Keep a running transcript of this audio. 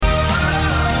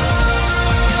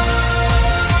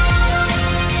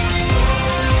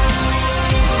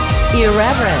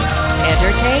Irreverent,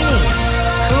 entertaining,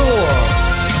 cool.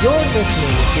 You're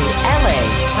listening to LA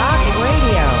Talk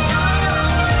Radio.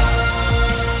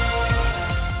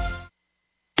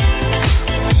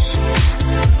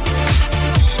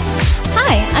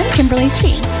 Hi, I'm Kimberly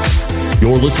Chi.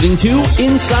 You're listening to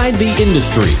Inside the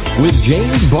Industry with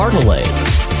James Bartolet,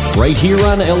 right here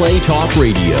on LA Talk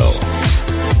Radio.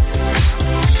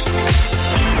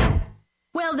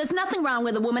 Well, there's nothing wrong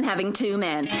with a woman having two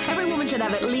men. Every woman should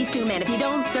have at least two men. If you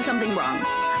don't, there's something wrong.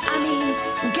 I mean,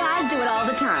 guys do it all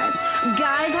the time.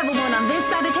 Guys have a woman on this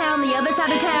side of town, the other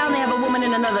side of town. They have a woman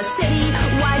in another city.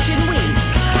 Why shouldn't we?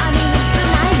 I mean, it's the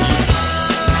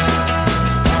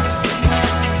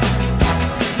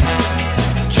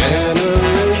 90s.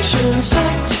 Generation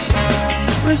sex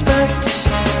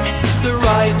respects the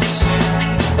rights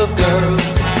of girls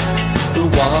who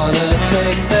wanna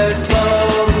take their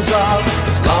clothes off.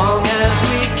 As long as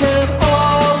we can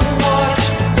all watch,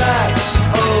 that's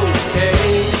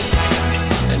okay.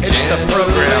 And it's the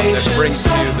program that brings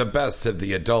you the best of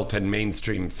the adult and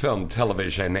mainstream film,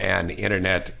 television, and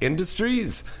internet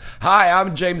industries. Hi,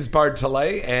 I'm James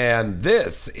Bartolet, and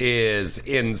this is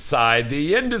Inside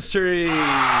the Industry.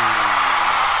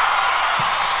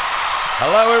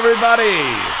 Hello, everybody.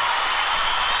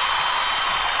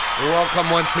 Welcome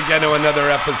once again to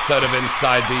another episode of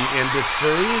Inside the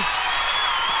Industry.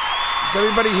 Is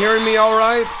everybody hearing me all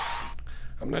right?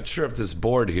 I'm not sure if this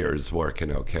board here is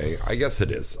working okay. I guess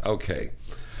it is. Okay.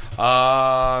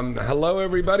 Hello,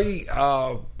 everybody.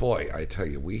 Boy, I tell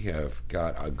you, we have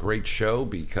got a great show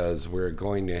because we're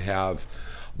going to have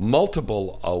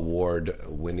multiple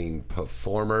award-winning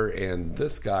performer, and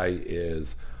this guy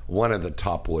is one of the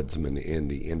top woodsmen in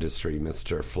the industry.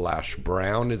 Mr. Flash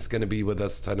Brown is going to be with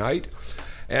us tonight.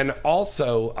 And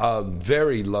also a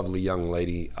very lovely young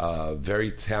lady, a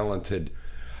very talented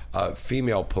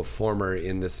female performer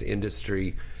in this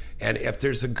industry. And if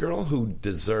there's a girl who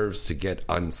deserves to get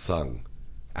Unsung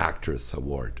Actress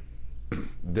Award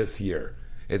this year,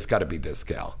 it's got to be this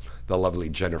gal. The lovely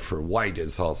Jennifer White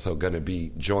is also going to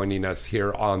be joining us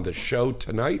here on the show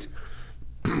tonight.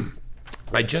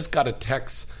 I just got a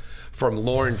text from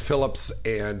Lauren Phillips,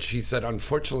 and she said,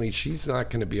 unfortunately, she's not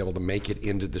going to be able to make it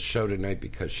into the show tonight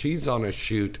because she's on a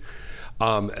shoot.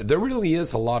 There really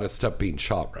is a lot of stuff being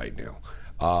shot right now.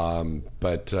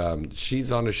 But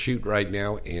she's on a shoot right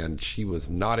now, and she was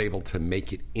not able to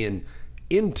make it in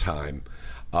time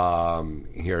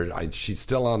here. She's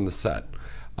still on the set.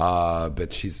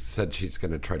 But she said she's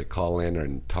going to try to call in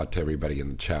and talk to everybody in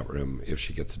the chat room if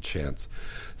she gets a chance.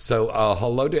 So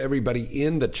hello to everybody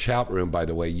in the chat room, by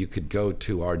the way. You could go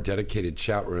to our dedicated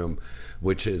chat room,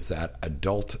 which is at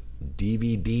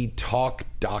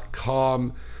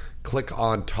adultdvdtalk.com. Click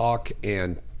on talk,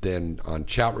 and then on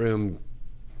chat room,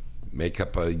 make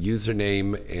up a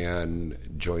username and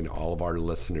join all of our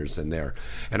listeners in there.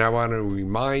 And I want to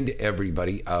remind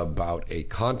everybody about a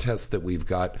contest that we've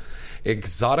got.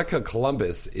 Exotica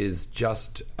Columbus is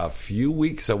just a few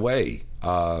weeks away.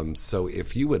 So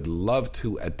if you would love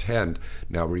to attend,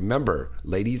 now remember,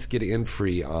 ladies get in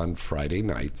free on Friday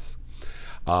nights.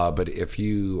 But if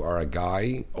you are a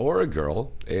guy or a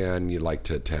girl and you'd like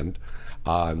to attend,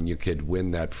 you could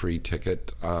win that free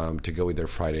ticket to go either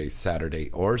Friday, Saturday,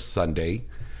 or Sunday.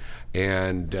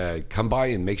 And come by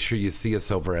and make sure you see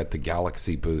us over at the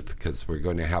Galaxy booth because we're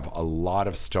going to have a lot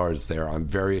of stars there. I'm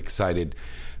very excited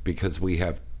because we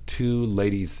have two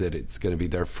ladies that it's going to be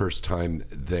their first time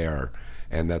there.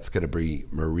 And that's going to be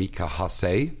Marika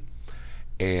Hase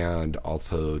and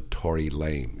also Tori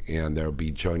Lane. And they'll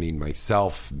be joining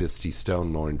myself, Misty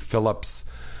Stone, Lauren Phillips,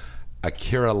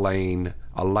 Akira Lane,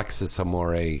 Alexis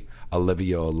Amore,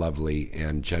 Olivia Lovely,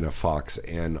 and Jenna Fox,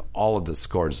 and all of the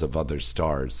scores of other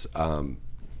stars.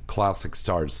 Classic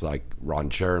stars like Ron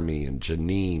Jeremy and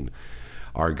Janine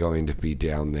are going to be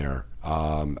down there.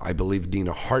 I believe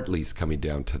Nina Hartley's coming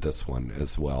down to this one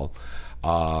as well.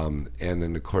 And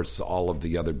then, of course, all of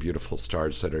the other beautiful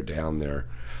stars that are down there.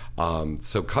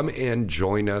 So come and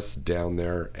join us down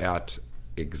there at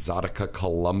Exotica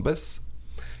Columbus.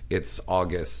 It's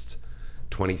August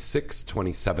 26th,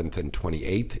 27th, and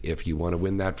 28th. If you want to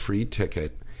win that free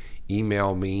ticket,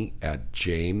 email me at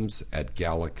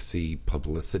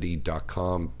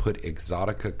james@galaxypublicity.com. Put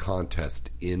Exotica Contest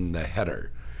in the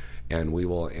header, and we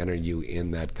will enter you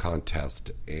in that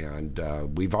contest. And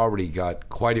we've already got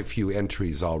quite a few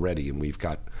entries already, and we've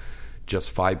got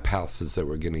just 5 passes that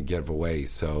we're going to give away.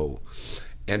 So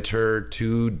enter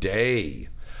today.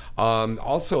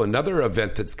 Also, another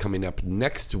event that's coming up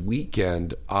next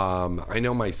weekend. I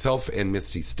know myself and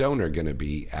Misty Stone are going to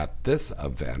be at this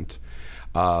event.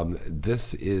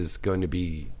 This is going to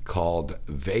be called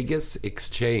Vegas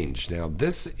Exchange. Now,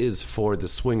 this is for the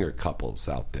swinger couples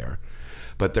out there,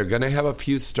 but they're going to have a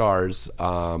few stars.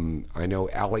 I know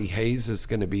Allie Hayes is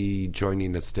going to be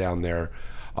joining us down there.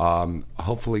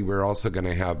 Hopefully, we're also going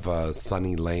to have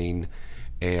Sunny Lane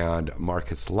and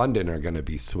Marcus London are going to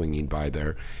be swinging by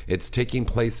there. It's taking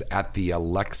place at the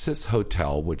Alexis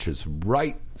Hotel, which is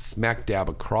right smack dab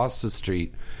across the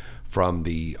street from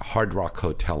the Hard Rock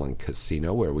Hotel and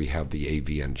Casino, where we have the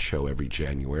AVN show every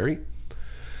January.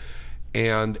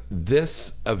 And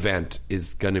this event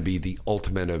is going to be the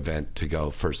ultimate event to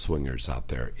go for swingers out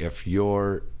there. If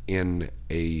you're in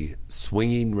a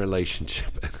swinging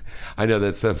relationship, I know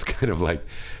that sounds kind of like,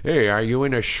 hey, are you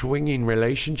in a swinging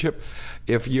relationship?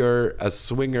 If you're a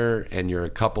swinger and you're a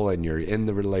couple and you're in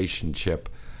the relationship,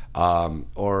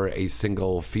 or a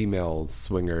single female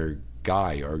swinger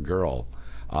guy or girl,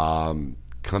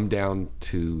 come down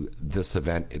to this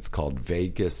event. It's called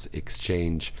Vegas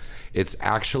Exchange. It's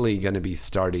actually going to be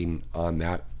starting on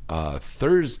that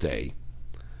Thursday,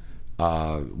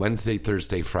 Wednesday,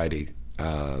 Thursday, Friday,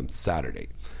 Saturday.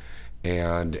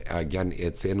 And again,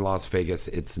 it's in Las Vegas.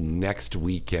 It's next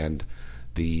weekend,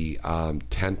 the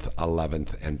 10th,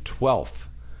 11th, and 12th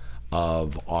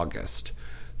of August.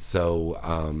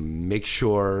 So make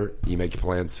sure you make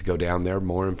plans to go down there.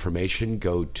 More information,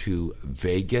 go to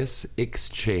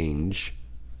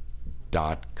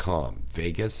vegasexchange.com.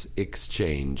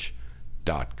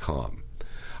 vegasexchange.com.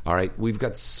 All right, we've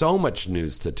got so much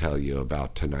news to tell you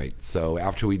about tonight. So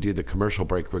after we do the commercial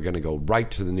break, we're going to go right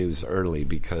to the news early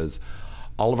because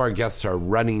all of our guests are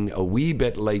running a wee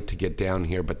bit late to get down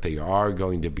here, but they are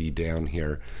going to be down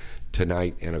here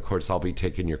tonight. And of course, I'll be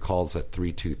taking your calls at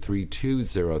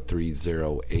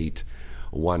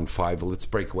 323-203-0815. Let's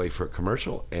break away for a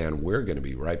commercial, and we're going to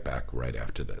be right back right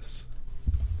after this.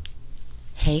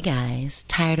 Hey guys,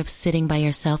 tired of sitting by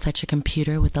yourself at your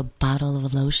computer with a bottle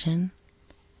of lotion?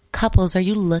 Couples, are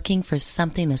you looking for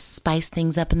something to spice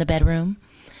things up in the bedroom?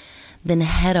 Then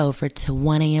head over to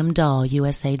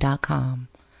 1AMDollUSA.com.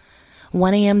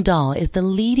 1AM Doll is the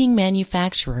leading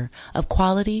manufacturer of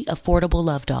quality, affordable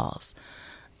love dolls.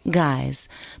 Guys,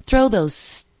 throw those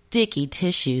sticky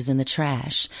tissues in the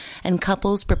trash, and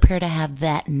couples prepare to have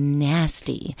that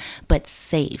nasty but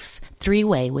safe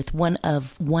three-way with one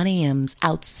of 1AM's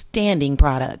outstanding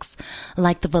products,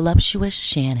 like the voluptuous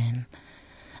Shannon.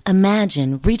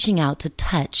 Imagine reaching out to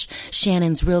touch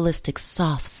Shannon's realistic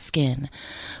soft skin,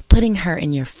 putting her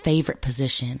in your favorite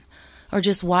position, or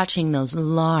just watching those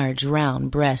large round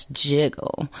breasts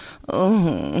jiggle.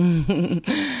 Ooh.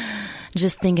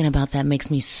 Just thinking about that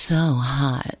makes me so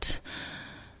hot.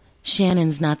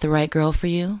 Shannon's not the right girl for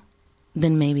you?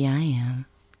 Then maybe I am.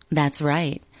 That's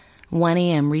right.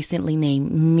 1AM recently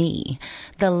named me,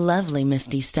 the lovely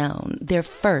Misty Stone, their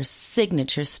first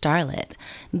signature starlet.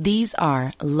 These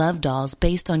are love dolls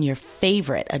based on your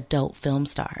favorite adult film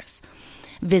stars.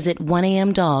 Visit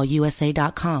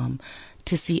 1AMDollUSA.com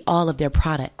to see all of their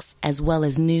products, as well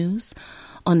as news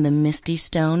on the Misty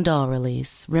Stone doll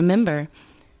release. Remember,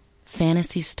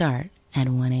 fantasies start at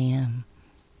 1AM.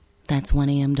 That's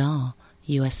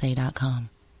 1AMDollUSA.com.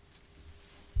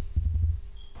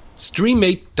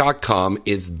 StreamMate.com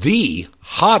is the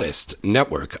hottest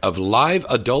network of live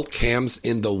adult cams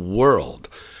in the world.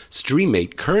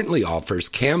 StreamMate currently offers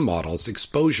cam models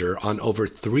exposure on over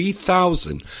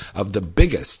 3,000 of the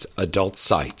biggest adult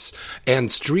sites. And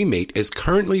StreamMate is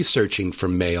currently searching for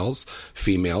males,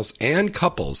 females, and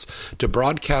couples to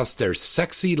broadcast their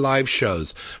sexy live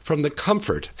shows from the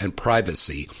comfort and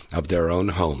privacy of their own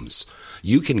homes.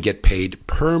 You can get paid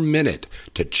per minute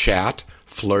to chat,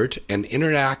 flirt, and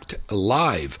interact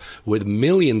live with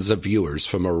millions of viewers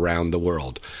from around the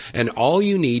world. And all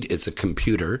you need is a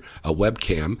computer, a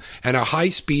webcam, and a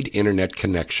high-speed internet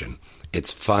connection.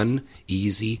 It's fun,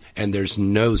 easy, and there's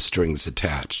no strings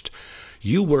attached.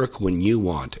 You work when you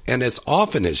want, and as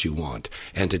often as you want.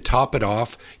 And to top it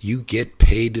off, you get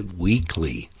paid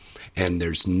weekly. And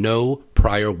there's no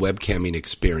prior webcamming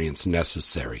experience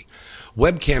necessary.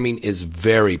 Webcamming is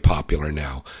very popular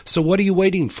now, so what are you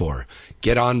waiting for?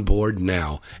 Get on board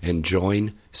now and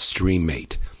join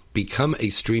StreamMate. Become a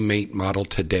StreamMate model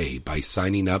today by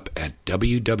signing up at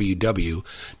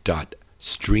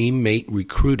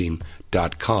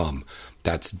www.streammaterecruiting.com.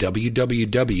 That's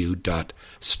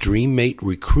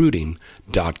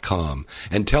www.streammaterecruiting.com.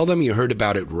 And tell them you heard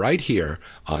about it right here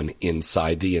on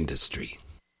Inside the Industry.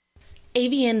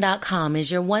 AVN.com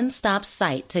is your one-stop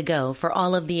site to go for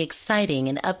all of the exciting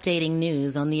and updating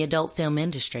news on the adult film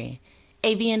industry.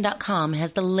 AVN.com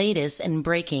has the latest and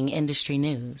breaking industry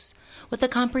news, with a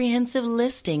comprehensive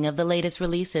listing of the latest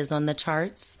releases on the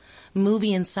charts,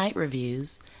 movie and site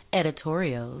reviews,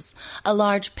 editorials, a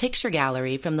large picture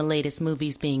gallery from the latest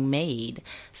movies being made,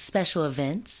 special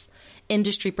events,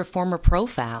 industry performer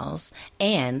profiles,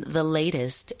 and the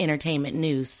latest entertainment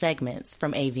news segments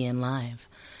from AVN Live.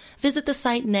 Visit the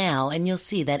site now and you'll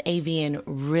see that AVN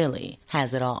really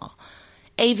has it all.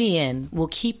 AVN will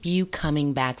keep you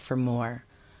coming back for more.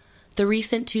 The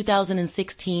recent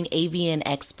 2016 AVN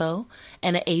Expo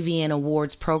and an AVN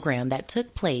Awards program that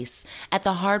took place at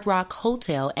the Hard Rock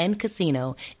Hotel and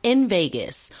Casino in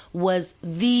Vegas was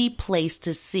the place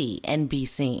to see and be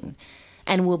seen,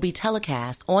 and will be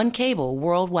telecast on cable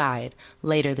worldwide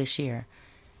later this year.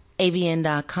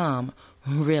 AVN.com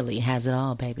really has it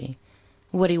all, baby.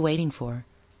 What are you waiting for?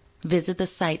 Visit the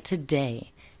site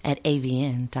today at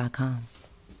avn.com.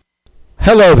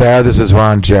 Hello there, this is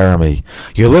Ron Jeremy.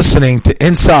 You're listening to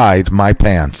Inside My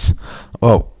Pants.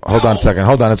 Oh, hold on a second.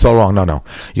 Hold on, it's all wrong. No.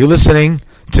 You're listening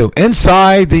to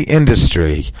Inside the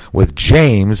Industry with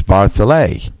James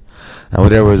Bartholet. And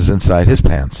whatever was inside his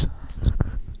pants.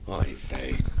 Oy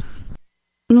vey.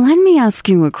 Let me ask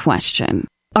you a question.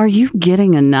 Are you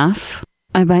getting enough?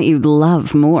 I bet you'd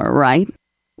love more, right?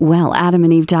 Well,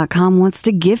 AdamandEve.com wants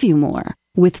to give you more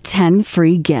with 10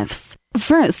 free gifts.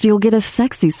 First, you'll get a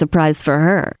sexy surprise for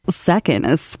her. Second,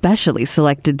 a specially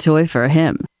selected toy for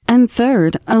him. And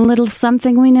third, a little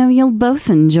something we know you'll both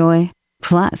enjoy.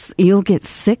 Plus, you'll get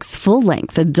 6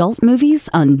 full-length adult movies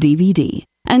on DVD.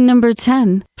 And number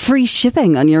 10, free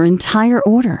shipping on your entire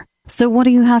order. So what do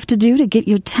you have to do to get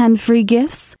your 10 free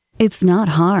gifts? It's not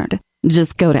hard.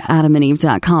 Just go to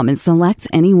AdamandEve.com and select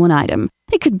any one item.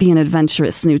 It could be an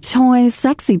adventurous new toy,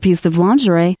 sexy piece of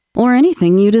lingerie, or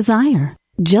anything you desire.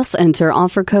 Just enter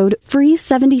offer code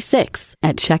FREE76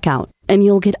 at checkout, and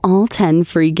you'll get all 10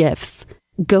 free gifts.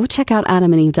 Go check out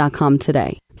AdamandEve.com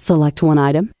today. Select one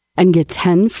item and get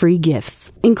 10 free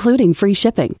gifts, including free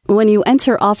shipping, when you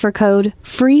enter offer code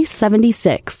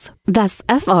FREE76. That's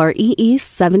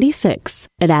FREE76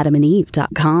 at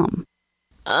AdamandEve.com.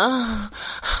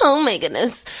 Oh my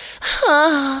goodness.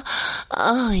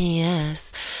 Oh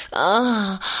yes.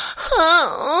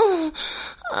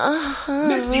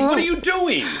 Misty, what are you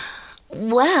doing?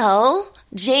 Well,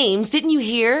 James, didn't you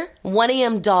hear?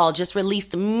 1AM Doll just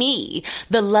released me,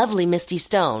 the lovely Misty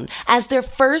Stone, as their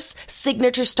first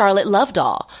signature Starlet Love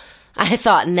doll. I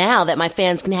thought now that my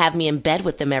fans can have me in bed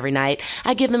with them every night,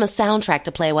 I give them a soundtrack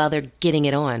to play while they're getting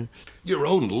it on. Your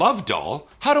own love doll?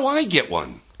 How do I get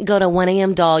one? Go to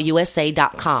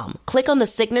 1amdollusa.com. Click on the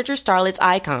Signature Starlets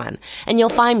icon, and you'll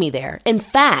find me there. In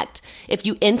fact, if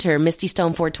you enter Misty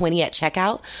Stone 420 at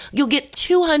checkout, you'll get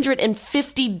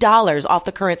 $250 off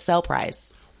the current sale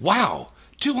price. Wow,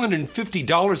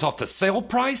 $250 off the sale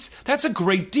price? That's a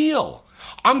great deal.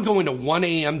 I'm going to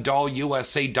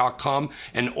 1amdollusa.com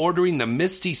and ordering the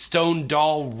Misty Stone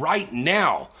doll right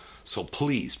now. So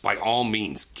please, by all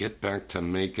means, get back to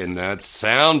making that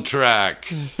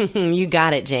soundtrack. You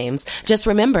got it, James. Just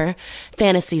remember,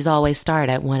 fantasies always start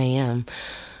at 1 a.m.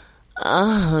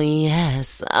 Oh,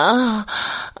 yes. Oh.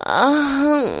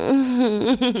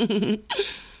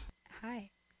 Hi,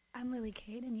 I'm Lily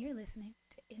Cade, and you're listening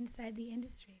to Inside the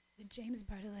Industry with James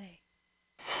Bartholet.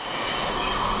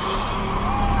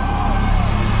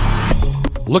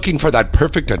 Looking for that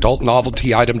perfect adult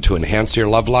novelty item to enhance your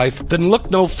love life? Then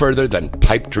look no further than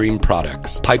Pipe Dream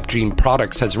Products. Pipe Dream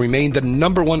Products has remained the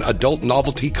 #1 adult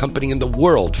novelty company in the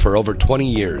world for over 20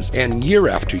 years. And year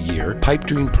after year, Pipe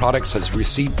Dream Products has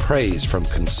received praise from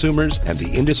consumers and the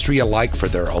industry alike for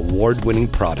their award-winning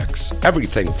products.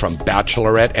 Everything from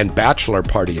bachelorette and bachelor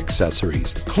party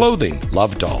accessories, clothing,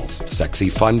 love dolls, sexy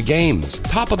fun games,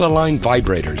 top-of-the-line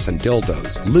vibrators and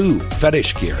dildos, lube,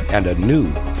 fetish gear, and a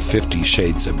new 50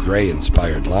 Shades of Grey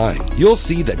inspired line. You'll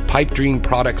see that Pipe Dream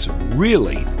Products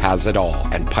really has it all,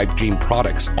 and Pipe Dream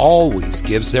Products always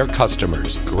gives their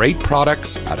customers great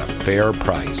products at a fair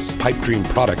price. Pipe Dream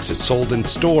Products is sold in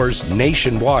stores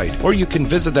nationwide, or you can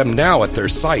visit them now at their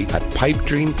site at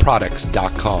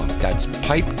pipedreamproducts.com. That's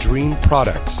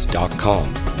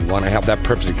pipedreamproducts.com. You want to have that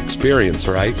perfect experience,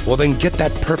 right? Well, then get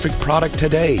that perfect product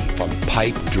today from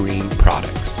Pipe Dream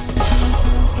Products.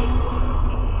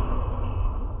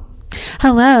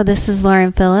 Hello, this is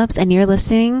Lauren Phillips, and you're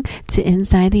listening to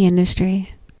Inside the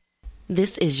Industry.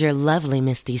 This is your lovely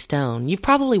Misty Stone. You've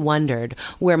probably wondered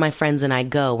where my friends and I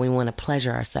go when we want to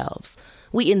pleasure ourselves.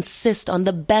 We insist on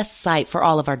the best site for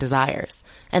all of our desires,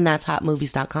 and that's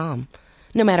hotmovies.com.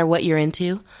 No matter what you're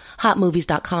into,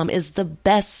 HotMovies.com is the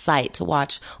best site to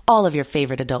watch all of your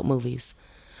favorite adult movies.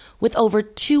 With over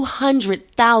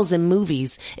 200,000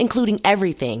 movies, including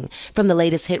everything from the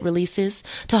latest hit releases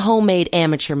to homemade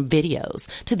amateur videos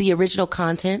to the original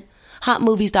content,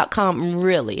 HotMovies.com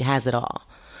really has it all.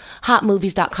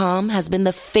 HotMovies.com has been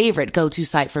the favorite go-to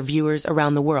site for viewers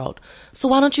around the world, so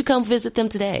why don't you come visit them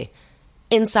today?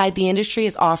 Inside the Industry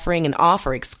is offering an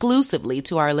offer exclusively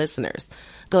to our listeners.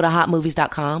 Go to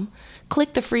HotMovies.com,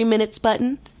 click the free minutes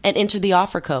button, and enter the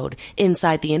offer code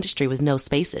Inside the Industry with no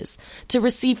spaces to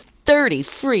receive 30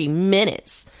 free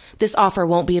minutes. This offer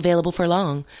won't be available for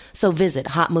long, so visit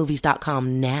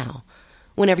HotMovies.com now.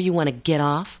 Whenever you want to get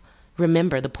off,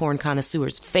 remember the porn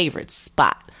connoisseur's favorite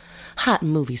spot,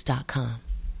 HotMovies.com.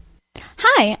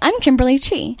 Hi, I'm Kimberly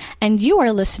Chi, and you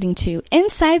are listening to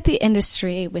Inside the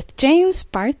Industry with James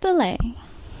Bartholet.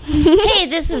 Hey,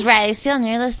 this is Riley Steele, and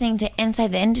you're listening to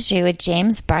Inside the Industry with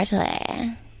James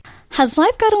Bartholet. Has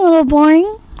life got a little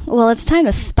boring? Well, it's time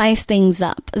to spice things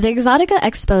up. The Exotica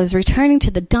Expo is returning to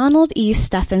the Donald E.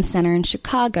 Steffen Center in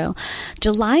Chicago,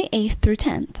 July 8th through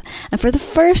 10th, and for the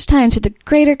first time to the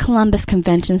Greater Columbus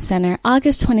Convention Center,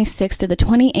 August 26th to the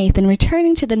 28th, and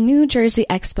returning to the New Jersey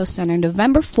Expo Center,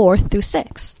 November 4th through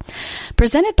 6th.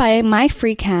 Presented by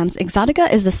MyFreeCams,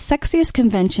 Exotica is the sexiest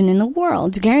convention in the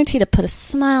world, guaranteed to put a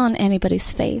smile on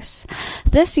anybody's face.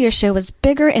 This year's show was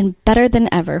bigger and better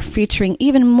than ever, featuring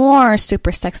even more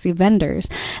super sexy vendors,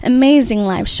 amazing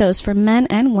live shows for men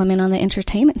and women on the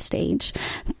entertainment stage,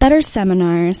 better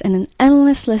seminars, and an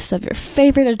endless list of your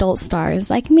favorite adult stars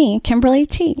like me, Kimberly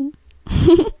Chi.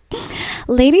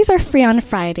 Ladies are free on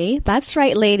Friday. That's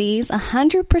right, ladies,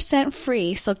 100%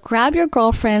 free. So grab your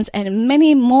girlfriends and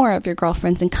many more of your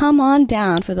girlfriends and come on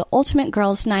down for the ultimate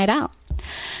girls' night out.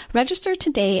 Register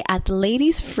today at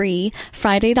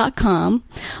ladiesfreefriday.com.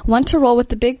 Want to roll with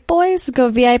the big boys? Go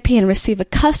VIP and receive a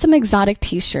custom exotic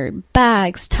t-shirt,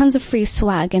 bags, tons of free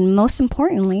swag, and most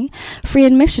importantly, free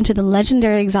admission to the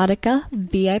legendary Exotica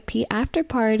VIP after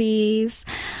parties.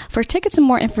 For tickets and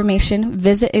more information,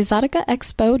 visit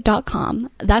exoticaexpo.com.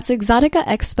 That's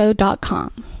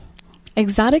exoticaexpo.com.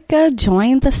 Exotica,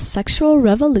 join the sexual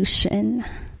revolution.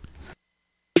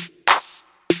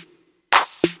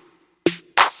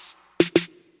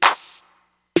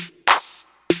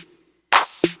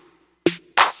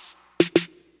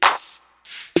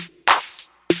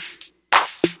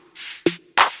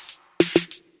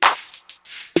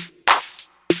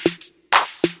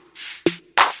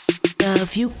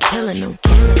 Love, you killing them.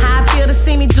 How I feel to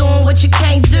see me doing what you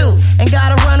can't do, and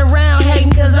gotta run around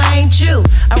hating cause I ain't you.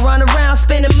 I run around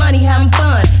spending money, having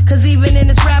fun, cause even in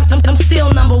this rap, I'm still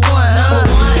number one.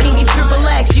 Pinky Triple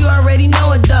X, you already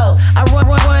know it though. I run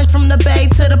from the Bay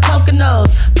to the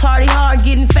Poconos. Party hard,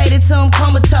 getting faded till I'm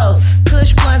comatose.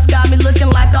 Kush blunts got me looking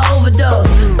like an overdose.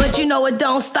 But you know it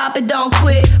don't stop, it don't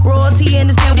quit. Royalty in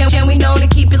this game, we know to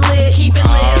keep it lit. Keep it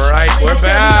lit. Alright, we're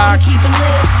back. Keep it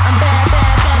lit. I'm bad,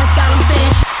 it's got 'em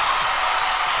saying shit.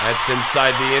 That's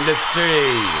Inside the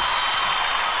Industry.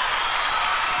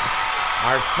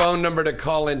 Our phone number to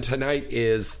call in tonight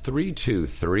is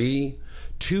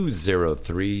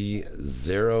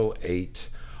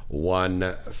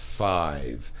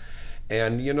 323-203-0815.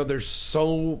 And, you know, there's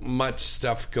so much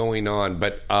stuff going on.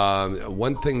 But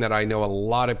one thing that I know a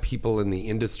lot of people in the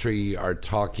industry are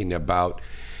talking about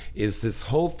is this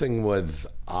whole thing with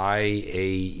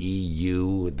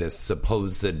IAEU, this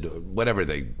supposed, whatever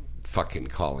they fucking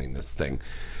calling this thing,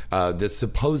 this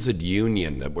supposed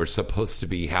union that we're supposed to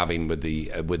be having with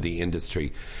the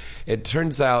industry. It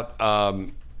turns out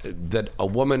that a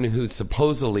woman who's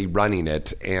supposedly running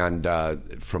it, and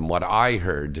from what I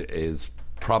heard, is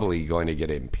probably going to get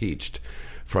impeached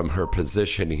from her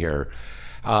position here,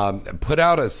 put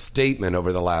out a statement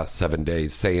over the last 7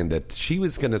 days saying that she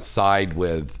was going to side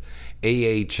with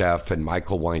AHF and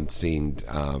Michael Weinstein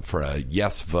for a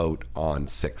yes vote on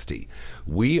 60.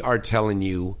 We are telling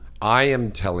you, I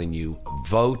am telling you,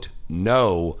 vote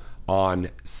no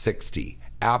on 60.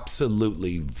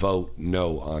 Absolutely vote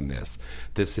no on this.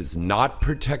 This is not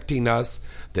protecting us.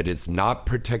 That is not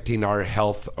protecting our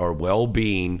health or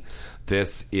well-being.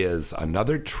 This is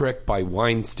another trick by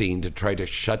Weinstein to try to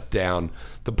shut down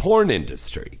the porn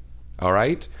industry. All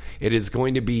right? It is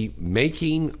going to be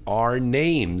making our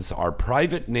names, our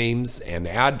private names and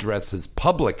addresses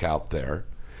public out there.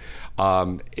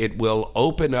 It will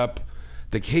open up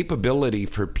the capability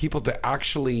for people to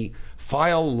actually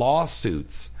file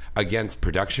lawsuits against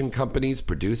production companies,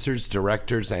 producers,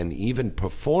 directors, and even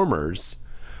performers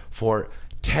for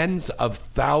tens of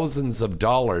thousands of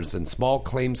dollars in small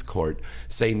claims court,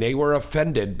 saying they were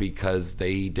offended because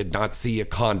they did not see a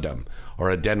condom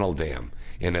or a dental dam.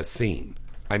 in a scene.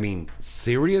 I mean,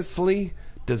 seriously?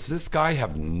 Does this guy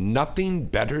have nothing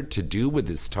better to do with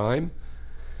his time?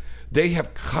 They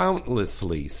have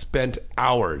countlessly spent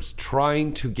hours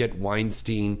trying to get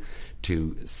Weinstein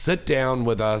to sit down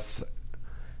with us,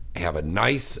 have a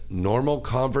nice, normal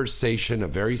conversation, a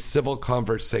very civil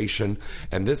conversation,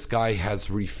 and this guy has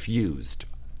refused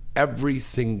every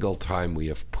single time we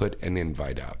have put an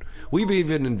invite out. We've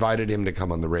even invited him to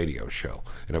come on the radio show,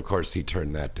 and of course he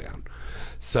turned that down.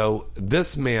 So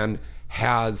this man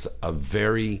has a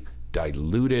very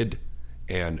diluted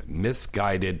and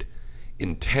misguided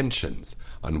intentions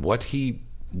on what he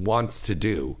wants to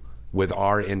do with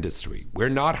our industry. We're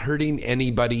not hurting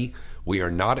anybody. We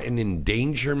are not an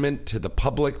endangerment to the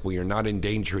public. We are not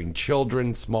endangering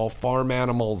children, small farm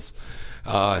animals,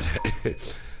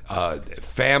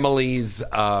 families.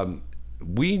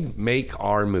 We make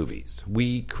our movies.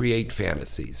 We create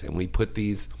fantasies, and we put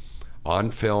these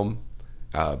on film,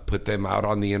 put them out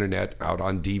on the internet, out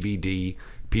on DVD.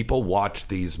 People watch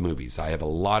these movies. I have a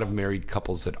lot of married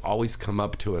couples that always come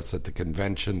up to us at the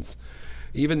conventions,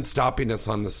 even stopping us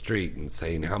on the street and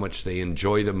saying how much they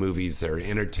enjoy the movies, they're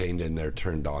entertained, and they're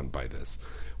turned on by this.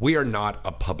 We are not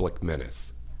a public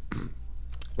menace.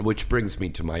 Which brings me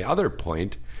to my other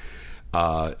point.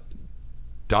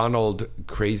 Donald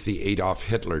Crazy Adolf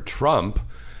Hitler Trump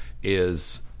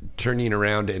is turning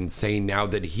around and saying now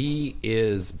that he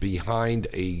is behind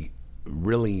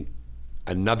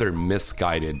another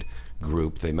misguided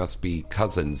group. They must be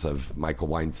cousins of Michael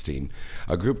Weinstein,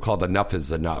 a group called Enough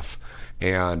is Enough.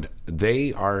 And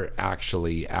they are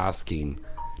actually asking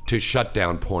to shut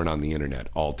down porn on the internet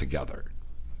altogether.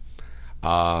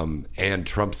 And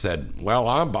Trump said, well,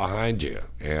 I'm behind you,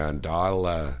 and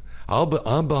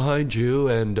I'm behind you,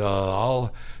 and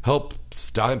I'll help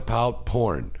stamp out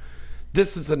porn.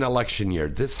 This is an election year.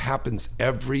 This happens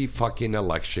every fucking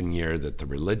election year, that the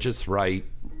religious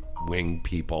right-wing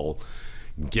people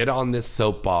get on this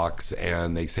soapbox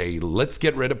and they say, let's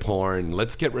get rid of porn,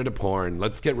 let's get rid of porn,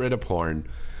 let's get rid of porn.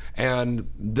 And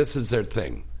this is their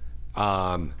thing.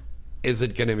 Is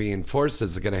it going to be enforced?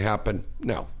 Is it going to happen?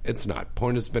 No, it's not.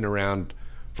 Porn has been around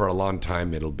for a long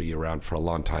time. It'll be around for a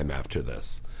long time after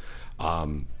this.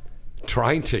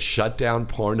 Trying to shut down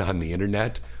porn on the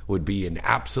internet would be an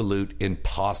absolute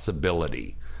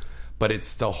impossibility. But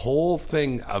it's the whole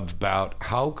thing about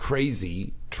how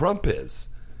crazy Trump is.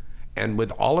 And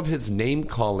with all of his name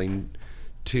calling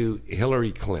to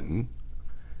Hillary Clinton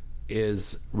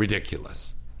is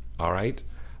ridiculous. All right?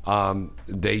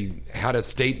 They had a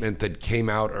statement that came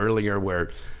out earlier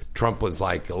where Trump was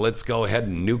like, let's go ahead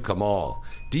and nuke them all.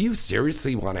 Do you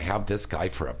seriously want to have this guy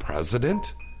for a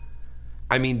president?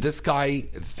 I mean, this guy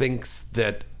thinks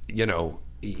that,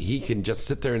 he can just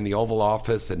sit there in the Oval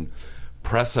Office and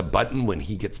press a button when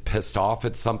he gets pissed off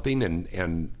at something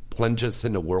and plunge us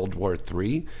into World War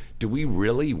III. Do we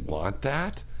really want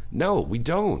that? No, we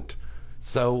don't.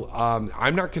 So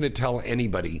I'm not going to tell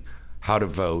anybody how to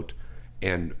vote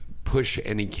and push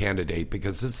any candidate,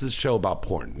 because this is a show about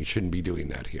porn. We shouldn't be doing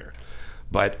that here.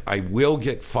 But I will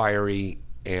get fiery,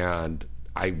 and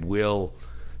I will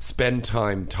spend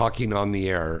time talking on the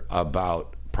air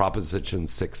about Proposition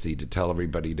 60 to tell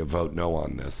everybody to vote no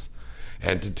on this,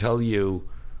 and to tell you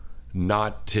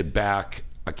not to back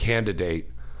a candidate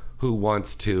who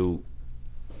wants to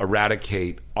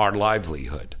eradicate our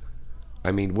livelihood.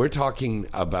 I mean, we're talking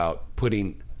about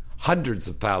putting hundreds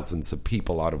of thousands of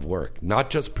people out of work, not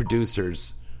just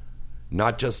producers,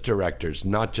 not just directors,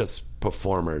 not just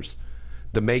performers,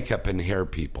 the makeup and hair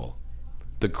people,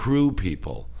 the crew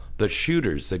people, the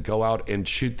shooters that go out and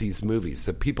shoot these movies,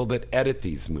 the people that edit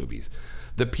these movies,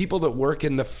 the people that work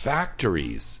in the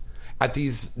factories at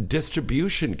these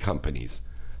distribution companies.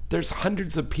 There's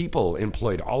hundreds of people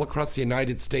employed all across the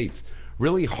United States,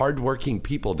 really hardworking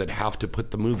people that have to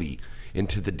put the movie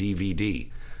into the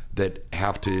DVD, that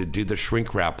have to do the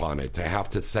shrink wrap on it, to have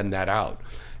to send that out.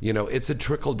 It's a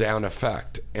trickle-down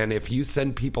effect. And if you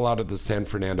send people out of the San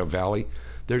Fernando Valley,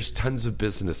 there's tons of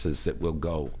businesses that will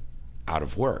go out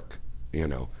of work.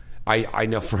 I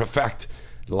know for a fact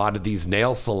a lot of these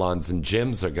nail salons and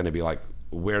gyms are going to be like,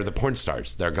 where are the porn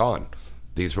stars? They're gone.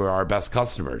 These were our best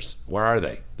customers. Where are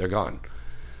they? They're gone.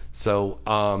 So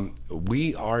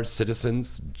we are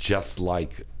citizens just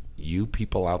like you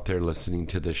people out there listening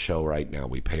to this show right now.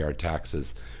 We pay our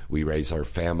taxes. We raise our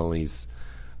families.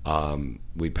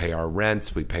 We pay our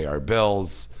rents. We pay our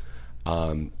bills.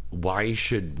 Why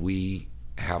should we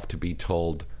have to be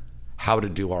told how to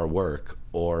do our work,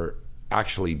 or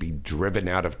actually be driven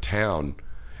out of town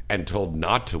and told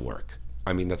not to work?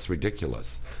 I mean, that's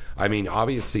ridiculous. I mean,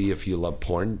 obviously, if you love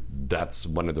porn, that's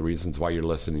one of the reasons why you're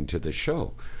listening to this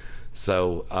show.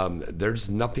 So there's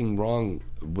nothing wrong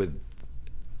with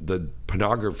the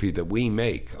pornography that we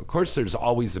make. Of course, there's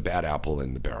always a bad apple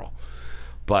in the barrel.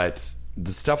 But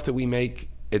the stuff that we make,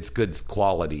 it's good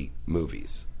quality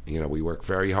movies. We work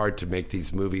very hard to make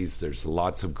these movies. There's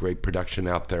lots of great production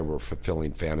out there. We're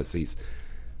fulfilling fantasies.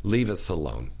 Leave us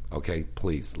alone, okay?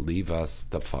 Please, leave us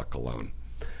the fuck alone.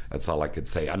 That's all I could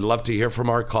say. I'd love to hear from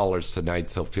our callers tonight,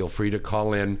 so feel free to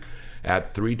call in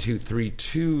at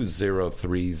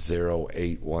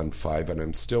 323-203-0815. And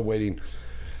I'm still waiting.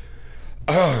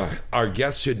 Our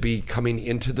guest should be coming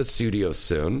into the studio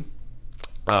soon.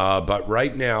 But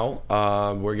right now,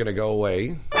 we're going to go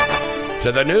away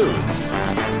to the news.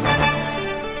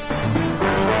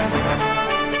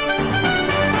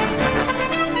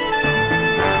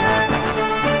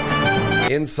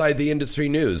 Inside the Industry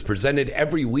News, presented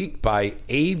every week by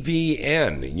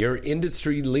AVN, your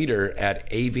industry leader at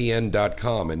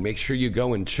avn.com. And make sure you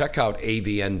go and check out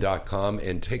avn.com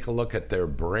and take a look at their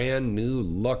brand new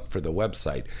look for the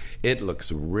website. It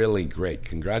looks really great.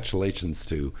 Congratulations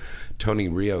to Tony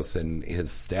Rios and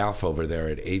his staff over there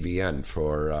at AVN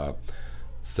for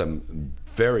some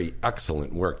very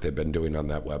excellent work they've been doing on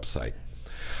that website.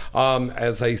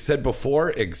 As I said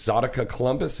before, Exotica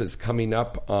Columbus is coming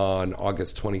up on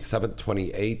August 27th,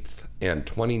 28th, and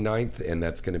 29th, and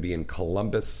that's going to be in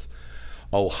Columbus,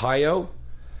 Ohio.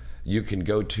 You can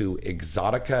go to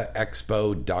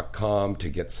exoticaexpo.com to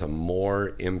get some more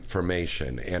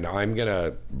information. And I'm going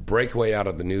to break away out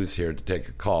of the news here to take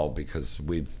a call because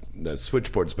the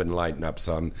switchboard's been lighting up,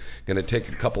 so I'm going to take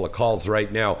a couple of calls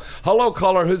right now. Hello,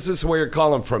 caller. Who's this? Where you're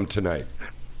calling from tonight?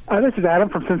 This is Adam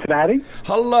from Cincinnati.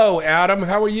 Hello, Adam.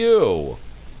 How are you?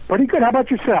 Pretty good. How about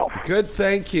yourself? Good,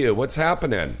 thank you. What's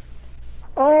happening?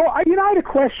 Oh, I had a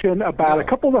question about a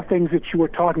couple of things that you were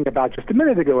talking about just a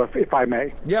minute ago, if I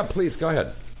may. Yeah, please, go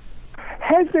ahead.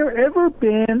 Has there ever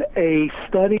been a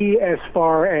study as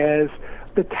far as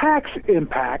the tax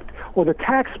impact or the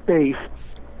tax base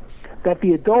that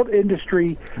the adult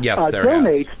industry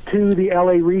donates to the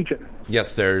LA region?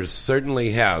 Yes, there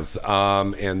certainly has.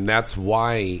 And that's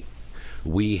why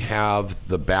we have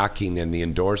the backing and the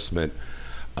endorsement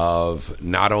of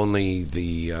not only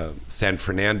the San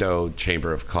Fernando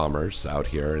Chamber of Commerce out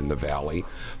here in the Valley,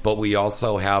 but we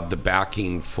also have the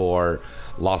backing for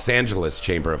Los Angeles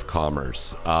Chamber of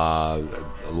Commerce. A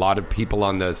lot of people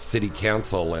on the city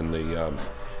council and the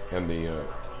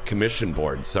commission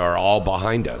boards are all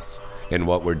behind us in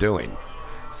what we're doing.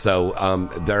 So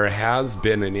there has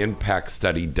been an impact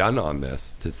study done on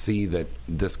this to see that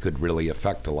this could really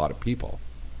affect a lot of people,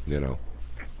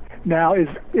 Now,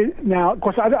 of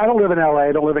course, I don't live in LA.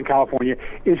 I don't live in California.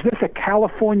 Is this a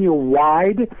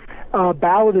California-wide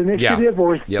ballot initiative,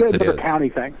 or is yes, it a county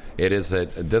thing? It is.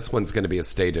 This one's going to be a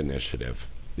state initiative.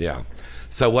 Yeah.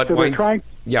 So what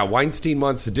Weinstein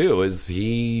wants to do is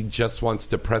he just wants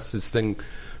to press this thing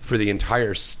for the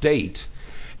entire state.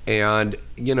 And,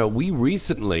 we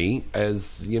recently,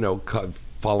 as,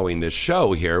 following this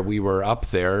show here, we were up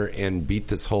there and beat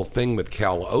this whole thing with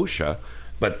Cal OSHA,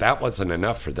 but that wasn't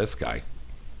enough for this guy.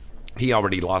 He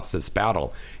already lost this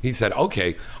battle. He said,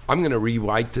 okay, I'm going to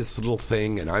rewrite this little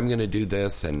thing, and I'm going to do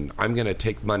this, and I'm going to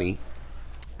take money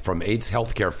from AIDS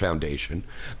Healthcare Foundation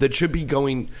that should be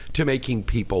going to making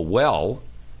people well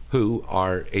who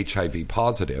are HIV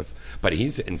positive. But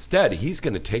he's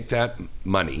going to take that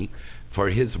money for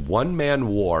his one-man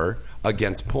war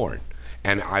against porn.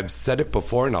 And I've said it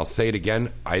before, and I'll say it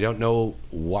again. I don't know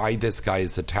why this guy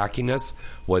is attacking us.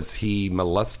 Was he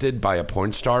molested by a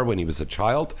porn star when he was a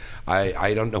child?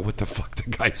 I don't know what the fuck the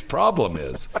guy's problem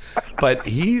is. But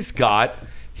he has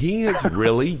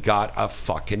really got a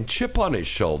fucking chip on his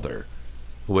shoulder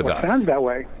with us. It sounds that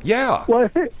way. Yeah. Well,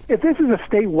 if this is a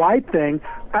statewide thing,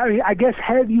 I guess,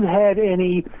 have you had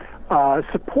any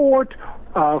support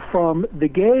from the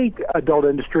gay adult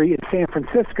industry in San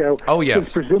Francisco? Oh, yes.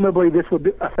 Since presumably this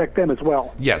would affect them as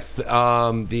well. Yes. The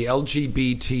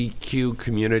LGBTQ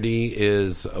community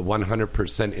is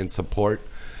 100% in support,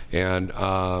 and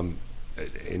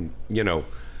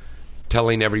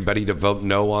telling everybody to vote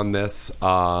no on this.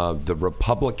 The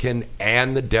Republican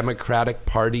and the Democratic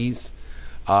parties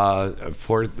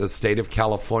for the state of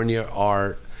California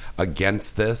are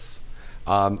against this.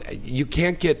 You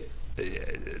can't get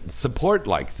support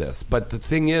like this, but the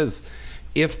thing is,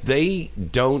 if they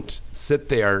don't sit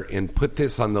there and put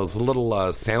this on those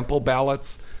little sample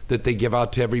ballots that they give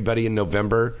out to everybody in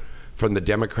November from the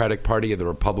Democratic Party or the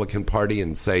Republican Party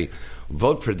and say,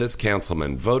 vote for this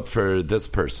councilman, vote for this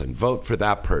person, vote for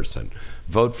that person,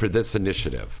 vote for this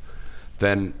initiative,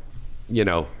 then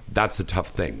that's a tough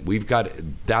thing.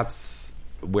 That's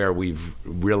where we've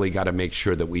really got to make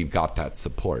sure that we've got that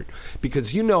support.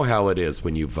 Because you know how it is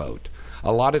when you vote.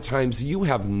 A lot of times you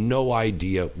have no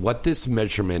idea what this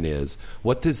measurement is,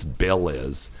 what this bill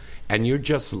is, and you're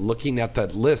just looking at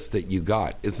that list that you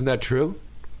got. Isn't that true?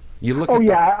 You look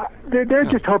they're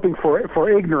just hoping for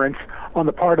ignorance on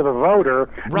the part of the voter,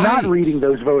 not reading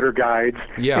those voter guides,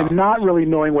 and not really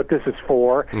knowing what this is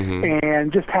for,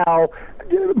 and just how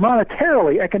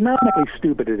monetarily, economically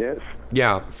stupid it is.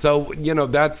 Yeah, so,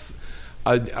 that's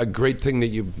a great thing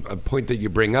a point that you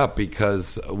bring up,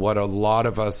 because what a lot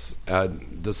of us,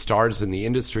 the stars in the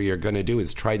industry, are going to do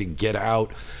is try to get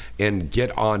out and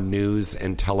get on news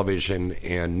and television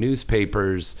and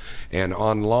newspapers and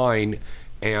online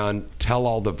and tell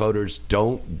all the voters,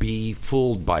 don't be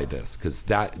fooled by this, because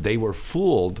they were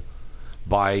fooled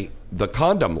by the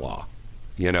condom law.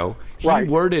 He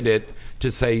worded it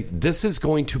to say, this is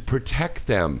going to protect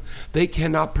them. They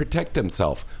cannot protect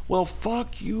themselves. Well,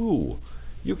 fuck you.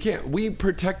 You can't. We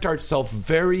protect ourselves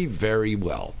very, very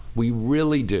well. We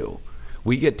really do.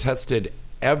 We get tested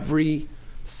every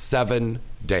 7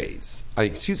 days.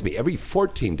 Every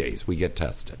 14 days we get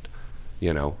tested.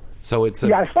 So it's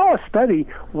I saw a study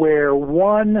where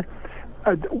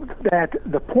that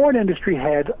the porn industry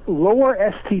had lower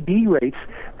STD rates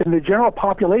than the general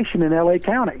population in LA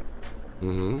County.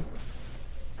 Mm-hmm.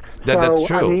 That's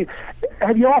true. I mean,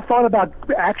 have you all thought about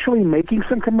actually making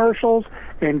some commercials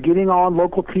and getting on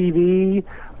local TV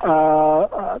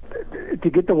to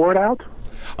get the word out?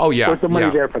 Oh, yeah. There's the money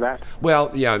there for that. Well,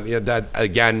 that,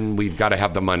 again, we've got to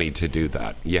have the money to do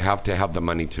that. You have to have the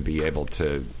money to be able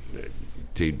to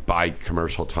buy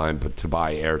commercial time, but to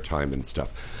buy airtime and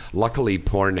stuff. Luckily,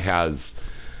 porn has,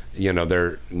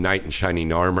 their knight in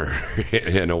shining armor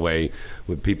in a way,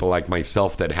 with people like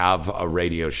myself that have a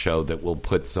radio show that will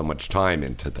put so much time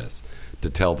into this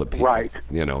to tell the people. Right.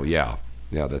 Yeah,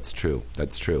 that's true.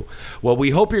 That's true. Well,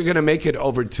 we hope you're going to make it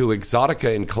over to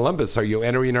Exotica in Columbus. Are you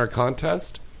entering our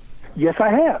contest? Yes, I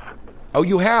have. Oh,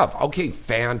 you have? Okay,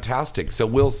 fantastic. So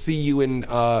we'll see you in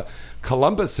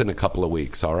Columbus in a couple of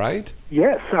weeks, all right?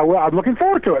 Yes, I'm looking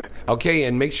forward to it. Okay,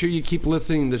 and make sure you keep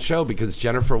listening to the show, because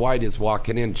Jennifer White is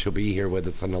walking in. She'll be here with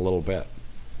us in a little bit.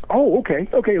 Oh, okay.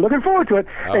 Okay, looking forward to it.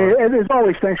 And as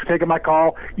always, thanks for taking my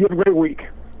call. You have a great week.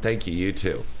 Thank you. You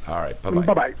too. All right, bye-bye.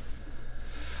 Bye-bye.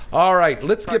 All right,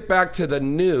 let's get back to the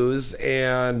news,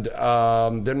 and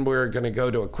then we're going to go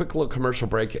to a quick little commercial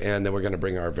break, and then we're going to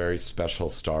bring our very special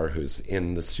star who's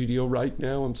in the studio right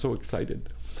now. I'm so excited.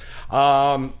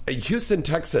 Houston,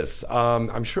 Texas.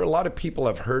 I'm sure a lot of people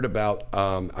have heard about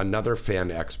another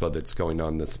fan expo that's going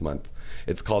on this month.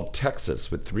 It's called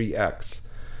Texas with 3 X's.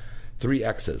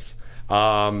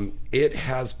 It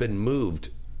has been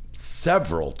moved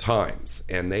several times,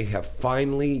 and they have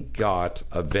finally got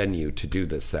a venue to do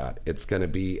this at. It's going to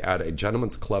be at a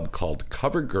gentleman's club called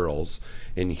Cover Girls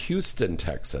in Houston,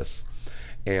 Texas,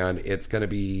 and it's going to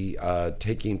be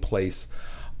taking place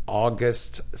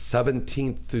August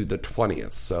 17th through the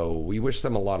 20th. So we wish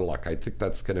them a lot of luck. I think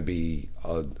that's going to be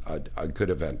a good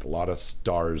event. A lot of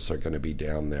stars are going to be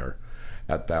down there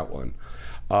at that one.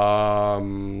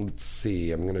 Let's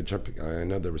see. I'm going to jump. I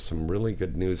know there was some really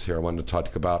good news here I wanted to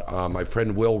talk about. My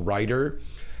friend Will Ryder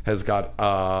has got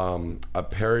a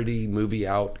parody movie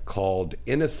out called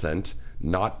Innocent,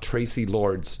 Not Tracy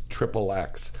Lord's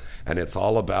XXX, and it's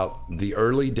all about the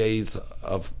early days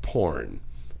of porn,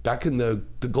 back in the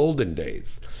golden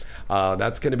days.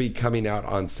 That's going to be coming out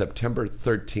on September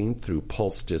 13th through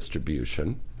Pulse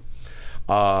Distribution.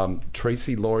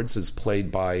 Tracy Lords is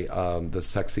played by the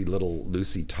sexy little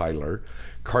Lucy Tyler.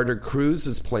 Carter Cruz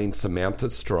is playing Samantha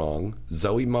Strong.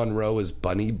 Zoe Monroe is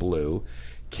Bunny Blue.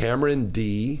 Cameron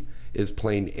D is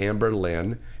playing Amber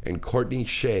Lynn. And Courtney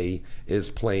Shea is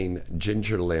playing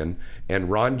Ginger Lynn. And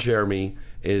Ron Jeremy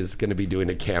is going to be doing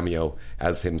a cameo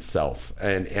as himself.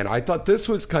 And I thought this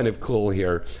was kind of cool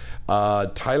here.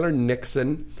 Tyler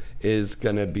Nixon is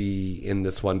going to be in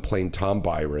this one playing Tom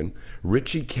Byron.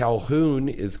 Richie Calhoun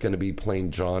is going to be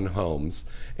playing John Holmes.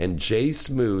 And Jay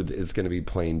Smooth is going to be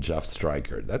playing Jeff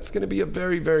Stryker. That's going to be a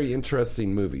very, very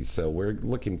interesting movie. So we're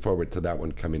looking forward to that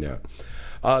one coming out.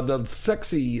 The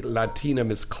sexy Latina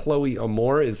Miss Chloe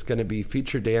Amore is going to be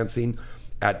feature dancing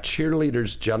at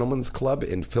Cheerleaders Gentlemen's Club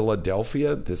in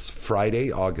Philadelphia this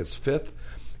Friday, August 5th,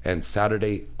 and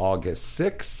Saturday, August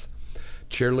 6th.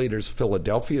 Cheerleaders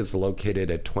Philadelphia is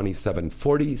located at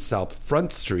 2740 South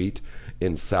Front Street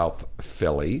in South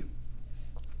Philly.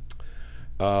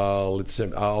 Let's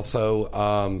see.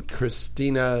 Also,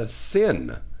 Christina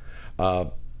Sin,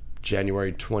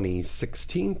 January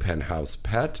 2016 Penthouse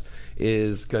Pet,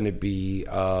 is going to be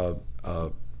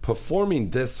performing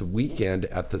this weekend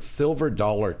at the Silver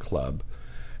Dollar Club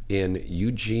in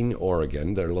Eugene,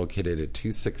 Oregon. They're located at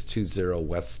 2620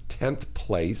 West 10th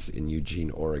Place in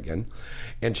Eugene, Oregon.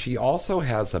 And she also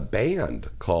has a band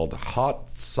called Hot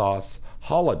Sauce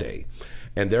Holiday.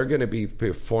 And they're going to be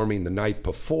performing the night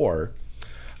before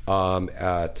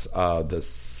at the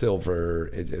Silver,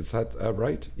 is that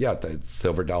right? Yeah, the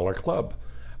Silver Dollar Club.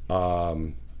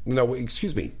 No,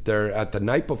 excuse me. They're at the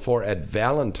night before at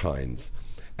Valentine's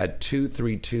at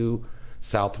 232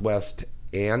 Southwest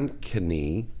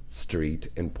Ankeny Street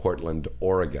in Portland,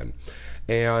 Oregon.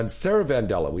 And Sarah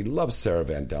Vandella, we love Sarah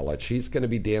Vandella. She's going to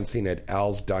be dancing at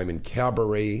Al's Diamond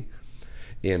Cabaret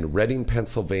in Reading,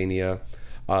 Pennsylvania,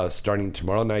 starting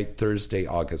tomorrow night, Thursday,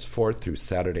 August 4th through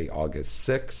Saturday, August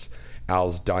 6th.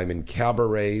 Al's Diamond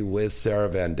Cabaret with Sarah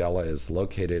Vandella is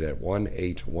located at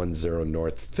 1810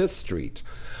 North 5th Street.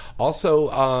 Also,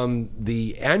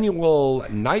 the annual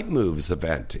Night Moves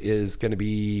event is going to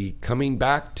be coming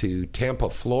back to Tampa,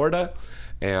 Florida,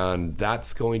 and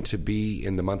that's going to be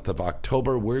in the month of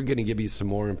October. We're going to give you some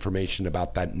more information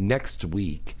about that next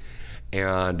week,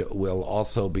 and we'll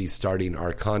also be starting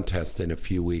our contest in a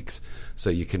few weeks so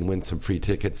you can win some free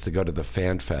tickets to go to the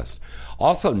Fan Fest.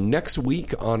 Also, next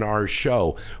week on our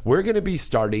show, we're going to be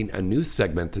starting a new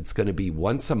segment that's going to be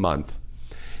once a month.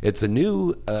 It's a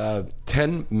new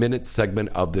 10-minute segment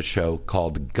of the show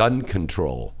called Gun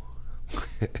Control.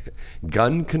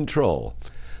 Gun Control,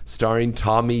 starring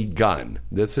Tommy Gunn.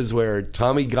 This is where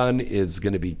Tommy Gunn is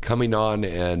going to be coming on,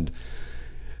 and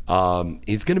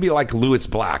he's going to be like Lewis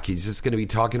Black. He's just going to be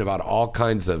talking about all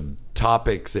kinds of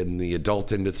topics in the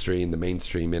adult industry and the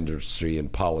mainstream industry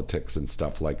and politics and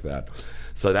stuff like that.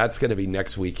 So that's going to be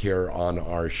next week here on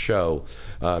our show.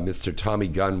 Mr. Tommy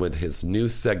Gunn with his new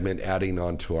segment adding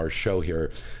on to our show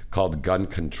here called Gun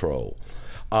Control.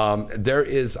 There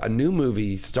is a new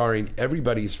movie starring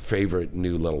everybody's favorite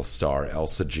new little star,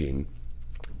 Elsa Jean.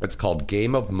 It's called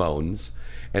Game of Moans,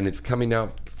 and it's coming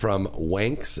out from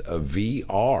Wanks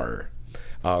VR.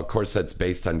 Of course, that's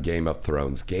based on Game of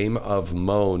Thrones. Game of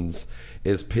Moans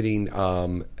is pitting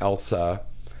Elsa,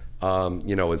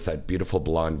 is that beautiful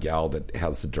blonde gal that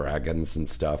has the dragons and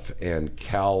stuff, and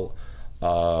Cal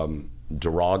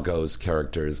Drago's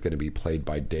character is going to be played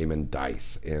by Damon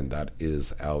Dice, and that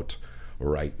is out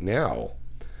right now.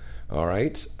 All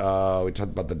right, we talked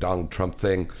about the Donald Trump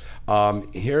thing.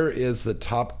 Here is the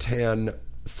top 10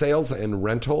 sales and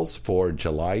rentals for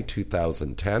July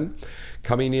 2010.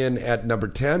 Coming in at number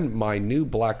 10, My New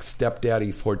Black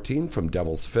Stepdaddy 14 from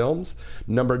Devil's Films.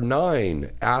 Number 9,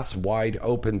 Ass Wide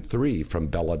Open 3 from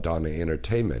Belladonna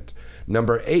Entertainment.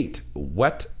 Number 8,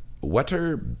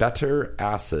 Wetter Better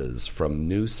Asses from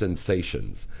New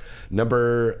Sensations.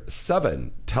 Number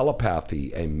 7,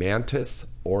 Telepathy, a Mantis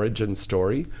origin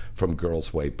story from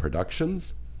Girls Way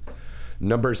Productions.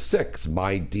 Number 6,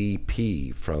 My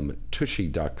DP from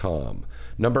Tushy.com.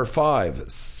 Number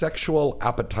 5, Sexual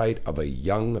Appetite of a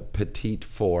Young Petite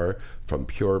Four from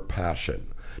Pure Passion.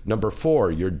 Number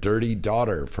 4, Your Dirty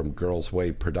Daughter from Girls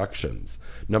Way Productions.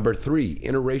 Number 3,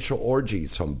 Interracial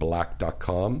Orgies from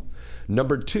Black.com.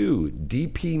 Number 2,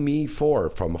 DP Me 4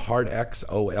 from Hard X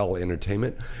OL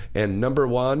Entertainment. And number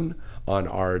 1 on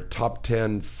our top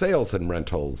 10 sales and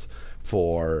rentals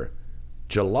for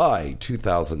July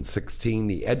 2016,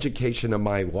 The Education of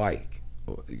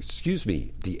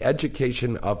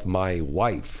My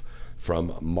Wife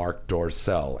from Mark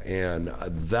Dorcel. And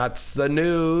that's the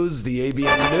news, the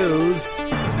AVN News.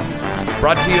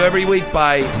 Brought to you every week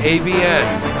by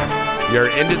AVN, your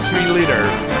industry leader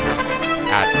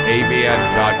at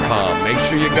avn.com. Make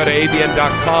sure you go to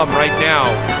avn.com right now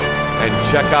and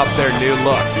check out their new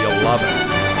look. You'll love it.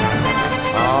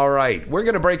 All right, we're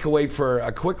going to break away for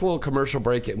a quick little commercial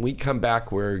break, and when we come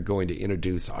back, we're going to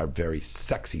introduce our very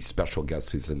sexy special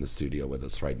guest who's in the studio with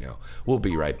us right now. We'll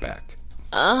be right back.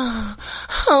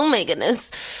 Oh my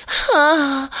goodness.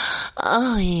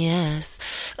 Oh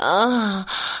yes.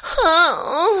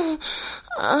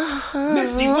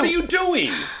 Misty, what are you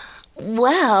doing?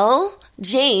 Well,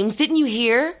 James, didn't you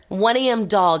hear? 1AM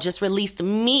Doll just released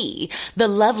me, the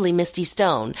lovely Misty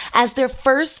Stone, as their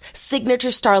first signature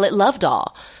Starlet Love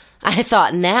doll. I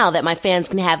thought now that my fans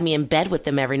can have me in bed with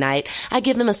them every night, I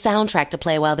give them a soundtrack to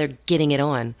play while they're getting it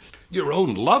on. Your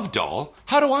own love doll?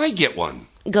 How do I get one?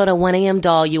 Go to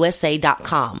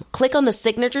 1amdollusa.com. Click on the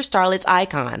signature Starlets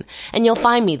icon, and you'll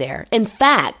find me there. In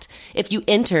fact, if you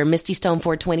enter Misty Stone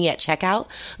 420 at checkout,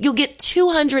 you'll get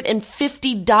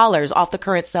 $250 off the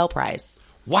current sale price.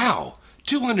 Wow,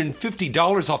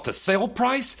 $250 off the sale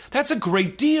price? That's a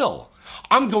great deal.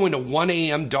 I'm going to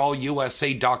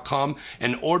 1amdollusa.com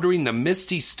and ordering the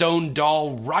Misty Stone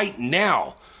doll right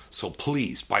now. So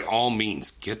please, by all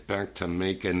means, get back to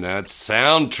making that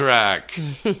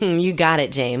soundtrack. You got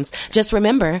it, James. Just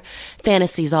remember,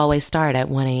 fantasies always start at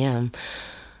 1 a.m.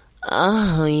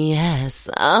 Oh, yes.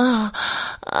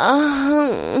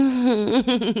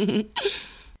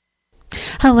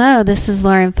 Hello, this is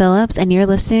Lauren Phillips, and you're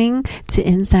listening to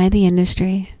Inside the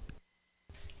Industry.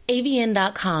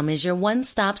 AVN.com is your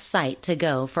one-stop site to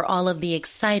go for all of the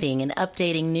exciting and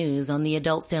updating news on the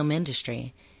adult film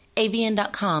industry.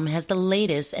 AVN.com has the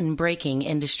latest and breaking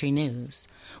industry news,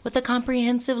 with a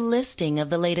comprehensive listing of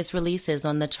the latest releases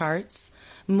on the charts,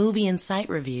 movie and site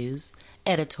reviews,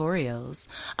 editorials,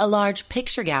 a large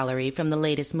picture gallery from the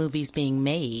latest movies being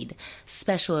made,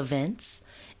 special events,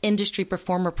 industry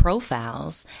performer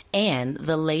profiles, and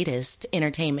the latest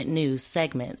entertainment news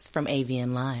segments from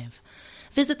AVN Live.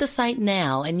 Visit the site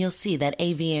now and you'll see that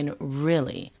AVN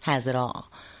really has it all.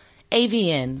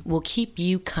 AVN will keep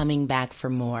you coming back for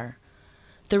more.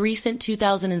 The recent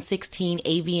 2016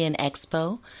 AVN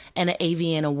Expo and an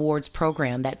AVN Awards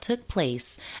program that took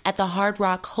place at the Hard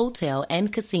Rock Hotel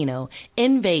and Casino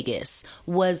in Vegas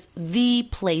was the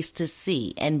place to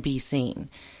see and be seen,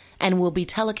 and will be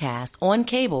telecast on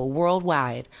cable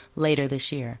worldwide later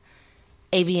this year.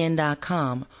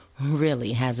 AVN.com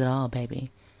really has it all,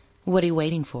 baby. What are you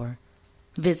waiting for?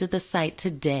 Visit the site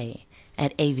today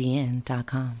at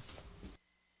avn.com.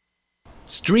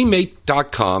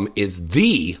 StreamMate.com is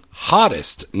the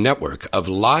hottest network of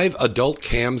live adult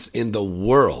cams in the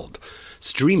world.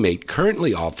 StreamMate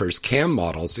currently offers cam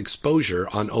models exposure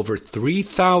on over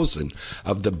 3,000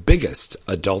 of the biggest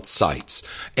adult sites.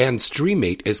 And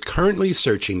StreamMate is currently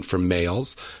searching for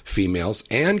males, females,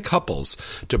 and couples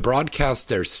to broadcast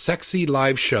their sexy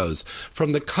live shows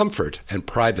from the comfort and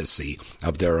privacy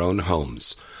of their own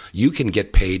homes. You can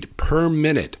get paid per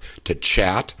minute to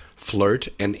chat, flirt,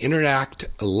 and interact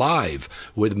live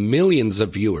with millions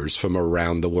of viewers from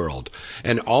around the world.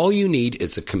 And all you need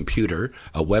is a computer,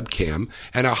 a webcam,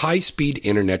 and a high-speed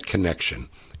internet connection.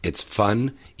 It's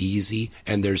fun, easy,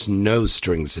 and there's no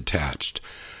strings attached.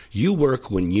 You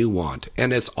work when you want,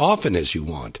 and as often as you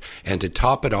want. And to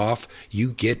top it off,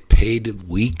 you get paid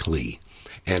weekly.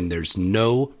 And there's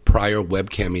no prior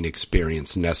webcamming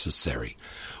experience necessary.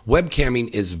 Webcamming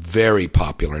is very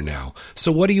popular now,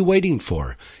 so what are you waiting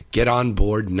for? Get on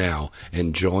board now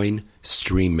and join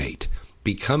StreamMate.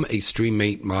 Become a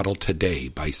StreamMate model today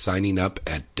by signing up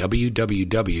at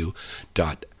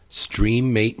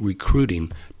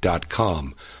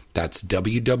www.streammaterecruiting.com. That's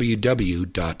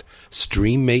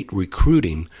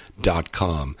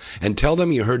www.streammaterecruiting.com. And tell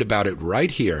them you heard about it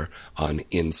right here on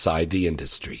Inside the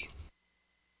Industry.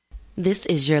 This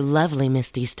is your lovely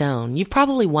Misty Stone. You've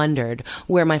probably wondered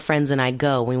where my friends and I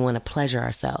go when we want to pleasure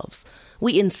ourselves.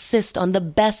 We insist on the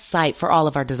best site for all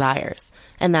of our desires,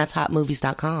 and that's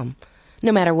HotMovies.com.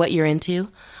 No matter what you're into,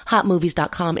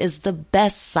 HotMovies.com is the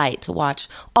best site to watch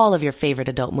all of your favorite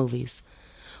adult movies.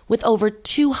 With over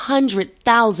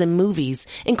 200,000 movies,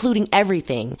 including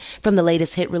everything from the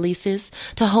latest hit releases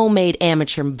to homemade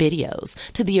amateur videos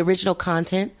to the original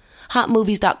content,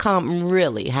 HotMovies.com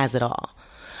really has it all.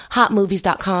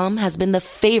 HotMovies.com has been the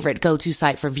favorite go-to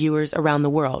site for viewers around the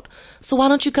world, so why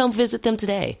don't you come visit them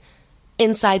today?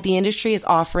 Inside the Industry is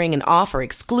offering an offer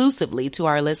exclusively to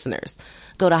our listeners.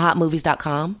 Go to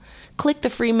HotMovies.com, click the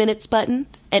free minutes button,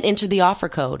 and enter the offer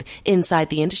code Inside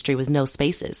the Industry with no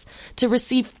spaces to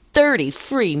receive 30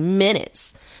 free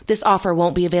minutes. This offer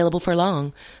won't be available for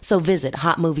long, so visit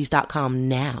HotMovies.com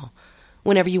now.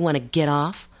 Whenever you want to get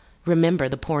off, remember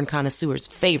the porn connoisseur's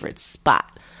favorite spot.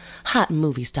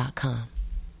 HotMovies.com.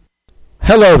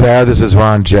 Hello there, this is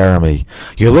Ron Jeremy.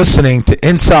 You're listening to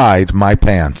Inside My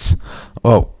Pants.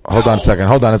 Oh, hold on a second.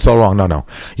 Hold on, it's all wrong. No.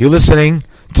 You're listening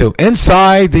to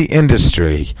Inside the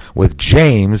Industry with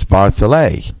James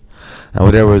Bartholet. And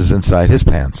whatever is inside his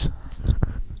pants.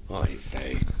 Oy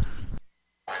vey.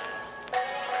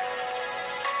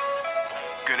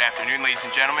 Good afternoon, ladies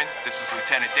and gentlemen. This is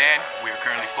Lieutenant Dan. We are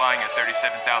currently flying at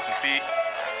 37,000 feet.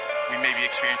 We may be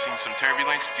experiencing some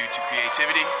turbulence due to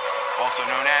creativity, also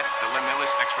known as the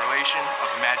limitless exploration of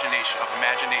imagination.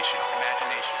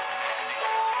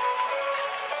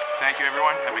 Thank you,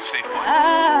 everyone. Have a safe flight.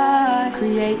 I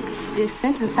create this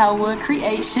sentence, how would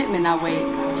create shipment. I wait.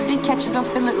 You didn't catch it, don't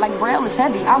feel it like Braille is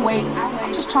heavy. I wait.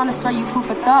 I'm just trying to serve you food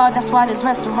for thought. That's why this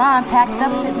restaurant packed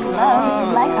up to me love. If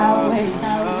you like, I wait.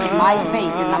 This is my fate,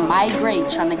 and I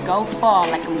migrate, trying to go far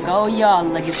like I'm go y'all.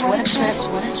 Luggage with a trip.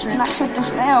 And I tripped and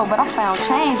fell, but I found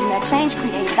change, and that change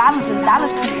create dollars, and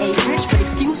dollars create rich. But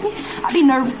excuse me, I be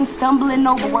nervous and stumbling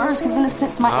over words, cause in a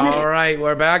sense my innocence. All right,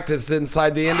 we're back. This is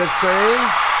Inside the Industry.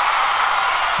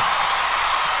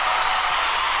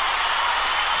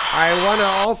 I want to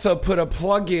also put a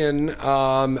plug in.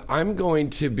 I'm going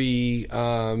to be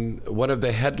one of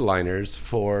the headliners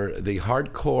for the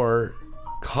hardcore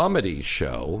comedy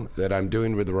show that I'm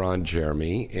doing with Ron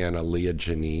Jeremy and Aaliyah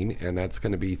Janine, and that's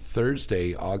going to be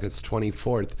Thursday, August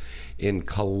 24th in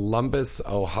Columbus,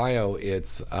 Ohio.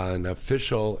 It's an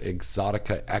official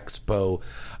Exotica Expo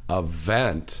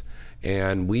event,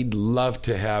 and we'd love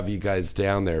to have you guys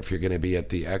down there if you're going to be at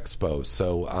the expo.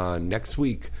 So next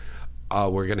week,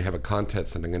 we're going to have a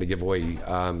contest, and I'm going to give away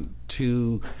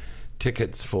 2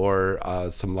 tickets for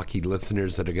some lucky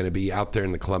listeners that are going to be out there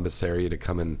in the Columbus area to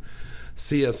come and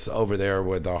see us over there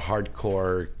with a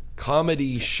hardcore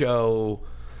comedy show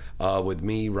with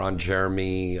me, Ron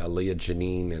Jeremy, Aaliyah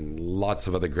Janine, and lots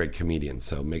of other great comedians.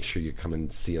 So make sure you come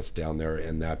and see us down there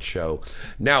in that show.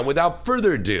 Now, without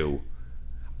further ado,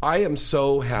 I am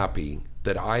so happy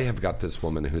that I have got this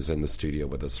woman who's in the studio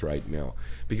with us right now,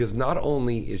 because not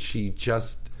only is she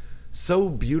just so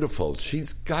beautiful,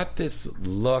 she's got this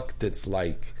look that's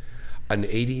like an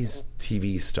 80s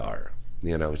TV star.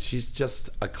 You know, she's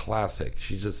just a classic.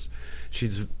 She's a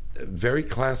very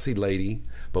classy lady,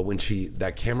 but when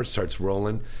that camera starts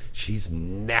rolling, she's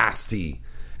nasty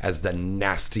as the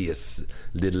nastiest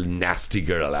little nasty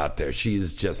girl out there. She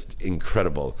is just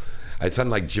incredible. I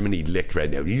sound like Jiminy Lick right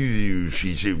now. You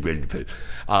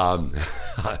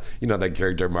know that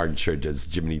character Martin Short does,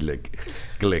 Jiminy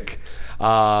Glick.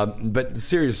 But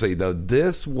seriously, though,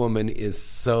 this woman is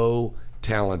so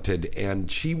talented,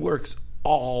 and she works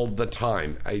all the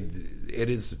time.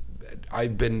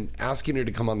 I've been asking her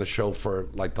to come on the show for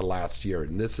like the last year,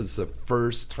 and this is the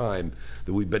first time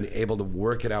that we've been able to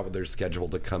work it out with her schedule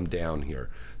to come down here.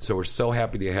 So we're so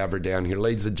happy to have her down here.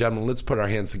 Ladies and gentlemen, let's put our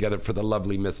hands together for the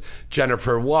lovely Miss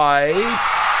Jennifer White.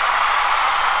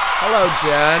 Hello,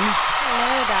 Jen.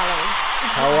 Hello, darling.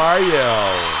 How are you?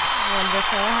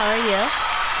 Wonderful. How are you?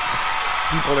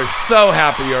 People are so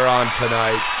happy you're on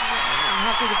tonight. I'm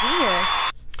happy to be here.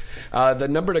 The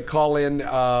number to call in,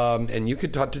 and you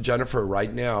can talk to Jennifer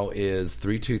right now, is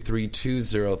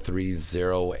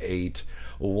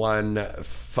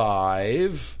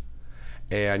 323-203-0815.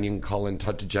 And you can call in,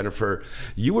 talk to Jennifer.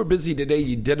 You were busy today.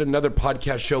 You did another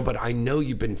podcast show, but I know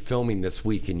you've been filming this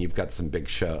week, and you've got some big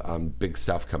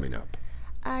stuff coming up.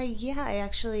 Yeah, I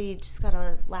actually just got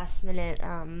a last-minute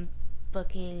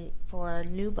booking for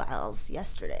Nubiles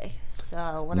yesterday.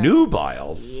 So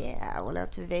Nubiles? Yeah, I went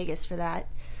out to Vegas for that.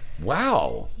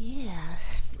 Wow. Yeah.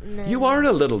 You are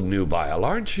a little nubile,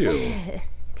 aren't you?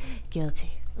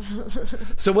 Guilty.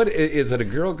 So what is it, a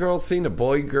girl scene, a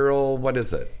boy-girl? What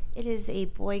is it? It is a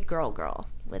boy-girl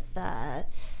with, let's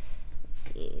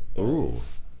see. Ooh.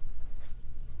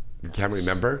 You can't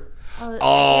remember?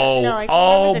 Oh my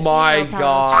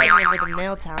God. I remember the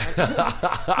male talent.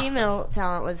 Female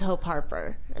talent was Hope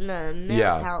Harper. And the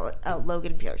male talent,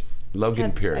 Logan Pierce.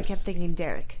 Pierce. I kept thinking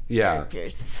Derek. Yeah. Derek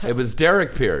Pierce. So. It was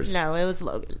Derek Pierce. No, it was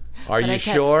Logan. Are you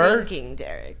sure? I kept thinking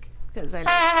Derek. Because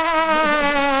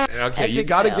I know. Okay, you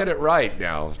got to get it right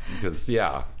now. Because,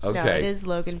 okay. No, it is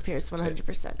Logan Pierce,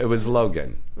 100%. It was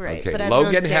Logan. Right. Okay. But I've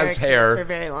Logan known has Derek hair. for a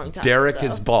very long time. Derek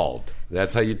is bald.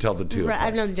 That's how you tell the two. Right.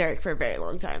 I've known Derek for a very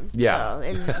long time. Yeah. So,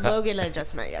 and Logan I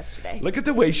just met yesterday. Look at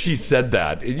the way she said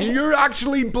that. You're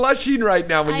actually blushing right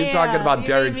now when you're talking about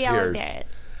Derek Pierce.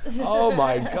 Oh,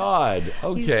 my God.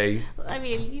 Okay.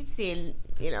 You've seen...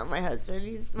 my husband,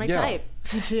 he's my type.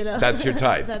 That's your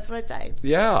type. That's my type.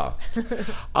 Yeah.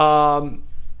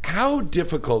 How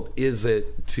difficult is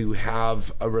it to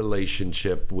have a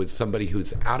relationship with somebody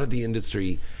who's out of the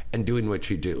industry and doing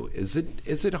what you do? Is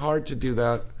it hard to do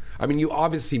that? I mean, you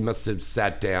obviously must have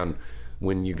sat down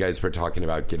when you guys were talking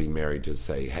about getting married to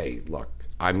say, hey, look,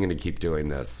 I'm going to keep doing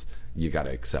this. You got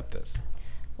to accept this.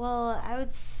 Well, I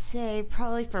would say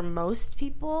probably for most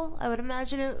people, I would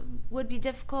imagine it would be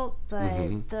difficult,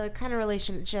 but the kind of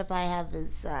relationship I have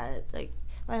is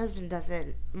my husband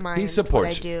doesn't mind what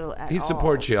I do at all. He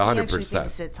supports you 100%. He actually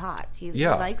thinks it's hot. He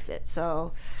likes it.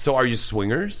 So are you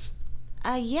swingers?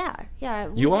 Yeah.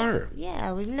 You are?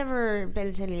 Yeah, we've never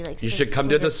been to any You should come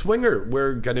to the swinger.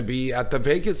 We're going to be at the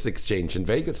Vegas Exchange in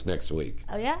Vegas next week.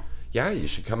 Oh, yeah? Yeah, you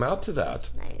should come out to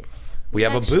that. Nice. We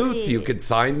have a booth. You could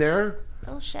sign there.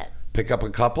 Oh, shit. Pick up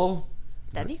a couple.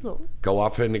 That'd be cool. Go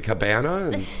off in a cabana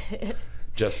and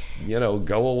just,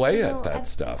 go away at that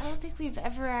stuff. I don't think we've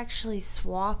ever actually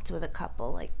swapped with a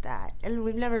couple like that. And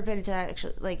we've never been to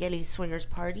actually any swingers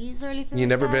parties or anything You like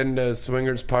never that? been to a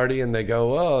swingers party and they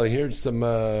go, oh, here's some,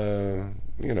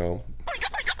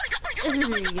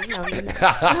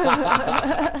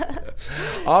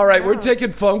 All right, we're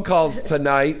taking phone calls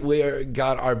tonight. We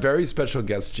got our very special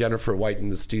guest, Jennifer White, in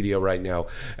the studio right now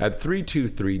at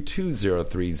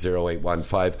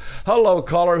 323-203-0815. Hello,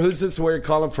 caller. Who's this? Where are you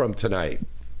calling from tonight?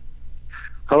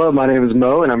 Hello, my name is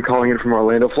Mo, and I'm calling in from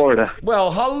Orlando, Florida.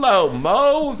 Well, hello,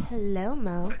 Mo. Hello,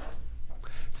 Mo.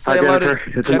 Say Hi, hello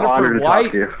Jennifer. to It's Jennifer an honor to White.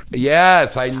 talk to you.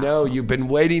 Yes, I know. You've been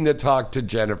waiting to talk to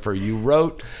Jennifer. You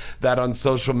wrote that on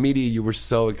social media. You were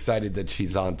so excited that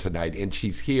she's on tonight, and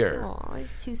she's here. Aw,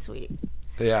 too sweet.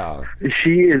 Yeah.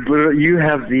 She is literally, you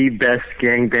have the best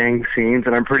gangbang scenes,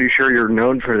 and I'm pretty sure you're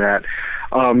known for that.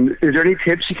 Is there any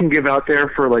tips you can give out there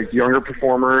for like younger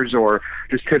performers, or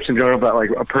just tips in general about like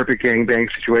a perfect gangbang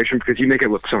situation? Because you make it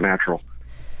look so natural.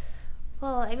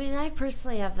 Well, I mean, I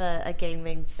personally have a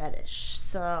gangbang fetish,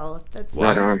 so that's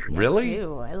What? Really? I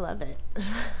do. I love it.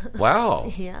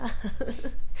 Wow. Yeah.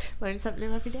 Learn something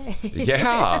new every day.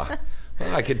 Yeah.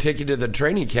 Well, I could take you to the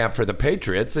training camp for the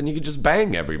Patriots, and you could just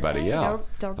bang everybody. Yeah.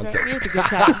 Don't threaten me with a good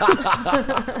time.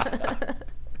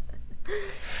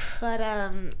 But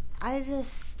I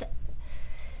just...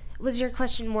 Was your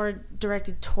question more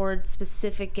directed toward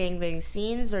specific gangbang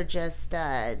scenes, or just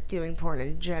doing porn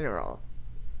in general?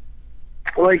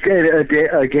 Like a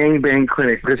gangbang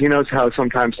clinic, because he knows how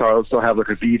sometimes stars will have like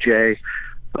a BJ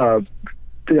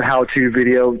how-to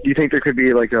video. Do you think there could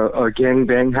be like a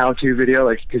gangbang how-to video?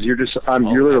 Like, because you're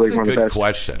literally one of the best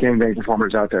gangbang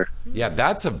performers out there. Yeah,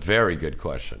 that's a very good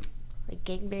question. Like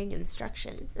gangbang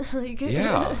instruction.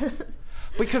 Yeah.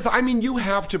 Because, I mean, you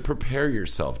have to prepare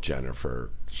yourself, Jennifer,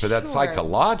 for that Sure.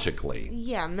 psychologically.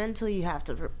 Yeah, mentally you have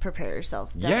to prepare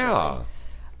yourself. Definitely. Yeah.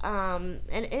 And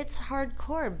it's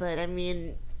hardcore, but I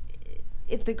mean,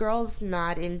 if the girl's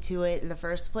not into it in the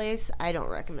first place, I don't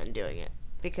recommend doing it,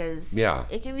 because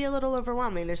it can be a little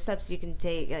overwhelming. There's steps you can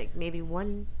take, like maybe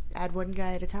add one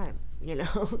guy at a time,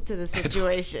 to the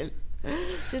situation,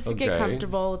 just to get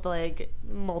comfortable with like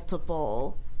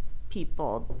multiple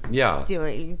people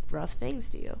doing rough things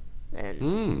to you.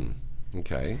 And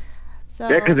okay. So,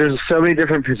 yeah, because there's so many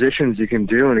different positions you can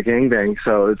do in a gangbang,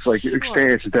 so it's like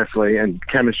experience is definitely, and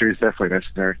chemistry is definitely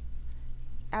necessary.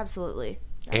 Absolutely.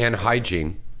 And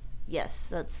hygiene. Yes,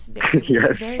 that's very,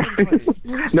 yes. very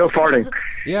important. No farting.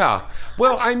 Yeah.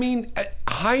 Well, I mean,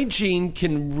 hygiene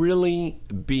can really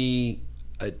be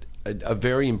a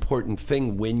very important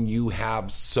thing when you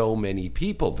have so many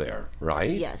people there,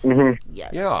 right? Yes. Mm-hmm.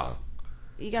 Yes. Yeah.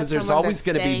 Because there's always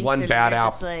going to be one bad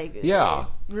apple. Like, yeah.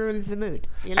 It ruins the mood.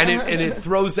 And it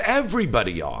throws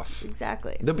everybody off.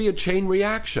 Exactly. There'll be a chain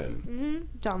reaction. Mm-hmm.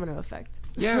 Domino effect.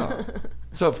 Yeah.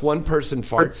 So if one person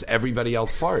farts, everybody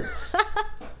else farts.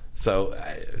 So,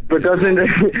 but doesn't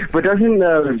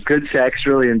good sex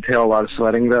really entail a lot of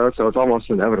sweating though? So it's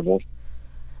almost inevitable.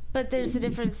 But there's a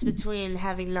difference between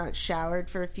having not showered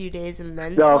for a few days and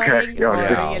then sweating,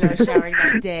 or showering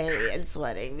that day and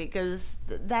sweating, because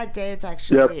that day it's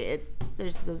actually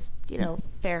there's those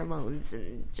pheromones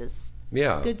and just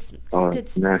good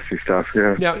nasty stuff.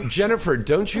 Yeah. Now, Jennifer,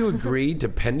 don't you agree?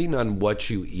 Depending on what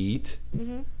you eat,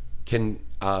 can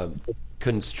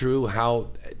construe how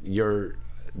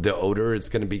the odor is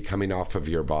going to be coming off of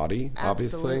your body.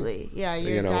 Obviously, absolutely. Yeah,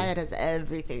 your diet has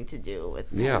everything to do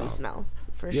with how you smell.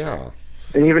 For sure.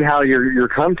 And even how your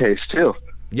cum tastes too.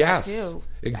 Yes,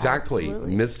 exactly.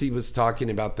 Absolutely. Misty was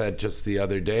talking about that just the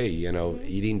other day.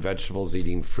 Eating vegetables,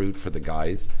 eating fruit for the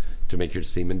guys to make your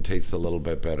semen taste a little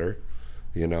bit better.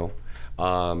 You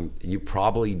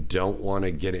probably don't want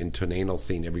to get into an anal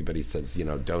scene. Everybody says,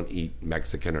 don't eat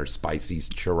Mexican or spicy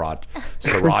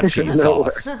sriracha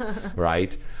sauce,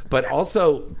 right? But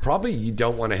also, probably you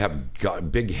don't want to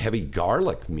have big, heavy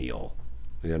garlic meal,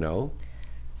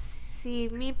 See,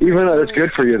 me even though that's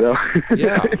good for you, though.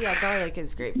 Yeah. Yeah, garlic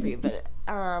is great for you, but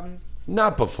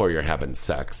not before you're having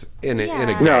sex in a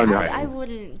no. I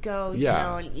wouldn't go,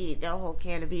 and eat a whole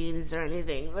can of beans or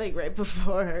anything like right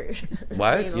before.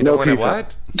 What? You don't want to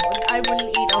what? I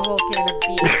wouldn't eat a whole can of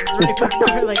beans right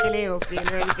before like an anal scene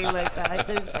or anything like that.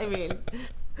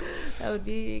 That would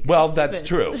be well, that's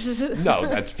true. No,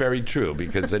 that's very true,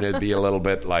 because then it'd be a little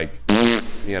bit like, a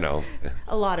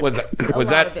lot of was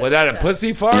that a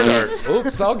pussy fart or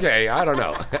oops? Okay, I don't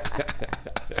know.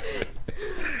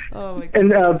 Oh my and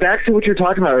back to what you were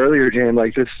talking about earlier, Jane,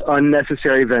 like this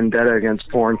unnecessary vendetta against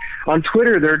porn. On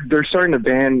Twitter, they're starting to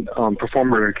ban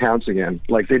performer accounts again.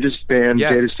 Like they just banned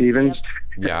Jada Stevens.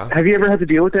 Yeah. Have you ever had to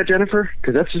deal with that, Jennifer?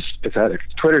 Because that's just pathetic.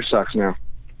 Twitter sucks now.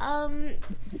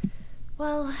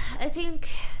 Well, I think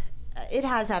it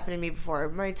has happened to me before.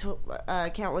 My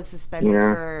account was suspended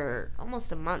for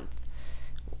almost a month,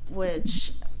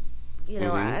 which,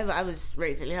 I was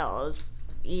raising hell. I was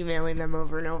emailing them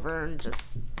over and over and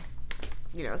just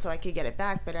so I could get it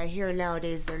back. But I hear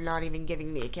nowadays they're not even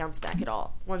giving the accounts back at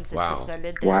all. Once it's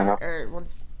suspended, or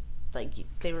once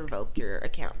they revoke your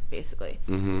account, basically.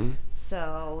 Mm-hmm.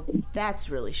 So that's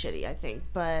really shitty, I think.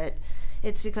 But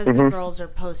it's because the girls are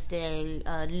posting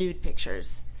nude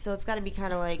pictures, so it's got to be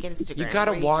kind of like Instagram.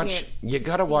 You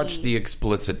gotta watch the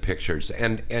explicit pictures,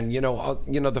 and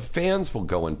the fans will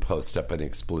go and post up an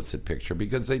explicit picture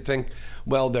because they think,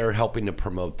 well, they're helping to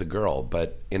promote the girl,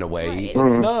 but in a way,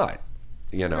 it's not.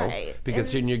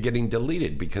 Because then you're getting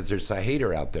deleted because there's a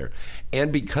hater out there,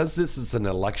 and because this is an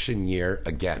election year,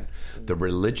 again, the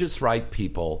religious right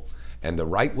people and the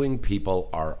right-wing people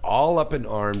are all up in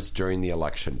arms during the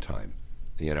election time.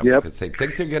 Because they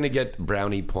think they're going to get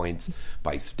brownie points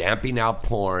by stamping out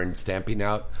porn, stamping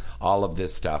out all of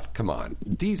this stuff. Come on.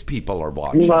 These people are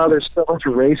watching. Meanwhile, there's so much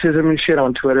racism and shit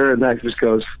on Twitter, and that just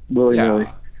goes willy-nilly.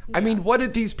 Yeah. I mean, what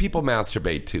did these people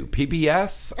masturbate to?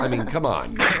 PBS? I mean, come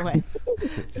on. No way.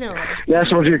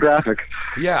 National Geographic.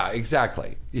 Yeah,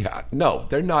 exactly. Yeah. No,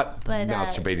 they're not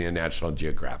masturbating to National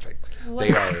Geographic.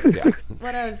 They are,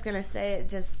 What I was going to say,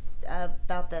 just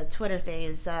about the Twitter thing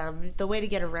is the way to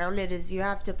get around it is you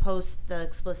have to post the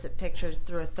explicit pictures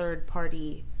through a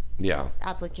third-party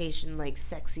application like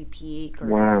Sexy Peek or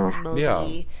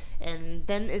Mobi, and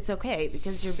then it's okay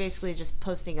because you're basically just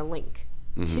posting a link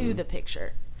to the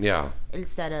picture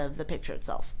instead of the picture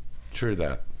itself. True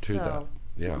that.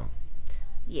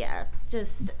 Yeah,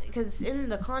 just because in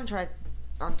the contract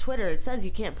on Twitter it says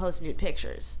you can't post nude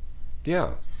pictures.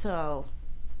 Yeah. So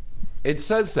it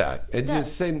says that. It's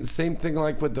the same thing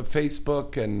like with the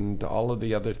Facebook and all of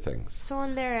the other things. So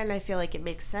on their end, I feel like it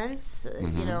makes sense.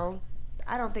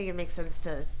 I don't think it makes sense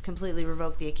to completely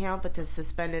revoke the account, but to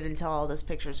suspend it until all those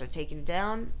pictures are taken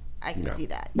down, I can see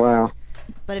that. Wow.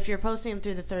 But if you're posting them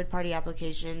through the third-party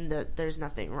application, there's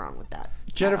nothing wrong with that.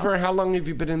 Jennifer, how long have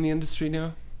you been in the industry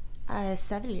now?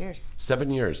 7 years. 7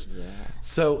 years. Yeah.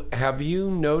 So have you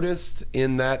noticed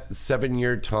in that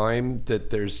 7-year time that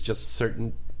there's just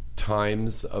certain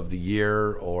times of the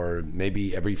year or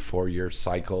maybe every 4-year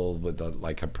cycle with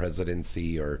like a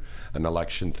presidency or an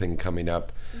election thing coming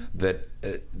up that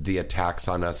the attacks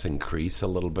on us increase a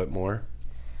little bit more?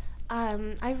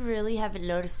 I really haven't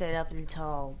noticed it up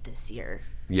until this year.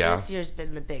 Yeah. This year's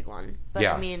been the big one. But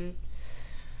I mean,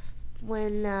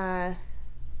 when I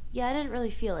didn't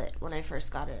really feel it when I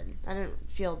first got in. I didn't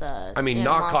feel the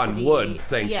knock on wood,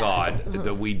 thank God,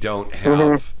 that we don't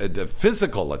have the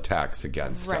physical attacks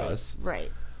against us.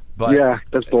 Right. But yeah,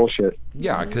 that's bullshit.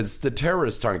 Yeah, because the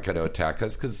terrorists aren't going to attack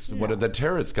us because what are the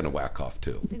terrorists going to whack off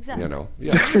to? Exactly.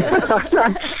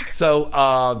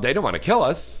 So they don't want to kill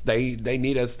us. They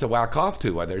need us to whack off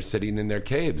to while they're sitting in their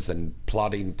caves and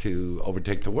plotting to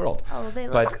overtake the world. Oh, they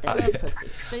love pussy.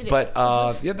 They do.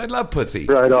 But they love pussy.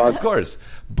 Right on. Of course.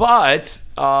 But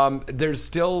there's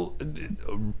still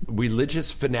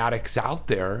religious fanatics out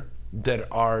there that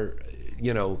are,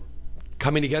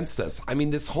 coming against us. I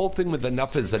mean, this whole thing with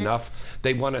enough is enough.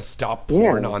 They want to stop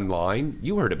porn online.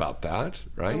 You heard about that,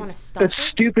 right? That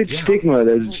stupid stigma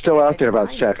that is still out there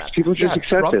about sex. People just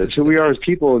accept it. It's who we are as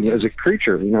people, as a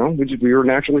creature, We are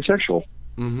naturally sexual.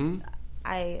 Mm-hmm.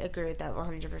 I agree with that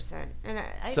 100%. And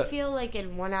I feel like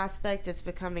in one aspect it's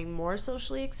becoming more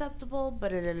socially acceptable,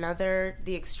 but in another,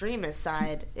 the extremist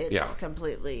side, it's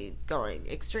completely going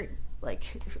extreme. Like,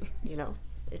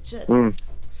 it should.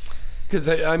 Because,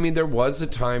 there was a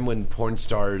time when porn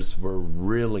stars were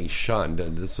really shunned,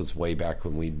 and this was way back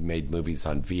when we made movies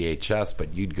on VHS,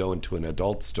 but you'd go into an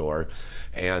adult store,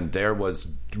 and there was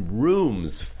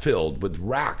rooms filled with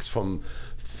racks from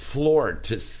floor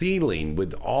to ceiling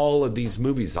with all of these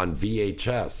movies on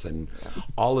VHS, and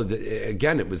all of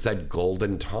again, it was that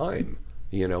golden time,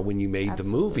 when you made the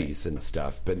movies and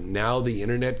stuff. But now the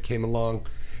internet came along,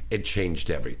 it changed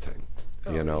everything.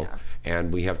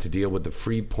 And we have to deal with the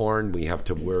free porn. We have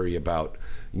to worry about,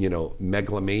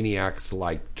 megalomaniacs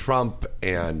like Trump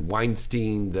and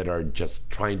Weinstein that are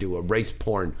just trying to erase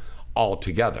porn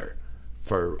altogether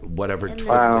for whatever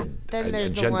twisted then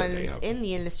there's agenda the ones they have. In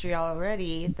the industry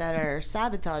already that are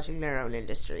sabotaging their own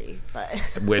industry.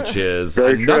 Which is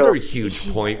another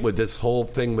huge point with this whole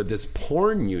thing with this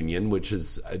porn union, which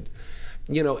is...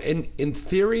 in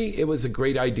theory, it was a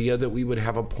great idea that we would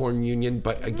have a porn union,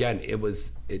 but again, it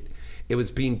was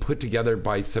being put together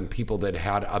by some people that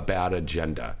had a bad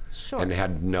agenda and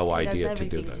had no idea to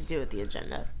do this. It has everything to do with the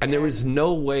agenda. And there was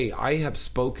no way. I have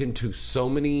spoken to so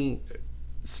many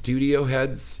studio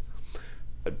heads,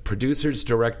 producers,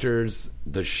 directors,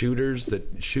 the shooters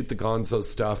that shoot the gonzo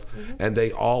stuff, and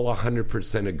they all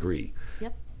 100% agree.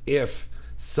 Yep. If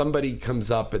somebody comes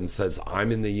up and says,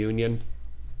 I'm in the union,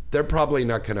 they're probably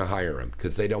not going to hire him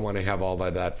because they don't want to have all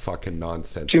of that fucking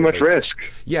nonsense. Too much risk.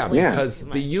 Yeah, because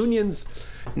the unions...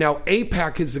 Now,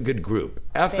 APAC is a good group.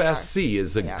 FSC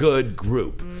is a good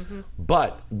group.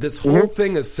 But this whole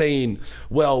thing is saying,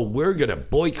 well, we're going to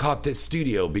boycott this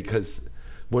studio because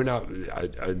we're not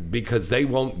because they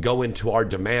won't go into our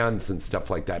demands and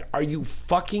stuff like that. Are you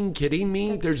fucking kidding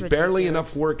me? There's barely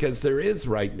enough work as there is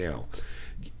right now.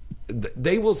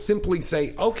 They will simply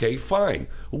say, okay, fine,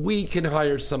 we can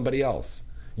hire somebody else.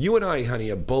 You and I, honey,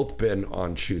 have both been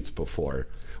on shoots before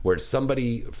where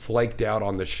somebody flaked out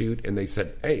on the shoot and they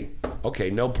said, hey, okay,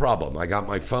 no problem. I got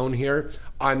my phone here.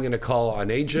 I'm going to call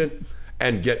an agent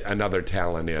and get another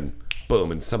talent in.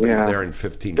 Boom, and somebody's there in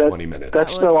 15, 20 minutes. That's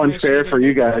so unfair for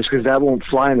you guys because that won't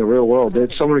fly in the real world.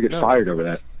 Someone will get fired over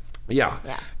that. Yeah.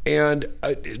 And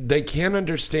they can't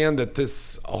understand that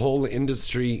this whole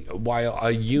industry, while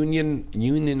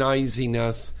unionizing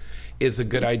us is a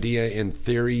good idea in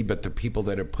theory, but the people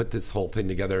that have put this whole thing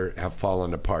together have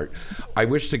fallen apart. I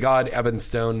wish to God Evan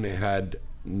Stone had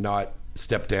not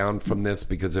stepped down from this,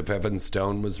 because if Evan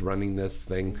Stone was running this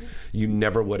thing, you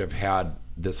never would have had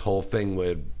this whole thing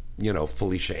with,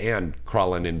 Felicia Ann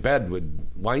crawling in bed with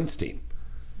Weinstein.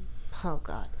 Oh,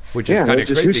 God. Which is kind of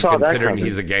crazy considering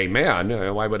he's a gay man.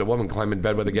 Why would a woman climb in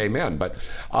bed with a gay man? But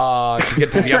to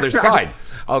get to the other side.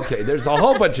 Okay, there's a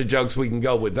whole bunch of jokes we can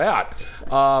go with that.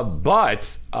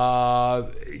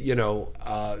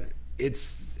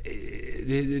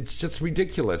 It's just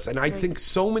ridiculous. And I think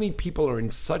so many people are in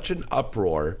such an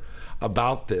uproar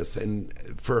about this. And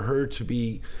for her to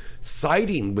be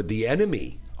siding with the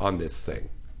enemy on this thing,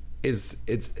 it's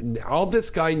all this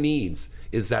guy needs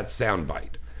is that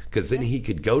soundbite. Because then he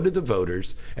could go to the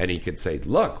voters and he could say,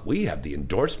 look, we have the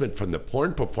endorsement from the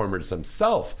porn performers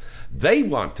themselves. They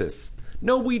want this.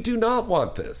 No, we do not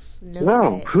want this.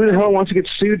 No. Who the hell wants to get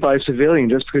sued by a civilian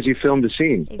just because you filmed a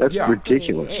scene? That's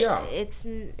ridiculous. It's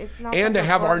not. And to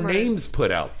have our names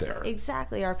put out there.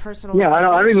 Exactly, our personal. Yeah, I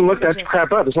don't even look that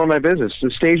crap up. It's not my business.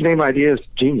 The stage name idea is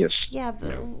genius. Yeah,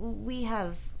 but we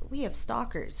have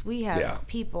stalkers. We have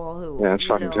people who. Yeah, it's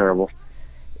fucking terrible.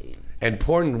 And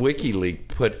Porn WikiLeaks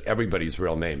put everybody's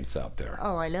real names out there.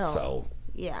 Oh, I know. So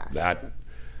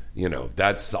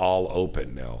that's all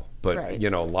open now. But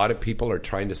a lot of people are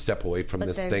trying to step away from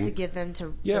this thing. To give them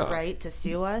the right to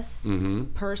sue us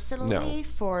personally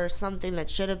for something that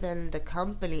should have been the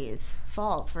company's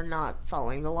fault for not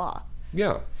following the law.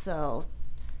 Yeah. So.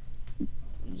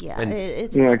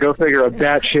 Yeah, go figure a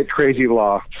batshit crazy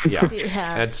law. Yeah,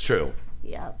 that's true.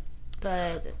 Yeah,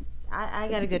 but I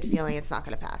got a good feeling it's not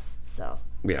going to pass. So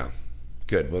yeah,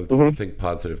 good. Well, think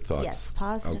positive thoughts. Yes,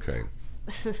 positive. Okay.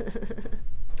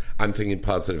 I'm thinking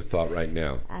positive thought right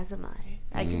now. As am I.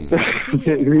 I can see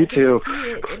it. Me too. I can see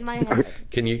it in my head.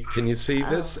 Can you see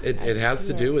this? It has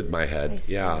to do with my head.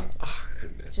 Yeah.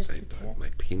 Just the tip. My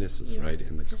penis is right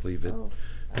in the cleavage.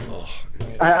 Oh.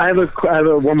 I have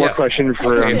one more question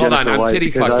for. Okay, hold on, I'm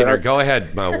titty fucking her. Go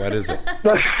ahead, Mo. What is it?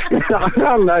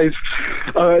 Nice.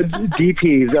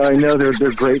 DPs. I know they're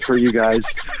great for you guys,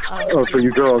 or for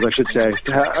you girls, I should say.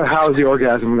 How is the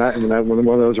orgasm when one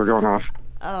of those are going off?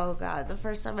 Oh God! The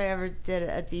first time I ever did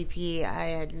a DP, I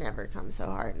had never come so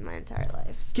hard in my entire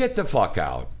life. Get the fuck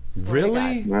out!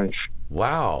 Really? Nice.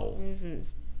 Wow.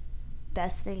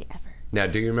 Best thing ever. Now,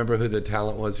 do you remember who the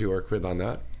talent was you worked with on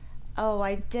that? Oh,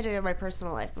 I did it in my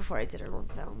personal life before I did it on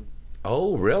film.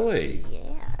 Oh, really?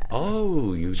 Yeah.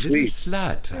 Oh, you little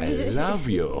slut. I love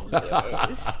you.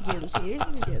 Yes,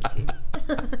 guilty.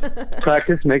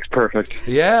 Practice makes perfect.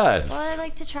 Yes. Well, I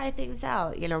like to try things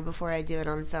out, before I do it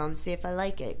on film, see if I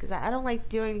like it. Because I don't like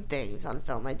doing things on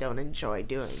film I don't enjoy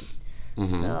doing.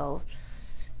 So,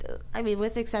 I mean,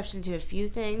 with exception to a few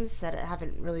things that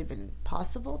haven't really been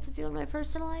possible to do in my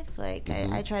personal life,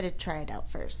 I try to try it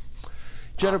out first.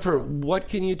 Jennifer, what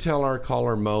can you tell our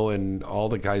caller Mo and all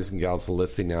the guys and gals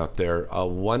listening out there?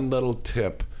 One little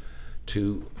tip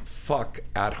to fuck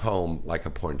at home like a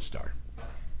porn star.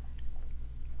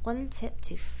 One tip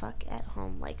to fuck at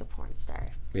home like a porn star.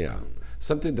 Yeah.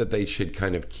 Something that they should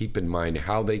kind of keep in mind,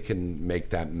 how they can make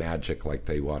that magic like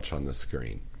they watch on the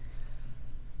screen.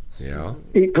 Yeah.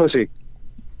 Eat pussy.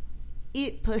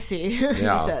 Eat pussy, he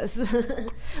says.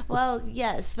 Well,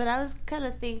 yes, but I was kind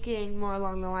of thinking more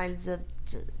along the lines of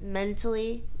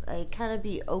mentally, kind of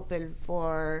be open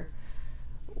for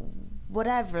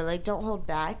whatever. Don't hold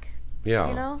back.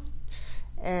 Yeah.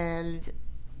 And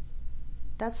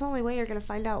that's the only way you're going to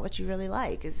find out what you really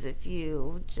like, is if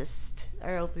you just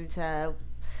are open to,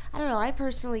 I don't know, I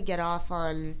personally get off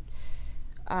on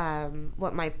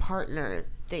what my partner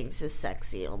thinks is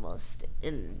sexy almost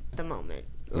in the moment.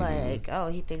 Like, oh,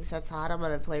 he thinks that's hot. I'm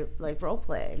gonna play like role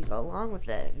play and go along with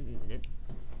it. And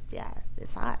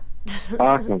it's hot.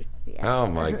 Awesome. Oh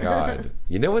my God.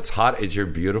 You know what's hot is your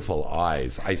beautiful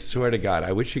eyes. I swear to God,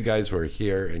 I wish you guys were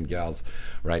here and gals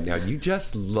right now. You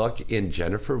just look in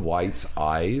Jennifer White's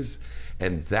eyes,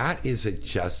 and that is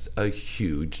just a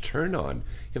huge turn on.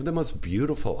 You have the most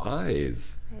beautiful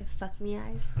eyes. Fuck me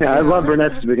eyes. Yeah, I love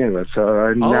brunettes to begin with, so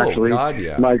I naturally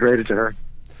migrated to her.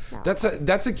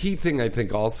 That's a key thing, I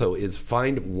think, also, is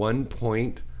find one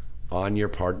point on your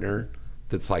partner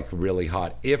that's like really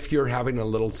hot. If you're having a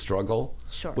little struggle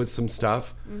with some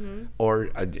stuff or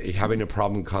having a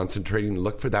problem concentrating,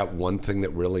 look for that one thing that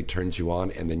really turns you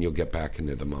on, and then you'll get back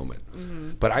into the moment.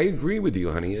 But I agree with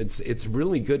you, honey. It's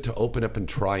really good to open up and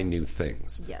try new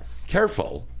things. Yes.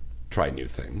 Careful. Try new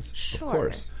things, of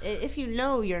course. If you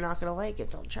know you're not going to like it,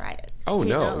 don't try it. Oh,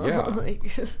 no, yeah.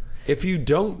 Like, if you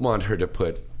don't want her to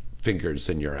put fingers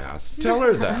in your ass, tell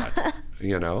her that,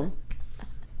 you know?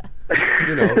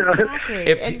 Exactly.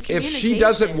 If she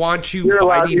doesn't want you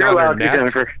biting on her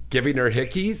neck, giving her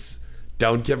hickeys,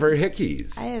 don't give her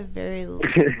hickeys. I have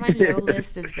my no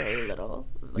list is very little.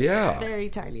 Yeah. Very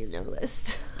tiny no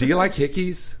list. Do you like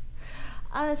hickeys?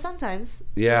 Sometimes.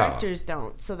 Yeah. Directors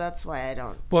don't, so that's why I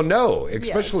don't. Well, no,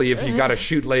 especially if you got to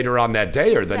shoot later on that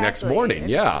day or the next morning.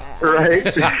 Yeah.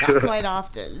 Right. Quite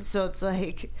often. So it's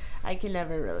like, I can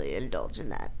never really indulge in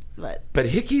that. But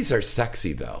hickeys are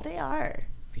sexy, though. They are.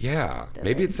 Yeah.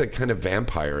 Maybe it's a kind of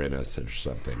vampire in us or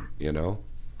something, you know?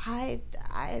 I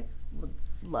would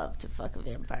love to fuck a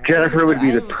vampire. Jennifer would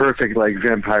be the perfect, like,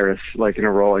 vampiress, like, in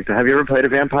a role like that. Have you ever played a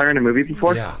vampire in a movie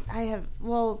before? Yeah. I have,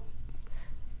 well...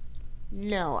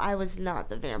 No, I was not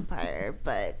the vampire,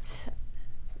 but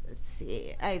let's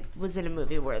see. I was in a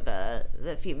movie where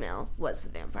the female was the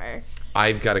vampire.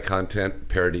 I've got a content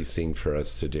parody scene for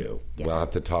us to do. Yeah. We'll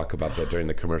have to talk about that during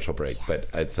the commercial break, but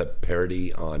it's a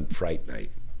parody on Fright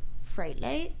Night. Fright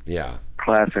Night? Yeah.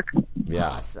 Classic.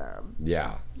 Yeah. Awesome.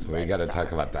 Yeah. So we got to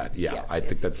talk about that. Yeah. Yes, I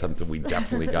think that's something we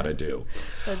definitely got to do.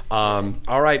 All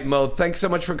right, Mo, thanks so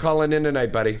much for calling in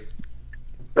tonight, buddy.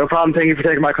 No problem. Thank you for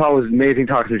taking my call. It was amazing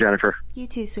talking to Jennifer. You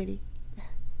too, sweetie.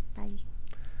 Bye.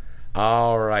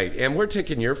 All right. And we're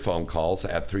taking your phone calls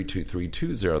at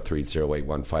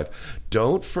 323-203-0815.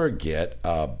 Don't forget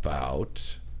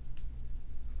about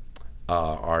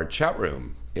our chat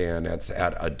room. And that's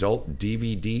at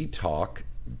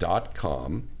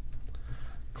adultdvdtalk.com.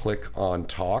 Click on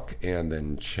talk and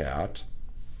then chat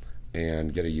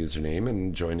and get a username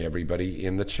and join everybody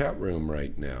in the chat room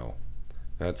right now.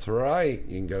 That's right.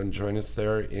 You can go and join us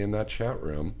there in that chat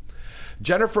room.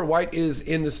 Jennifer White is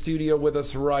in the studio with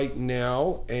us right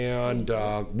now, and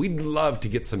we'd love to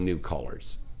get some new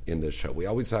callers in this show. We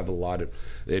always have a lot of,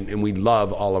 and we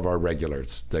love all of our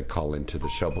regulars that call into the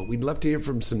show, but we'd love to hear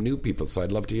from some new people. So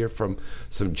I'd love to hear from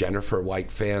some Jennifer White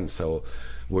fans. So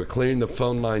we're clearing the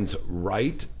phone lines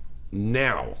right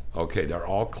now. Okay, they're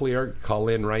all clear. Call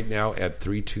in right now at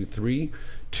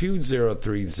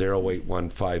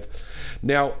 323-203-0815.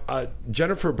 Now,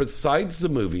 Jennifer, besides the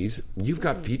movies, you've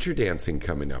got feature dancing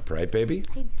coming up, right, baby?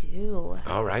 I do.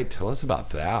 All right, tell us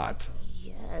about that.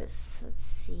 Yes, let's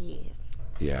see.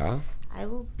 Yeah? I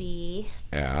will be...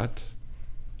 At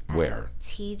where?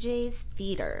 TJ's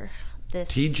Theater.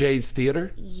 TJ's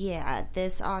Theater? Yeah,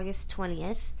 this August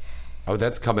 20th. Oh,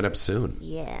 that's coming up soon.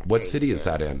 Yeah. What city is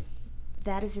that in?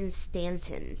 That is in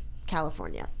Stanton,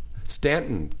 California.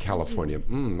 Stanton, California.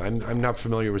 I'm not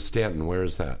familiar with Stanton. Where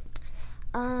is that?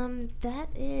 That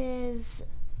is...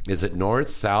 Is it north,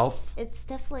 south? It's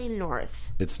definitely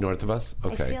north. It's north of us?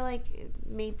 Okay. I feel like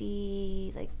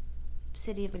maybe like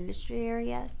City of Industry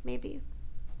area, maybe.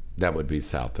 That would be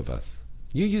south of us.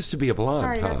 You used to be a blonde,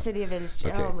 Sorry, huh? not City of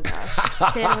Industry. Okay. Oh my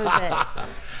gosh. San Jose.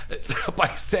 By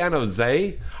San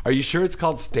Jose? Are you sure it's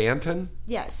called Stanton?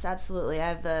 Yes, absolutely. I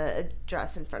have the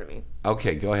address in front of me.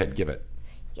 Okay, go ahead. Give it.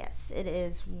 Yes, it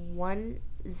is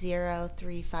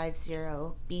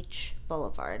 10350 Beach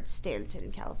Boulevard,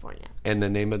 Stanton, California. And the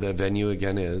name of the venue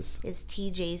again is? Is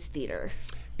TJ's Theater.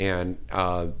 And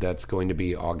that's going to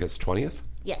be August 20th?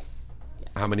 Yes.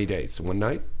 How many days? One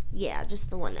night? Yeah, just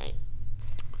the one night.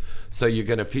 So you're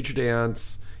going to feature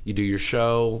dance, you do your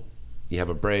show, you have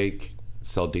a break,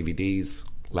 sell DVDs,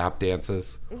 lap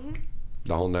dances,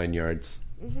 the whole 9 yards.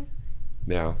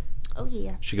 Yeah. Oh,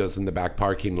 yeah. She goes in the back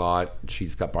parking lot.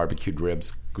 She's got barbecued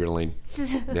ribs grilling.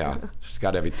 Yeah, she's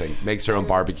got everything. Makes her own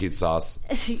barbecue sauce.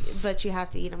 But you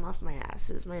have to eat them off my ass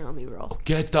is my only rule.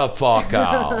 Get the fuck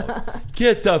out.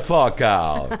 Get the fuck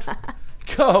out.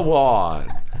 Go on.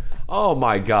 Oh,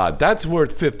 my God. That's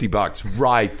worth $50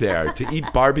 right there to eat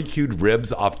barbecued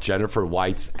ribs off Jennifer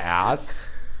White's ass.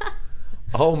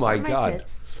 Oh, my God.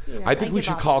 Tits. I think we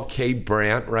should call Kay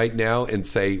Brandt right now and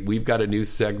say, we've got a new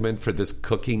segment for this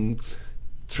cooking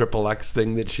XXX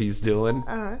thing that she's doing.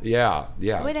 Yeah.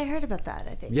 Wait, I heard about that,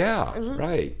 I think. Yeah,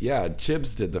 right. Yeah,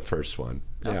 Chibs did the first one.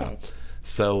 Yeah. Okay.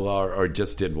 So, or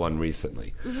just did one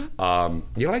recently. You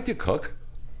like to cook?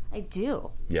 I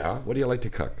do. Yeah? What do you like to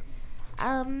cook?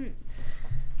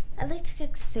 I like to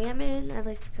cook salmon. I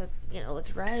like to cook,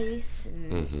 with rice.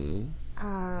 And,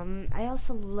 I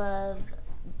also love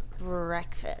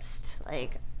breakfast.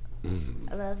 Like,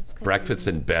 I love cooking. Breakfast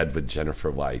in bed with Jennifer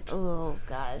White. Oh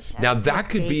gosh! Now that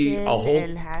could be a whole.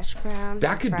 And hash browns.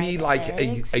 That could be like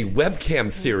a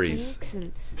webcam series.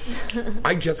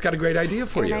 I just got a great idea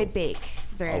for you. And I bake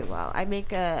very well. I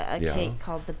make a cake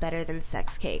called the Better Than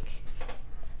Sex Cake.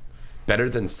 Better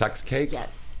Than Sex Cake?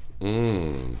 Yes.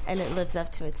 And it lives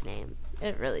up to its name.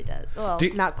 It really does. Well,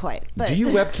 not quite. But do you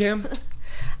webcam?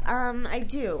 I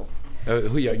do.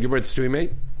 Who you were at Stewie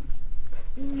Mate?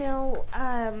 No,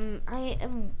 I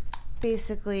am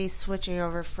basically switching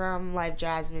over from Live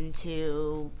Jasmine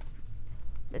to.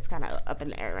 It's kind of up in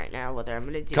the air right now whether I'm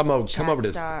going to do. Come over to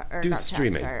do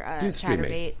StreamMate. Do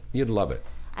StreamMate. You'd love it.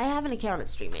 I have an account at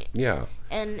StreamMate. Yeah.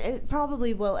 And it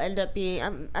probably will end up being.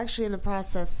 I'm actually in the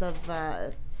process of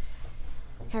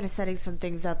kind of setting some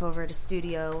things up over at a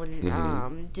studio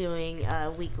and doing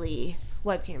a weekly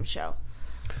webcam show.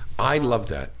 So. I love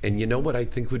that. And you know what I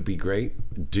think would be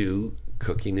great? Do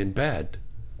Cooking in Bed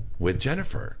with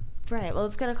Jennifer. Right. Well,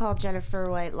 it's going to call Jennifer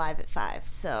White Live at 5.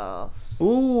 So.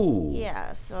 Ooh.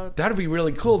 Yeah. So. That'd be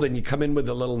really cool. Then you come in with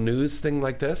a little news thing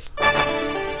like this.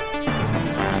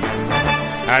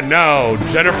 And now,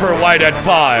 Jennifer White at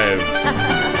 5.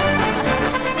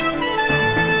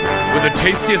 With the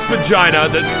tastiest vagina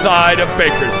this side of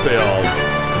Bakersfield.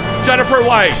 Jennifer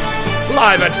White,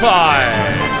 live at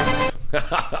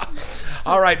 5.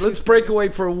 All right, let's break away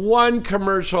for one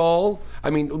commercial.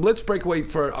 Let's break away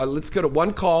for, let's go to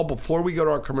one call before we go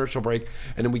to our commercial break.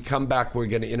 And then we come back, we're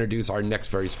going to introduce our next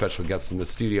very special guest in the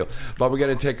studio. But we're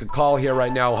going to take a call here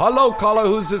right now. Hello, caller.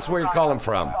 Who's this? Where you calling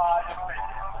from?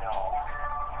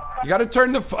 You got to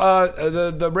turn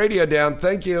the radio down.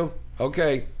 Thank you.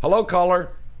 Okay. Hello,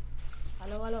 caller.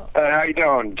 Hello. How you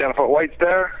doing? Jennifer White's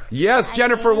there? Yes,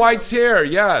 Jennifer White's here.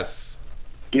 Yes.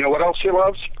 You know what else she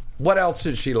loves? What else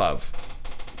did she love?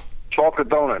 Chocolate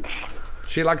donuts.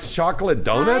 She likes chocolate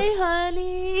donuts? Hi,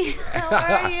 honey. How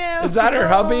are you? Is that her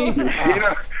hubby?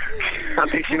 I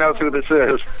think she knows who this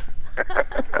is.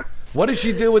 What does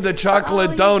she do with the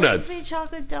chocolate donuts? He makes me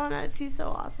chocolate donuts. He's so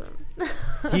awesome.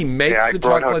 He makes the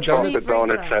chocolate donuts?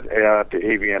 Donuts at the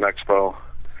AVN Expo.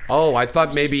 Oh, I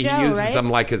thought maybe Joe, he uses right? them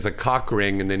like as a cock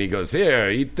ring, and then he goes, here,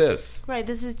 eat this. Right,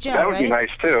 this is Joe, That would right? be nice,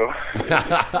 too.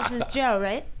 This is Joe,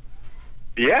 right?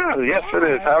 Yes, it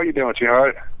is. How are you doing,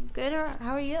 sweetheart? Good.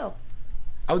 How are you?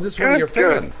 Oh, this is one of your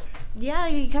fans. Yeah,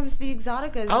 he comes to the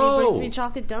Exoticas and he brings me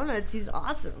chocolate donuts. He's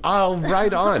awesome. Oh,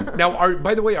 right on. Now,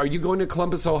 by the way, are you going to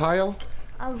Columbus, Ohio?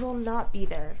 I will not be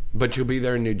there. But you'll be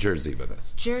there in New Jersey with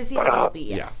us. Jersey, I will be,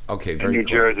 yes. Yeah, okay, In very New cool.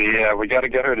 Jersey, yeah. We got to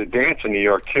get her to dance in New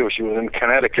York, too. She was in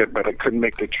Connecticut, but I couldn't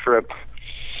make the trip.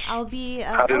 I'll be...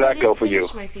 How did that go for you?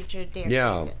 My featured dance.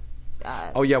 Yeah.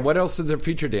 What else is their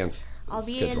feature dance I'll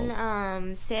be scheduled?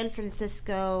 in San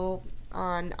Francisco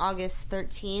on August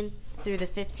 13th through the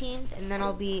 15th, and then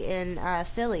I'll be in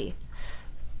Philly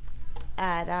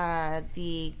at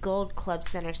the Gold Club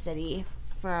Center City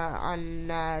on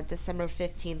December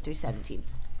 15th through 17th.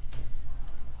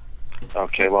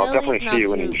 Okay, well, I'll definitely see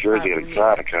you in New Jersey at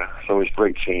Exotica. It's always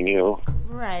great seeing you.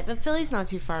 Right, but Philly's not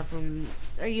too far from...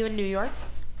 Are you in New York?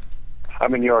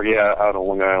 I'm in New York, yeah, out on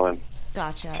Long Island.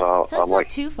 Gotcha. So it's I'm not like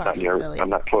too far not from near, Philly. I'm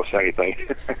not close to anything.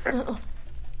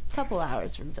 Couple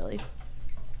hours from Philly.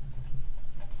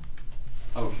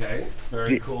 Okay,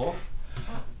 very cool.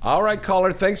 All right,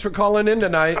 caller, thanks for calling in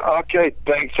tonight. Okay,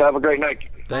 thanks. Have a great night.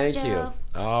 Thank you.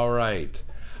 All right.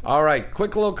 All right,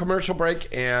 quick little commercial break,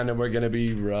 and we're going to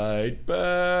be right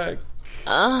back.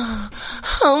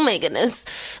 Oh my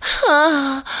goodness.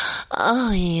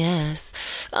 Oh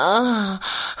yes.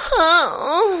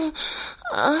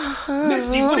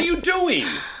 Misty, what are you doing?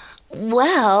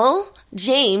 Well,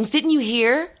 James, didn't you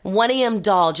hear? 1AM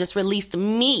Doll just released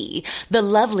me, the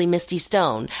lovely Misty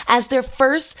Stone, as their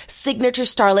first signature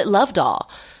Starlet Love doll.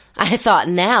 I thought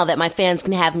now that my fans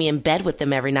can have me in bed with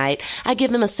them every night, I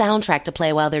give them a soundtrack to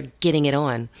play while they're getting it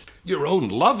on. Your own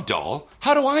love doll?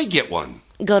 How do I get one?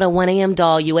 Go to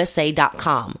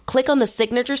 1amdollusa.com. Click on the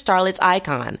Signature Starlets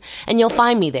icon, and you'll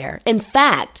find me there. In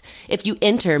fact, if you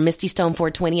enter Misty Stone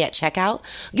 420 at checkout,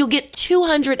 you'll get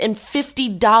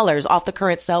 $250 off the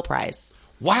current sale price.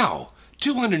 Wow,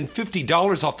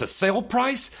 $250 off the sale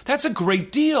price? That's a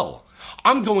great deal.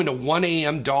 I'm going to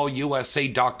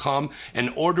 1amdollusa.com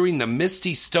and ordering the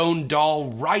Misty Stone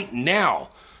doll right now.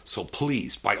 So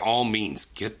please, by all means,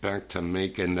 get back to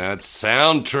making that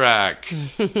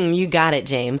soundtrack. You got it,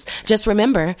 James. Just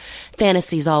remember,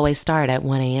 fantasies always start at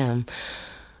 1 a.m.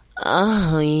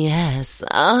 Oh, yes.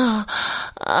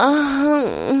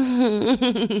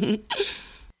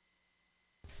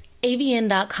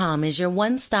 AVN.com is your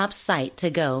one-stop site to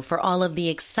go for all of the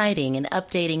exciting and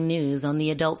updating news on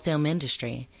the adult film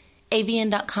industry.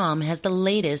 AVN.com has the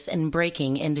latest and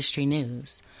breaking industry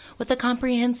news, with a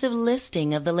comprehensive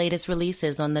listing of the latest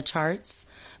releases on the charts,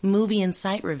 movie and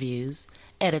site reviews,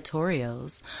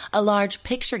 editorials, a large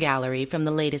picture gallery from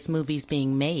the latest movies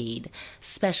being made,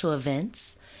 special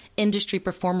events, industry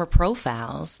performer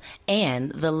profiles,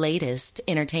 and the latest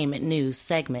entertainment news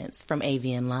segments from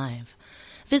AVN Live.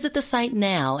 Visit the site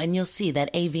now and you'll see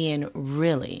that AVN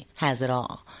really has it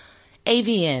all.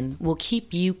 AVN will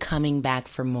keep you coming back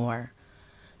for more.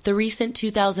 The recent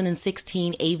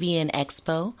 2016 AVN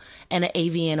Expo and an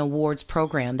AVN Awards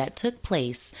program that took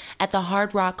place at the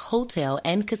Hard Rock Hotel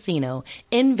and Casino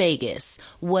in Vegas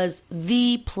was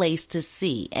the place to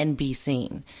see and be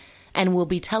seen, and will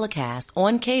be telecast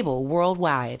on cable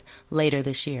worldwide later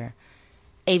this year.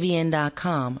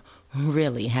 AVN.com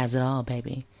really has it all,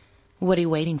 baby. What are you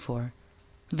waiting for?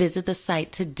 Visit the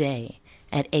site today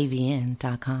at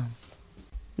avn.com.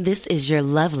 This is your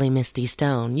lovely Misty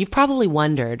Stone. You've probably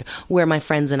wondered where my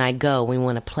friends and I go when we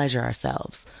want to pleasure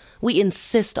ourselves. We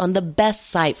insist on the best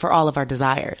site for all of our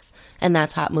desires, and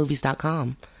that's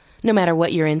hotmovies.com. No matter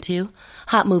what you're into,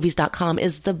 hotmovies.com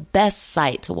is the best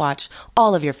site to watch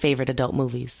all of your favorite adult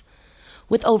movies.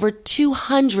 With over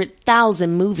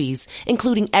 200,000 movies,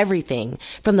 including everything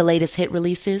from the latest hit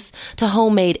releases to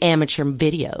homemade amateur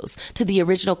videos to the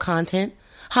original content,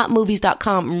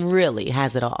 hotmovies.com really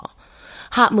has it all.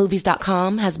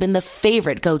 Hotmovies.com has been the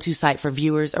favorite go-to site for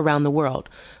viewers around the world,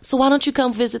 so why don't you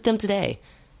come visit them today?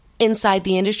 Inside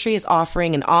the Industry is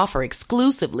offering an offer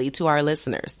exclusively to our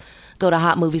listeners. Go to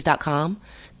hotmovies.com,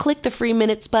 click the free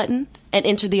minutes button, and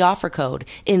enter the offer code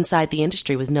Inside the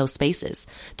Industry with no spaces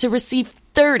to receive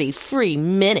 30 free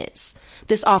minutes.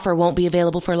 This offer won't be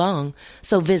available for long,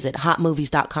 so visit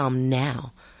hotmovies.com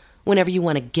now. Whenever you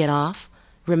want to get off,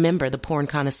 remember the porn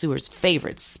connoisseur's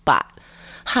favorite spot,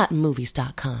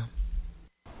 hotmovies.com.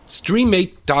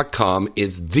 StreamMate.com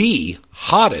is the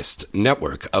hottest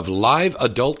network of live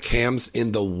adult cams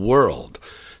in the world.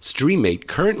 StreamMate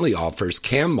currently offers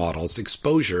cam models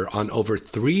exposure on over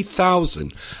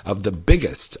 3,000 of the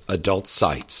biggest adult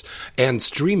sites. And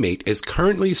StreamMate is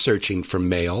currently searching for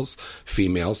males,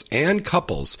 females, and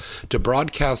couples to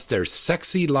broadcast their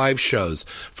sexy live shows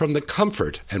from the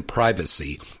comfort and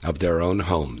privacy of their own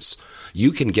homes.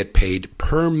 You can get paid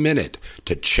per minute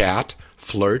to chat,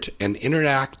 flirt, and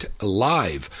interact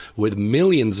live with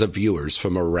millions of viewers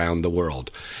from around the world.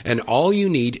 And all you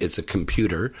need is a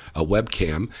computer, a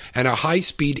webcam, and a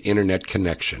high-speed internet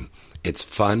connection. It's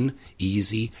fun,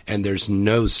 easy, and there's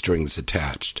no strings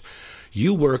attached.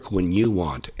 You work when you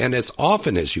want, and as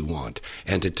often as you want.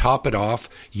 And to top it off,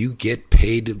 you get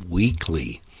paid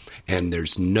weekly. And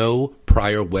there's no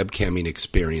prior webcamming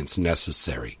experience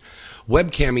necessary.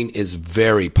 Webcamming is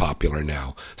very popular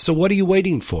now, so what are you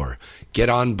waiting for? Get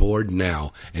on board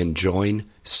now and join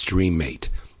StreamMate.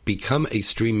 Become a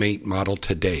StreamMate model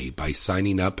today by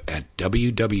signing up at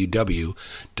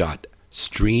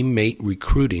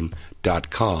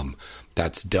www.streammaterecruiting.com.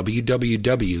 That's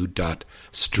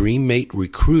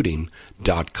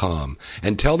www.streammaterecruiting.com.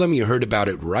 And tell them you heard about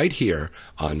it right here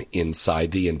on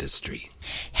Inside the Industry.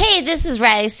 Hey, this is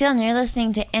Riley Steele, and you're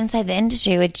listening to Inside the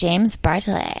Industry with James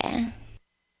Bartolet.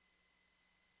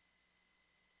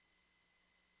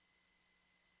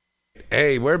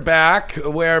 Hey, we're back.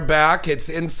 We're back. It's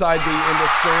Inside the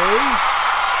Industry.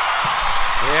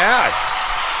 Yes.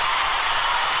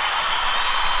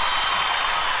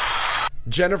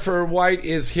 Jennifer White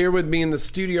is here with me in the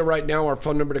studio right now. Our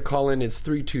phone number to call in is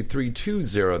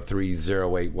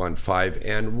 323-203-0815.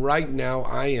 And right now,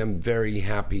 I am very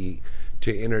happy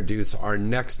to introduce our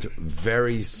next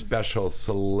very special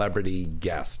celebrity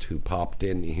guest who popped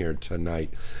in here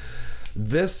tonight.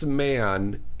 This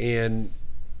man, in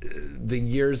the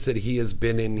years that he has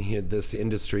been in this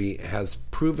industry, has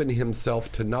proven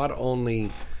himself to not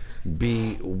only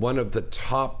be one of the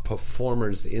top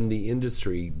performers in the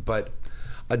industry, but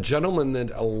a gentleman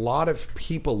that a lot of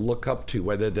people look up to,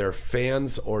 whether they're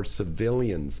fans or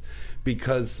civilians,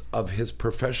 because of his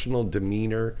professional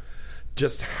demeanor,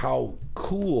 just how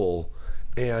cool.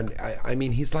 And I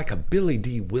mean, he's like a Billy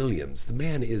D. Williams. The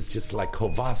man is just like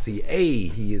Courvoisier.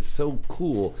 He is so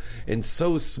cool and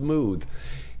so smooth.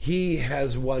 He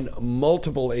has won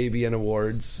multiple AVN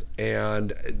Awards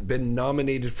and been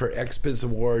nominated for XBiz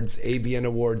Awards, AVN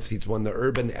Awards. He's won the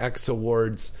Urban X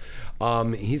Awards.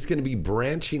 He's going to be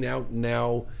branching out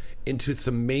now into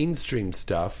some mainstream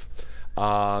stuff.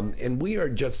 And we are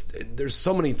just, there's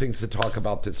so many things to talk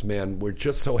about this man. We're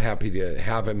just so happy to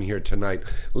have him here tonight.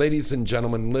 Ladies and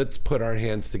gentlemen, let's put our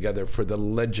hands together for the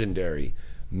legendary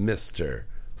Mr.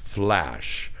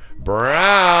 Flash Brown.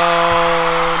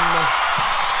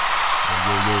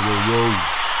 Yo.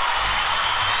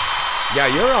 Yeah,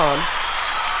 you're on.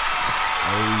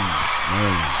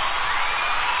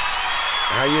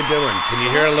 How you doing? Can you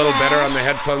hear a little better on the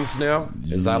headphones now?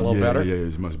 Is that a little better? Yeah,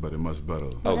 it's much better.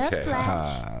 Okay.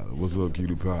 What's up,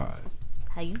 cutie pie?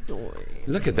 How you doing?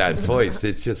 Look at that voice.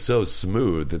 It's just so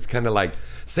smooth. It's kind of like,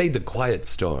 say, The Quiet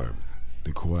Storm.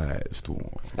 The Quiet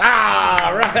Storm.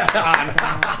 Right on.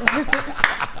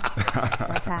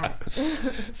 That's hot.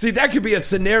 See, that could be a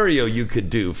scenario you could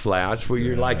do, Flash, where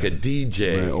you're like a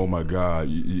DJ. Man, oh my God,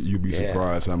 you'd be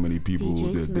surprised how many people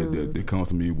that come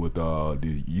to me with,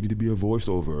 you need to be a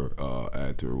voiceover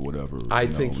actor or whatever. I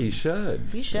think he should.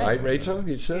 You should. Right, Rachel?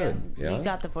 He should. Yeah. You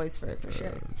got the voice for it, for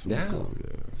sure.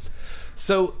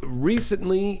 So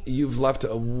recently, you've left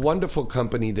a wonderful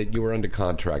company that you were under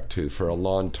contract to for a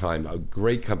long time, a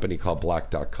great company called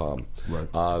Black.com,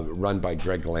 run by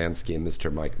Greg Lansky and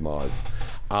Mr. Mike Moz.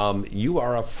 You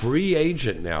are a free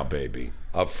agent now, baby.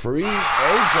 A free agent.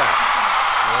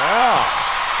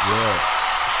 Yeah.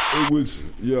 It was,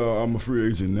 I'm a free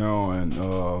agent now, and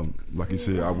like you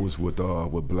said, I was with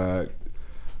Black.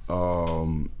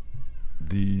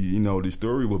 The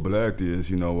story with Black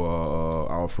is,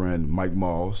 our friend Mike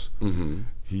Moss,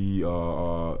 he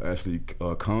actually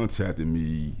contacted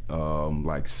me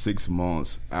like 6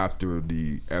 months after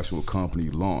the actual company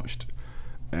launched.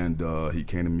 And he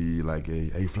came to me like,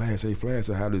 hey Flash, I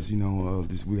had this,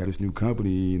 we had this new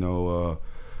company,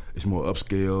 it's more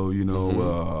upscale,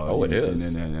 it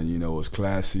is. And it's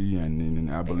classy,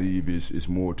 and I believe it's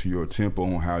more to your tempo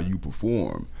on how you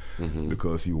perform.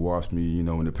 Because he watched me,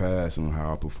 in the past on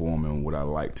how I perform and what I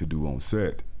like to do on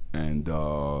set, and I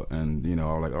was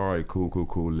like, all right,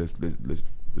 cool, let's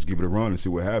give it a run and see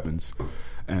what happens,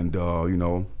 and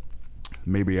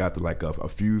maybe after like a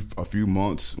few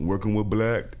months working with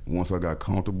Black, once I got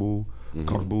comfortable,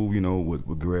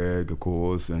 with Greg, of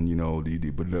course, and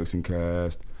the production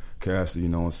cast, you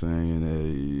know what I'm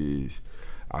saying,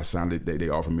 I signed it. They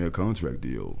offered me a contract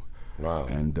deal. Wow.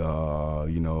 And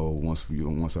once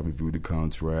I reviewed the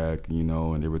contract,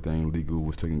 and everything legal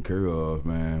was taken care of,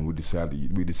 man, we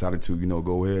decided to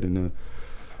go ahead and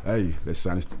hey, let's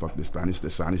sign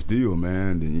this deal,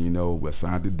 man. Then I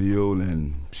signed the deal,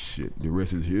 and shit, the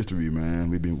rest is history,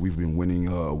 man. We've been winning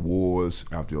awards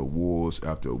after awards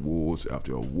after awards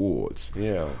after awards.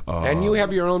 Yeah, and you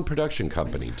have your own production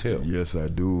company too. Yes, I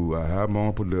do. I have my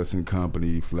own production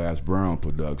company, Flash Brown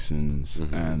Productions,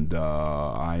 and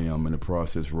I am in the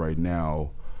process right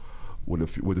now with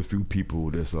a few people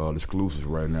that's exclusive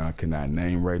right now. I cannot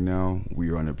name right now.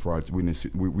 We are on the project.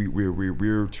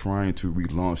 We're trying to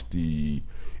relaunch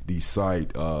the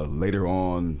site later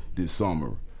on this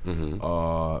summer,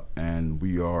 and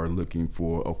we are looking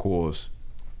for, of course,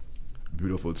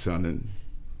 beautiful talent.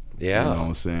 Yeah, you know what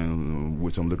I'm saying,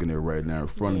 which I'm looking at right now in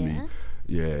front of me.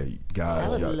 Yeah,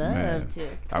 guys, I would love to.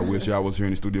 I wish I was here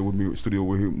in the studio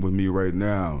with me right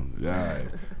now. Yeah,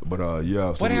 but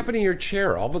So what happened to your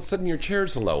chair? All of a sudden, your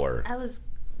chair's lower. I was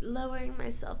lowering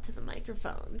myself to the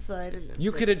microphone, so I didn't.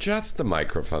 You could adjust the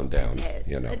microphone down. I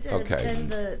did. I did. Okay.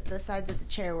 And the sides of the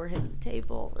chair were hitting the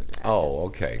table. And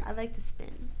okay. I like to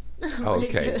spin.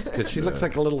 Okay, because she looks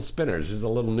like a little spinner. She's a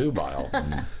little nubile.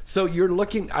 So you're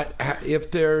looking at,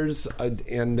 if there's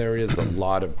and there is a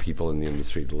lot of people in the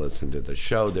industry to listen to the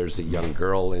show. There's a young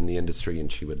girl in the industry,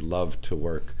 and she would love to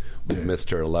work with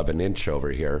Mr. 11 Inch over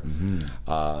here.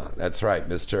 That's right,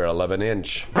 Mr. 11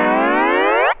 Inch.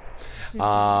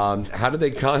 How do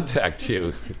they contact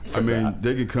you?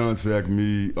 They can contact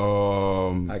me.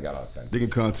 I got off that. They can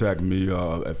contact me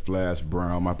at Flash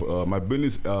Brown. My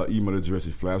business email address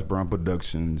is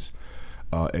flashbrownproductions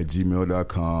at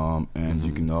gmail.com, and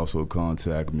you can also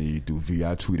contact me through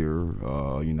via Twitter.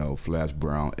 Flash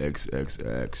Brown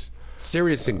XXX.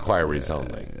 Serious inquiries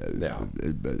only. Yeah,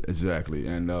 exactly.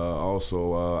 And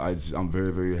also, I'm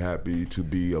very, very happy to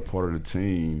be a part of the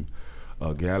team.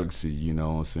 Galaxy, you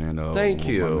know what I'm saying? Thank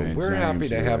you. We're James happy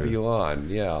to have you on.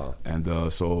 Yeah. And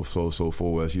so for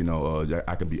us,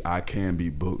 I can be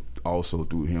booked also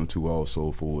through him too,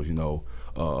 also for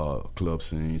club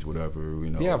scenes, whatever,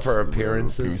 Yeah, for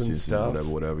appearances and stuff.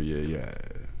 Whatever. Yeah.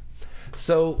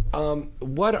 So,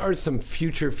 what are some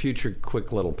future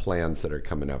quick little plans that are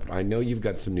coming up? I know you've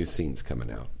got some new scenes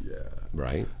coming out. Yeah.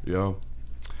 Right? Yeah.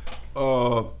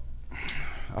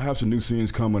 I have some new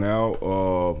scenes coming out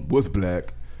with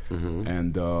Black. Mm-hmm.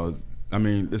 And, I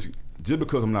mean, just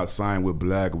because I'm not signed with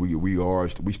Black, we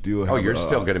still have... Oh, you're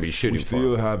still going to be shooting for We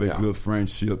still have a good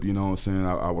friendship, you know what I'm saying?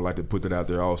 I would like to put that out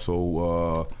there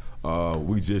also.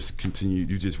 We just continue.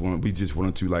 We just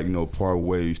wanted to, like, you know, part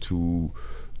ways to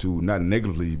not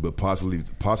negatively but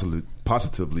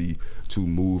positively to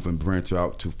move and branch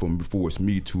out for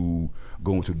me to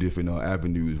go into different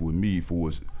avenues with me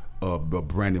for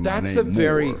branding my name. That's a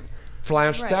very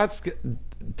Flash. Right. That's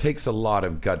takes a lot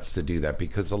of guts to do that,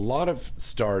 because a lot of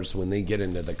stars, when they get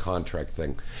into the contract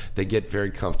thing, they get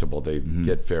very comfortable. They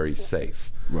get very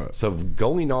safe. Right. So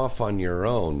going off on your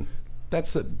own,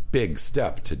 that's a big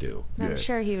step to do. I'm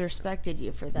sure he respected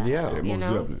you for that. Yeah, you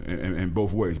know, and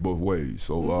both ways.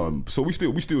 So, so we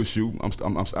still shoot. I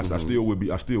still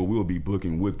will be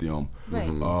booking with them.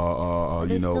 Right. Are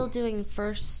they still doing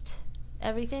first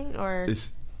everything, or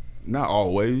it's not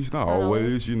always. Not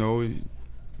always. You know.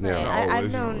 Yeah,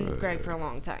 I've known Greg for a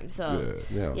long time, so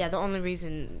yeah. The only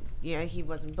reason he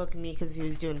wasn't booking me because he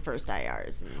was doing first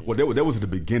IRs. Well, that was the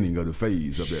beginning of the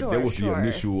phase of that. That was the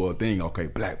initial thing. Okay,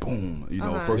 Black, boom,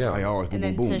 first IRs, boom, and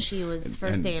then boom, boom. Tushy was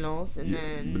first anals, and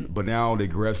then. But now they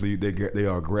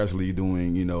are gradually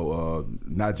doing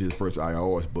not just first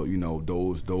IRs, but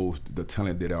the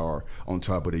talent that are on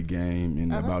top of their game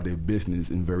and about their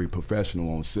business and very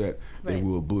professional on set. Right. They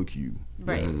will book you.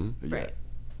 Right. Mm-hmm. Right.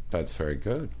 That's very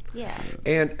good. Yeah.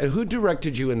 And who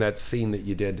directed you in that scene that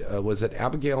you did? Was it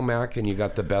Abigail Mack, and you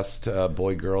got the best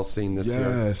boy-girl scene this year?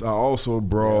 Yes. I also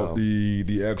brought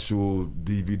the actual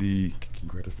DVD. Can you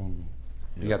grab it for me?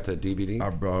 You got the DVD? I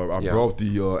brought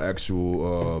the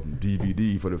actual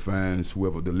DVD for the fans,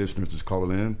 whoever the listeners is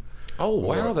calling in. Oh,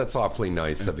 wow. That's awfully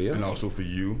nice of you. And also for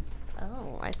you.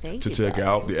 Oh, I thank you. To check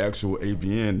out the actual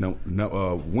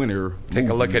AVN winner. Take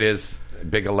a look at his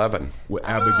Big 11 with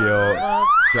Abigail.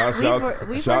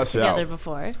 We've worked together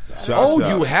before.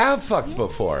 You have fucked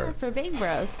before. Yeah, for Big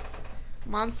Bros.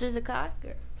 Monsters of Cock.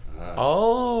 I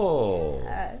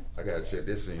gotta check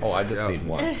this in. I just need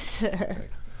one.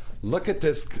 Look at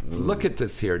this. Look at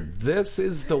this here. This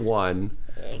is the one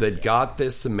that got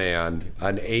this man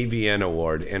an AVN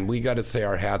award, and we got to say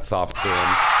our hats off to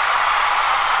him.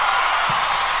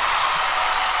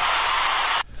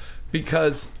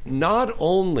 Because not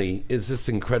only is this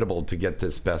incredible to get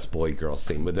this best boy-girl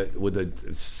scene with a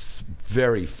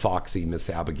very foxy Miss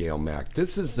Abigail Mack,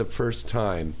 this is the first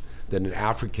time that an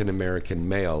African-American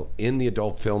male in the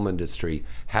adult film industry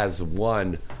has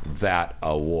won that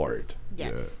award.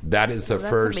 Yes. That is the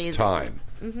first amazing. time.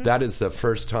 Mm-hmm. That is the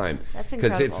first time. That's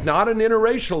incredible. Because it's not an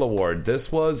interracial award.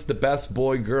 This was the best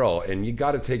boy-girl, and you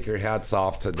got to take your hats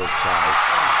off to this guy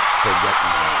for getting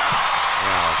that.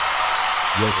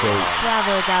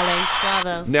 Bravo, darling.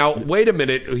 Bravo. Now, wait a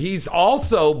minute. He's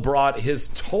also brought his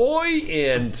toy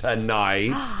in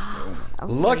tonight.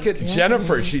 Look at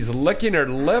Jennifer. She's licking her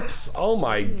lips. Oh,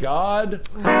 my God.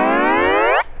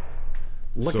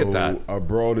 Look at that. I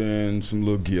brought in some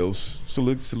little gifts. A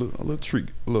little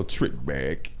trick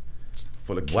bag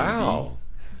full of candy. Wow.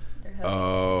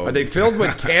 Are they filled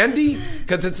with candy?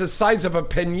 Because it's the size of a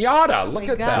piñata. Look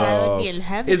at that. I would be in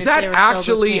heaven is that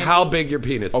actually how big your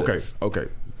penis is? Okay.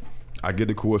 I get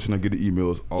the question. I get the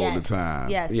emails all the time.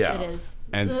 Yes, it is.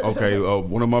 And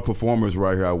one of my performers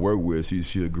right here I work with,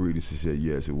 she agreed and she said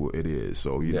yes, it is.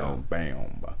 So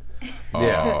bam.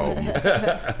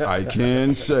 I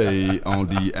can say on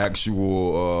the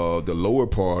actual the lower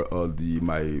part of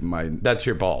my that's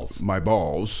your balls. My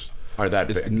balls. Are that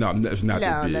big? No, it's not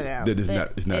that big. No.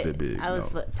 It's not that big. I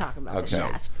was talking about the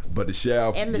shaft. But the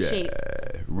shaft and the shape.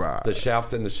 Right. The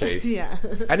shaft and the shape. Yeah.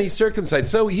 And he's circumcised.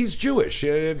 So he's Jewish.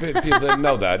 If you didn't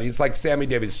know that. He's like Sammy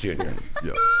Davis Jr.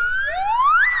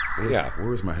 Yeah.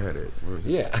 Where's my hat at?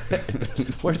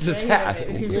 Where's his hat?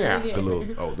 Yeah.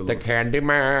 The candy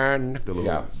man.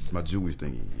 My Jewish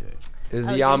thingy. It's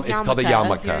called a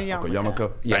yarmulke.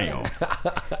 Yarmulke. Bam.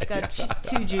 Got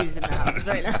two Jews in the house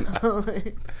right now.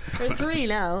 Or three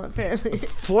now, apparently.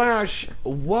 Flash,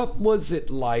 what was it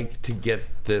like to get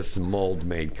this mold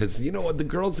made? Because, the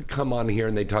girls that come on here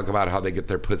and they talk about how they get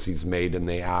their pussies made and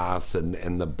the ass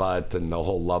and the butt and the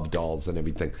whole love dolls and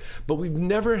everything. But we've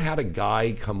never had a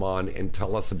guy come on and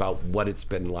tell us about what it's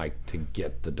been like to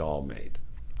get the doll made.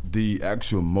 The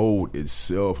actual mold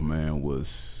itself, man,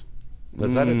 was...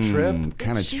 Was that a trip?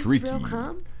 Kind of tricky. Real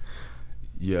calm?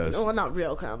 Yes. Well, not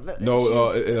real cum. But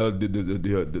No,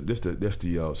 that's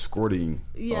the squirting.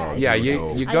 Yeah.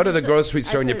 You go to the grocery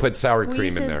store and you put sour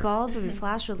cream in there. Balls and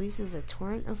Flash releases a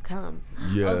torrent of cum.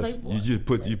 Yes, like, you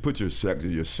put your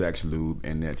sex lube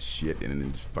in that shit and then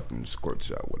it just fucking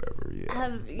squirts out whatever. Yeah.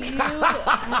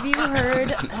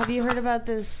 Have you heard about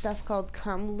this stuff called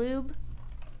cum lube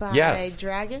by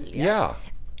Dragon? Yeah.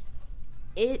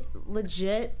 It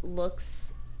legit looks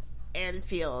and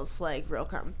feels like real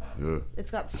cum. Yeah.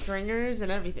 It's got stringers and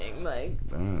everything. Like,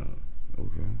 okay.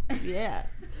 Yeah.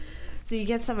 So you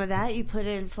get some of that. You put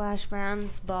it in Flash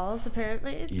Brown's balls,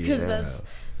 apparently, because that's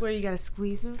where you gotta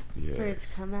squeeze them for it to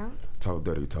come out. Talk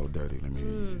dirty. Let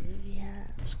me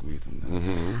squeeze them.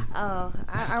 Mm-hmm. Oh,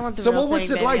 I want the so real what was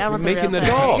thing, it like making the thing.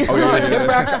 doll? Get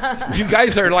back. You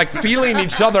guys are like feeling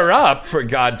each other up, for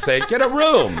God's sake. Get a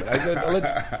room.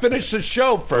 Let's finish the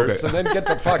show first and then get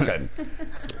to fucking.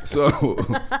 So,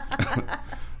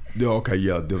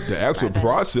 the actual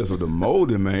process of the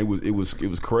molding, man, it was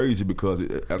crazy because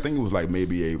I think it was like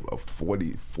maybe a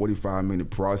 45 minute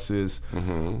process.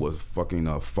 Was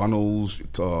fucking funnels,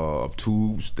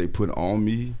 tubes they put on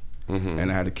me.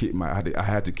 And I had to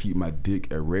keep my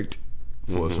dick erect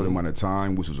for a certain amount of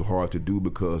time, which was hard to do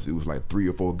because it was like 3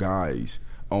 or 4 guys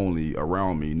only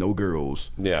around me, no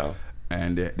girls. Yeah.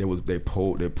 And they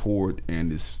poured in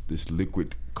this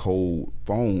liquid cold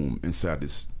foam inside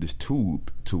this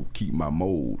tube to keep my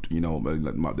mold,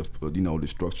 the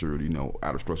structure,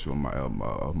 outer structure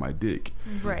of my dick.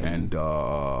 Right. And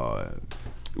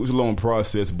it was a long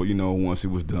process, but once it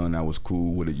was done, I was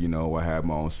cool with it. I had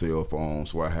my own cell phone,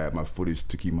 so I had my footage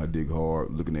to keep my dick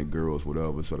hard, looking at girls,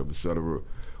 whatever, et cetera.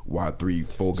 Why 3,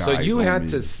 4 guys? So you had me,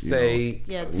 to stay.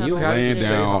 You had laying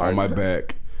down on my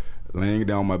back. Laying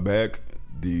down on my back.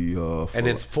 And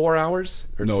it's 4 hours?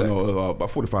 Or No,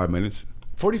 about 45 minutes.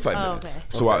 45 minutes.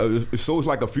 Okay. So it's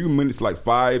like a few minutes, like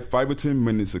 5 or 10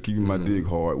 minutes of keeping my dick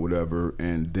hard, whatever,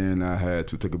 and then I had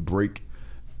to take a break.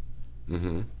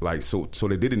 Like so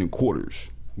they did it in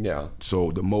quarters. Yeah.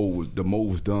 So the mold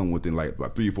was done within like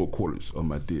about 3 or 4 quarters of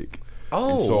my dick.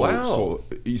 Oh, wow. So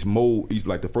each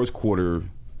like the first quarter,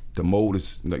 the mold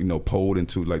is pulled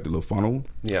into like the little funnel.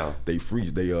 Yeah. They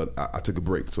freeze. I took a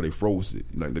break, so they froze it.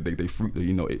 Like they freeze.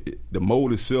 The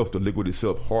mold itself, the liquid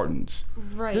itself hardens.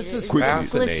 Right. This is quickly.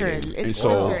 fascinating. It's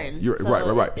glycerin. You're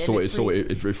right. So it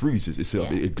freezes itself.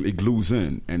 Yeah. It glues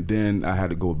in, and then I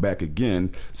had to go back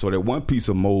again. So that one piece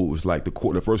of mold was like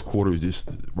the first quarter is just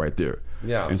right there.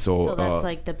 Yeah. And so that's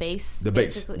like the base. The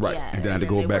base, right? Yeah. And then I had to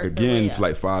go back again to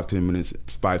like 5-10 minutes.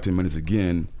 5-10 minutes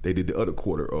again. They did the other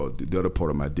quarter or the other part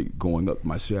of my dick going up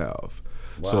my shaft.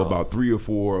 Wow. So about 3 or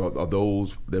 4 of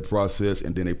those, that process,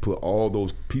 and then they put all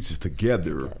those pieces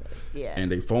together,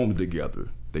 and they foamed together.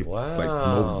 They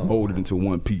like molded into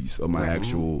one piece of my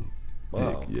actual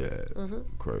dick. Yeah,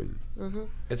 crazy.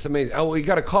 It's amazing. Oh, we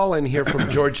got a call in here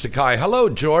from George Takei. Hello,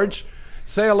 George.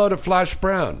 Say hello to Flash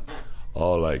Brown.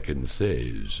 All I can say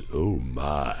is, oh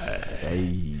my.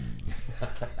 Hey.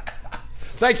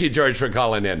 Thank you, George, for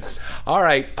calling in. All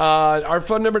right. Our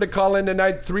phone number to call in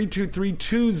tonight,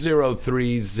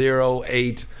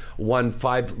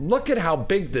 323-203-0815. Look at how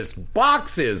big this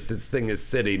box is this thing is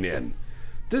sitting in.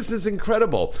 This is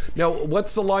incredible. Now,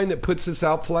 what's the line that puts this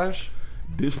out, Flash?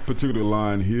 This particular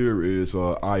line here is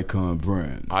Icon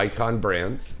Brands. Icon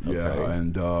Brands. Okay. Yeah,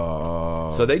 and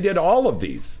so they did all of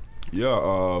these.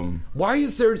 Yeah. Why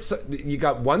is there? You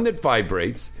got one that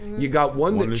vibrates. You got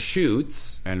one that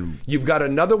shoots, and you've got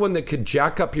another one that could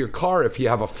jack up your car if you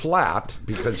have a flat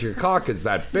because your cock is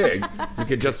that big. You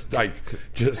could just go.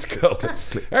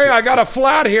 Hey, I got a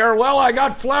flat here. Well, I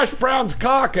got Flash Brown's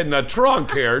cock in the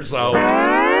trunk here, so.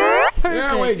 Perfect,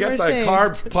 yeah, we get the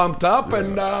car pumped up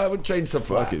and we'll change the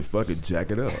flat. Fuck it,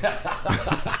 jack it up.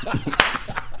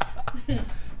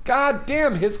 God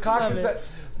damn, his cock is that.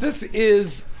 This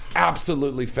is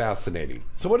absolutely fascinating.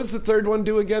 So what does the third one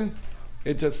do again?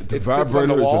 It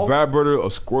vibrator is the vibrator,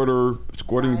 a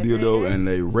squirting dildo, and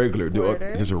a regular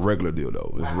dildo. Just a regular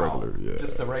dildo. It's regular, yeah.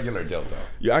 Just a regular dildo.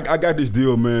 Yeah, I got this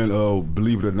deal, man.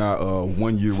 Believe it or not,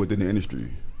 1 year within the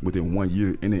industry. Within 1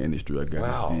 year in the industry, I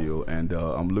got this deal, and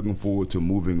I'm looking forward to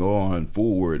moving on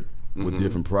forward with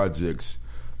different projects,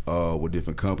 with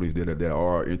different companies that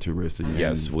are interested in.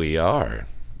 Yes, we are.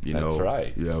 That's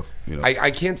right. Yeah,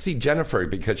 I can't see Jennifer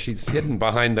because she's hidden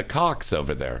behind the cocks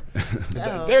over there.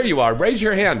 There you are. Raise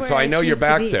your hand so I know you're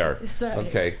back there. Sorry.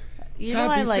 Okay.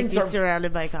 I like being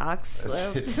surrounded by cocks.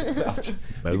 So.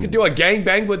 You could do a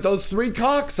gangbang with those 3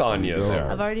 cocks on you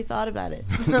there. I've already thought about it.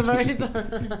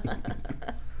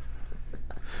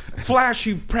 Flash,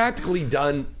 you've practically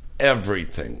done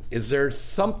everything, is there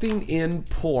something in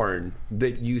porn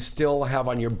that you still have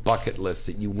on your bucket list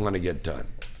that you want to get done?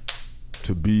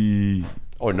 To be,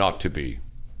 or not to be?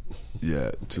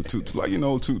 Yeah, to like, you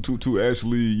know, to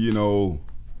actually, you know,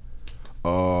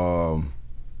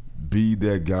 be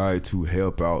that guy to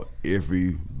help out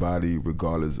everybody,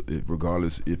 regardless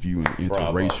if you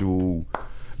interracial,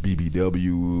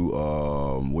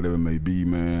 BBW, whatever it may be,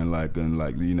 man. Like, and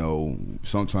like, you know,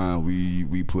 sometimes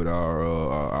we put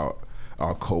our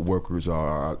co-workers,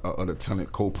 our other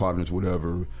talent co-partners,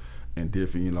 whatever, in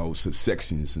different, you know,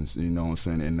 sections, and you know what I'm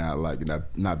saying, and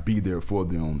not be there for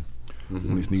them.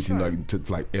 When it's need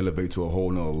to elevate to a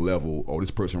whole nother level. Oh,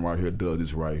 this person right here does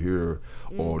this right here,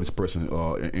 or this person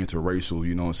interracial.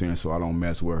 You know what I'm saying? So I don't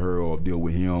mess with her or deal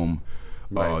with him.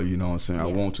 Right. You know what I'm saying? Yeah. I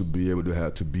want to be able to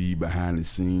have to be behind the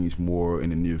scenes more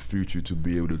in the near future, to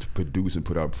be able to produce and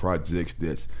put out projects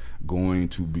that's going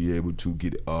to be able to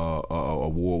get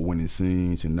award-winning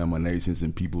scenes and nominations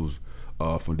and people's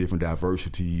from different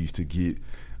diversities to get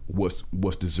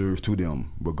what's deserved to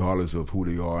them, regardless of who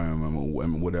they are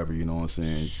and whatever, you know what I'm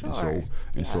saying? Sure.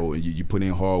 So you put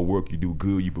in hard work, you do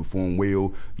good, you perform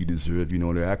well, you deserve, you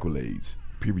know, the accolades.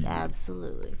 Period.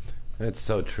 Absolutely. That's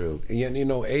so true. You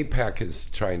know, APAC is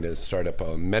trying to start up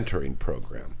a mentoring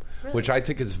program, which I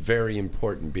think is very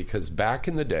important, because back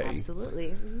in the day,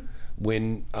 absolutely,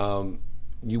 when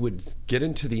you would get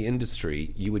into the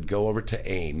industry, you would go over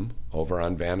to AIM over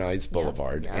on Van Nuys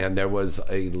Boulevard, and there was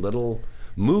a little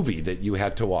movie that you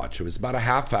had to watch. It was about a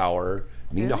half hour.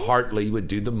 Nina Hartley would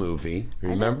do the movie.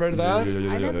 Remember that?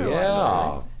 I never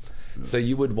watched that. So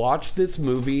you would watch this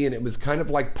movie, and it was kind of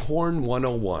like Porn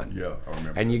 101. Yeah, I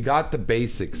remember. And you got the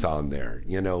basics on there.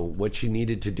 You know, what you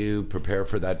needed to do, prepare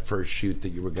for that first shoot that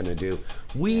you were going to do.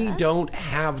 We don't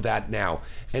have that now.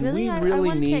 And really? we really I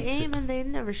went need to AIM and they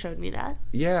never showed me that.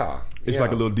 Yeah. It's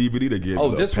like a little DVD they gave. Oh,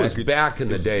 this was back in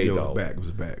the day, though. It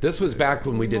was back. This was back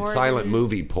when we did silent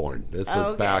movie porn. This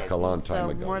was back a long time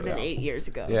ago. More than 8 years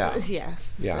ago. Yeah.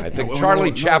 Yeah. I think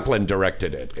Charlie Chaplin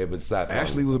directed it. It was that.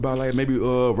 Actually, it was about like maybe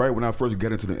right when I first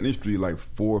got into the industry, like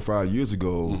 4 or 5 years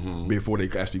ago, before they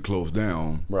actually closed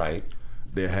down. Right.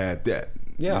 They had that.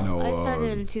 Yeah. You know, I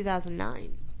started in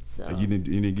 2009. So you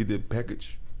didn't get that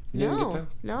package? No,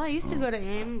 I used to go to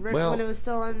AIM when it was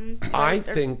still on.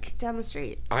 Down the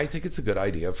street. I think it's a good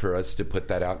idea for us to put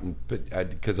that out, and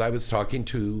because I was talking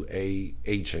to a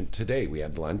agent today. We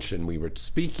had lunch and we were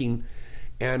speaking,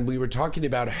 and we were talking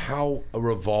about how a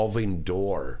revolving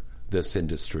door this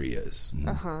industry is.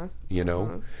 You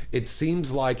know, it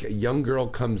seems like a young girl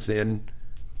comes in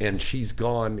and she's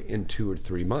gone in 2 or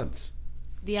 3 months.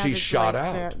 She's shot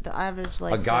out. The average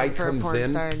lifespan a guy for comes a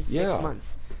porn star in 6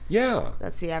 months. Yeah.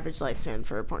 That's the average lifespan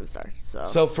for a porn star.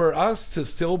 So for us to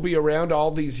still be around all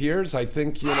these years, I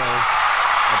think, you know,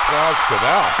 applause for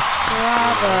that.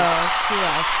 Bravo.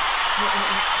 Yes.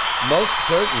 Most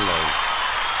certainly.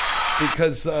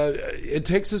 Because it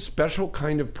takes a special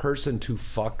kind of person to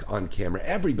fuck on camera.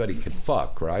 Everybody can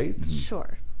fuck, right?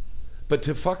 Sure. But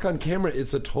to fuck on camera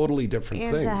is a totally different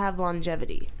thing. And to have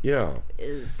longevity. Yeah.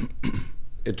 Is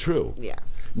true. Yeah.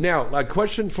 Now, a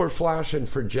question for Flash and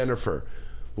for Jennifer.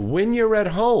 When you're at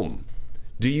home,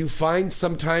 do you find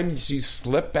sometimes you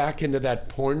slip back into that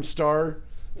porn star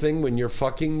thing when you're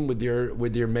fucking with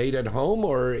your mate at home,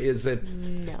 or is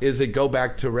it go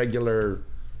back to regular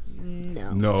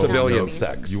civilian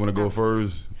sex? You want to go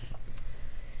first?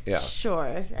 Yeah.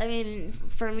 Sure. I mean,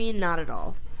 for me, not at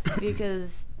all,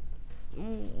 because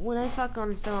when I fuck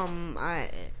on film,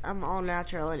 I'm all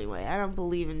natural anyway. I don't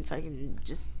believe in fucking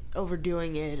just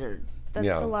overdoing it, or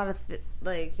that's a lot of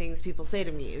things people say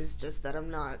to me is just that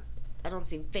I don't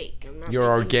seem fake. I'm not. You're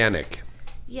organic.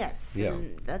 Yes. Yeah.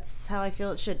 And that's how I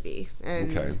feel it should be.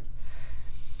 And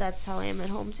that's how I am at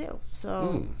home too.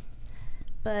 So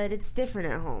but it's different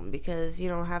at home because you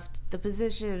don't have the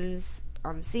positions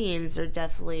on scenes are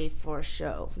definitely for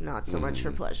show, not so much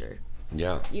for pleasure.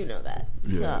 Yeah. You know that.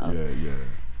 Yeah.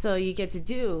 So you get to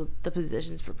do the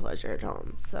positions for pleasure at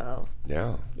home. So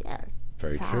yeah.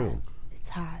 Very true. Hot. It's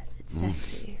hot. It's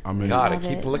sexy. I mean, God, I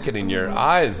keep looking in your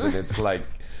eyes, and it's like,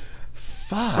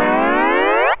 fuck.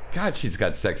 God, she's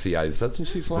got sexy eyes, doesn't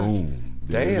she, Flash? Boom.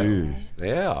 Damn.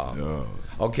 Yeah.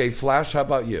 Okay, Flash, how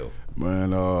about you?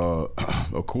 Man,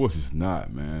 of course it's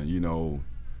not, man. You know,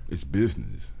 it's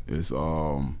business. It's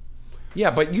yeah,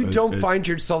 but you don't find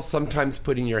yourself sometimes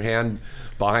putting your hand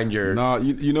behind your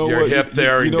you know your what? hip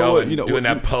there and doing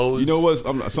that pose. You know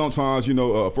what? Sometimes, you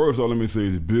know, first of all, let me say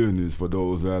it's business for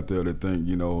those out there that think,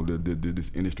 you know, that this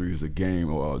industry is a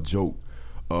game or a joke.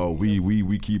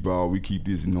 We keep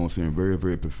this, you know what I'm saying, very,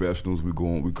 very professionals. We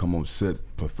come on set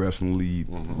professionally,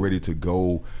 ready to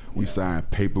go. We sign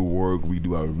paperwork, we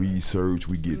do our research,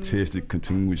 we get tested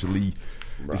continuously.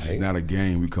 Right. This is not a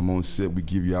game. We come on set, we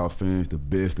give y'all fans the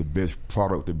best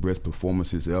product, the best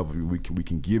performances ever we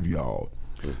can give y'all.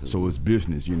 So it's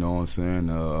business, you know what I'm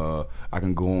saying? I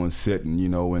can go on set and,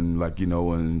 and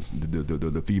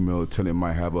the female tenant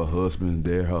might have her husband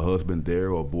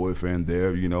there, or boyfriend there,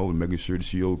 and making sure that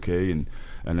she okay, and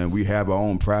then we have our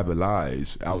own private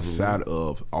lives outside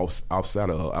of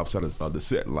the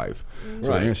set life. So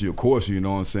to answer your question, you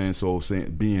know what I'm saying? So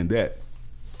being that,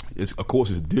 it's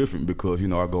different because, I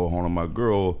go home to my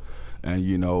girl and,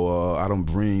 I don't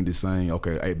bring the same,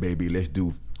 okay, hey baby, let's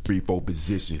do 3-4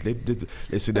 positions.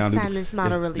 Let's sit down. Let's this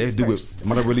model release first.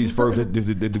 Model release first. Let's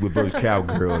do it versus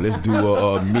cowgirl. Let's do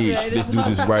a mix. Let's do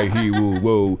this right here.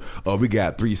 Whoa. We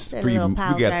got three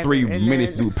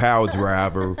minutes to do power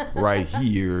driver right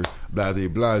here.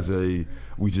 Blase.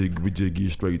 We just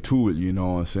get straight to it. You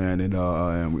know what I'm saying?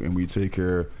 And we take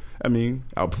care. I mean,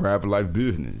 our private life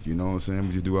business. You know what I'm saying?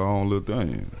 We just do our own little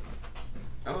thing.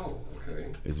 Oh.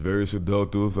 It's very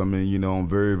seductive. I mean, I'm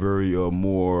very, very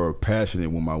more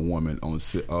passionate with my woman on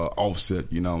set, offset.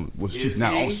 She's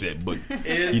not offset, but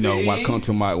when I come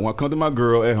to my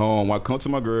girl at home,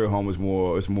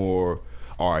 it's more.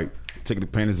 All right, taking the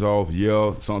panties off.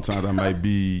 Yeah, sometimes I might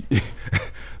be.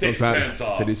 Take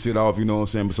the shit off. You know what I'm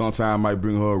saying? But sometimes I might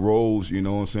bring her a rose. You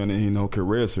know what I'm saying? And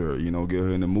caress her. Get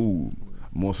her in the mood,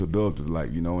 more seductive,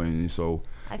 and so.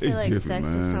 I feel like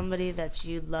sex with somebody that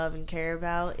you love and care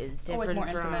about is different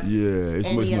from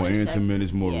it's much more intimate. Sex.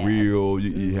 It's more real.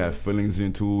 You have feelings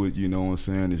into it. You know what I'm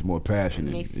saying? It's more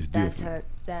passionate. It makes it's different.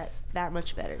 that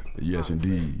much better. Yes,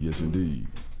 honestly. indeed.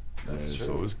 That's true.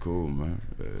 So it's cool, man.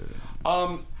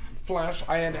 Flash,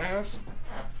 I had asked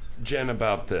Jen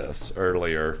about this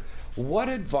earlier. What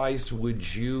advice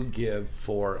would you give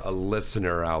for a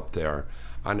listener out there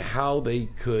on how they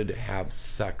could have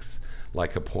sex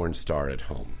like a porn star at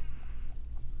home?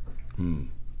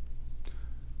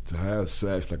 To have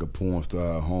sex like a porn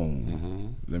star at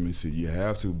home, let me see. You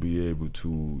have to be able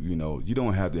to, you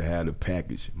don't have to have the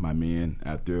package, my men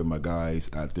out there, my guys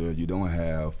out there. You don't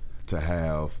have to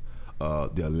have the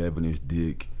 11-inch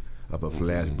dick of a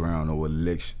Flash Brown or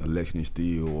Alexis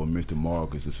Steele or Mr.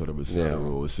 Marcus, etc.,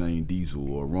 or Shane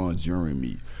Diesel or Ron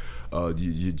Jeremy.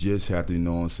 You just have to,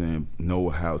 know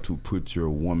how to put your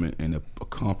woman in a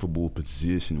comfortable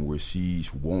position where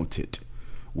she's wanted,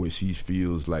 where she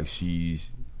feels like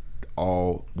she's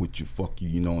all with you, fuck you,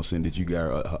 you know what I'm saying, that you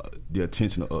got the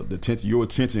attention, your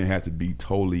attention has to be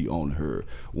totally on her.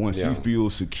 Once she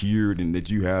feels secured and that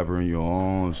you have her in your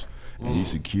arms and you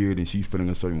secured and she's feeling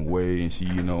a certain way and she,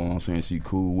 you know what I'm saying, she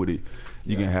cool with it,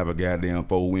 you can have a goddamn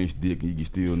 4-inch dick and you can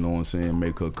still, you know what I'm saying,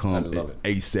 make her come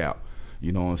ASAP.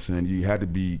 You know what I'm saying? You had to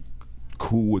be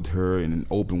cool with her and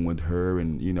open with her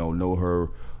and, know her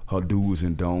do's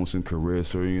and don'ts and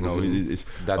caress her.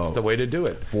 That's the way to do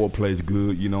it. Foreplay's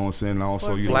good, you know what I'm saying? And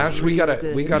also, Flash, we got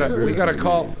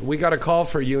a call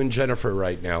for you and Jennifer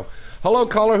right now. Hello,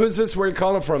 caller. Who's this? Where are you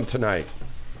calling from tonight?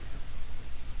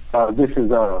 This is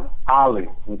Ollie.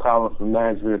 I'm calling from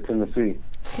Nashville, Tennessee.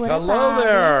 Hello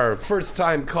there,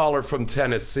 first-time caller from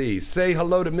Tennessee. Say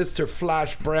hello to Mr.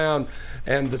 Flash Brown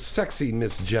and the sexy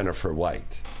Miss Jennifer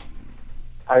White.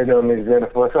 How you doing, Miss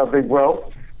Jennifer? What's up, big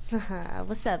bro?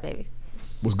 What's up, baby?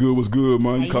 What's good,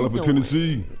 man? You calling from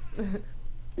Tennessee?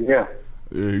 Yeah.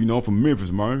 Yeah, I'm from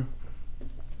Memphis, man.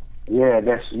 Yeah,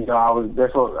 that's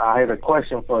what I had a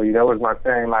question for you. That was my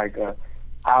thing. Like,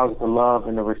 how's the love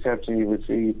and the reception you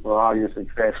received for all your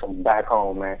success from back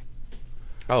home, man?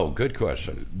 Oh, good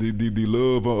question. The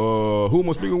love, who am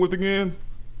I speaking with again?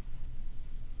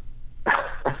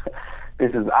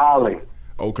 This is Ollie.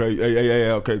 Okay,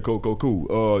 hey, okay,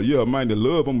 cool. Yeah, man, the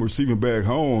love I'm receiving back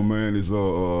home, man, is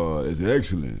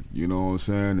excellent. You know what I'm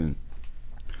saying? And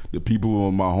the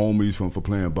people, my homies for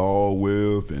playing ball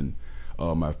with, and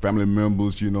my family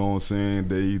members, you know what I'm saying?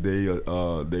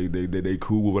 They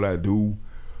cool with what I do.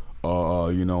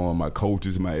 My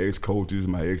coaches, my ex-coaches,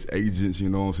 my ex-agents, you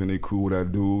know what I'm saying, they cool what I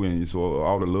do, and so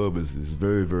all the love is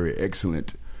very, very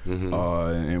excellent,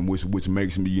 and which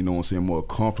makes me, you know what I'm saying, more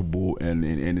comfortable in the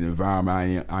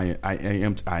environment I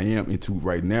am into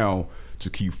right now to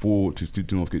keep forward,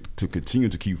 to continue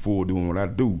to keep forward doing what I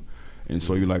do. And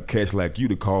so you like cats like you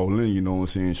to call in, you know what I'm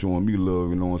saying, showing me love,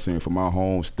 you know what I'm saying, from my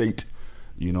home state,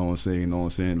 you know what I'm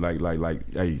saying,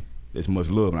 like, hey, it's much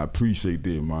love, and I appreciate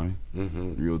that, man.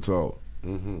 Real talk.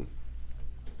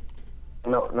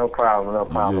 No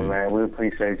problem, man. We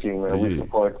appreciate you, man. We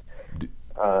support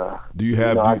Do you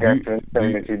have? I got to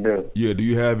understand that you do. Yeah. Do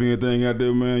you have anything out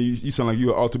there, man? You sound like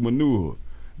you're an entrepreneur.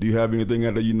 Do you have anything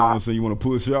out there? You know what I'm saying? You want to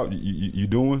push out? You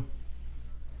doing?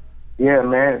 Yeah,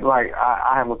 man. Like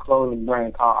I have a clothing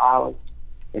brand called Ollie.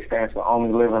 It stands for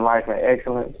Only Living Life in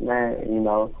Excellence, man. You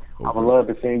know, okay. I would love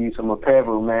to send you some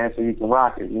apparel, man, so you can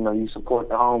rock it. You know, you support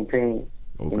the home team.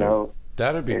 Okay. You know,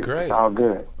 that'd be great. It's all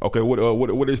good. Okay,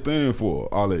 what they stand for,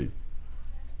 Ollie?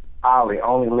 Ollie,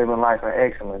 Only Living Life in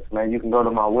Excellence, man. You can go to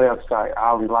my website,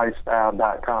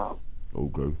 OllieLifestyle.com.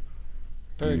 Okay.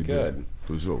 Very good.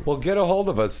 For sure. Well, get a hold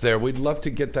of us there. We'd love to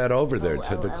get that over there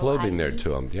to the clothing there to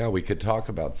them. Yeah, we could talk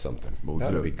about something.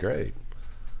 That'd be great.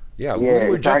 Yeah, we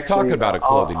were just talking about a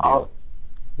clothing deal.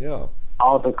 Yeah.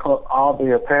 All the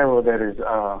apparel that is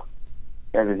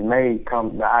made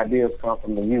the ideas come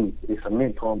from the youth. It's a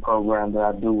mentoring program that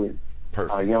I do with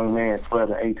young men 12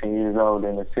 to 18 years old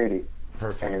in the city.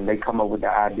 Perfect. And they come up with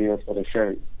the ideas for the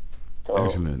shirt. So,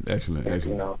 excellent.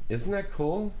 You know, isn't that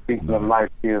cool? Speaking of life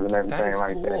skills and everything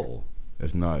like cool. that.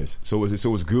 That's nice. So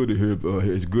it's good to hear.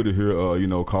 It's good to hear. You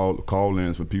know,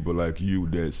 call-ins from people like you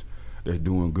that's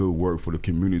doing good work for the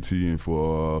community and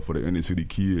for the inner city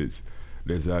kids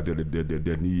that's out there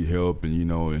that need help, and you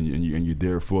know, and you're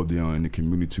there for them in the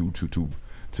community to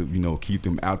you know, keep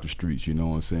them out the streets. You know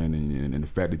what I'm saying? And the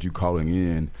fact that you calling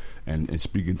in and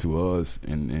speaking to us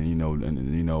and you know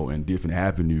and different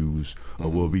avenues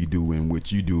of what we do and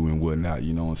what you do and whatnot.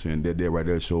 You know what I'm saying? That right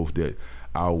there shows that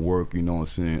our work, you know what I'm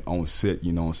saying, on set,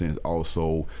 you know what I'm saying,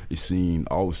 also is seen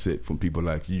offset from people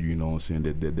like you know what I'm saying,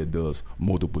 that does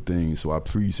multiple things. So I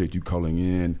appreciate you calling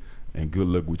in, and good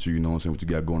luck with you know what I'm saying, what you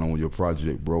got going on with your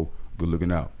project, bro. Good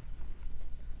looking out.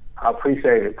 I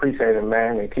appreciate it,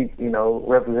 man, and keep, you know,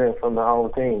 representing from the whole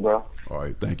team, bro. All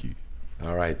right, thank you.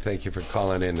 All right, thank you for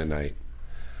calling in tonight.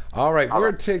 All right,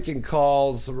 we're taking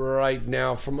calls right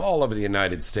now from all over the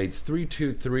United States,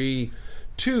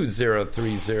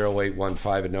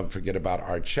 323-203-0815, and don't forget about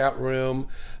our chat room.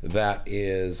 That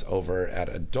is over at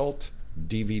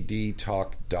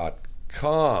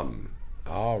adultdvdtalk.com.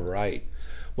 All right.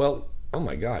 Well, oh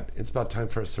my God, it's about time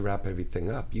for us to wrap everything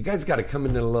up. You guys got to come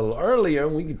in a little earlier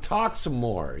and we can talk some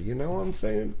more. You know what I'm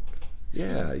saying?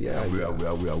 Yeah. I will.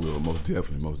 Most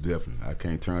definitely. I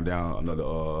can't turn down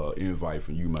another invite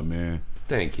from you, my man.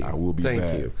 Thank you. I will be back.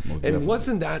 Thank you. And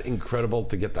wasn't that incredible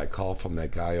to get that call from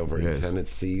that guy over in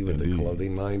Tennessee with the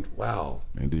clothing line? Wow.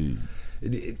 Indeed.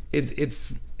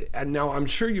 It's and now I'm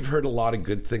sure you've heard a lot of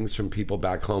good things from people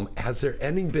back home. Was there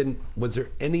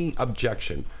any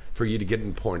objection for you to get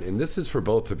in porn? And this is for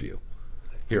both of you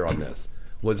here on this.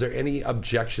 Was there any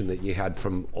objection that you had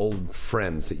from old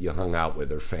friends that you hung out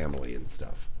with or family and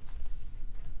stuff?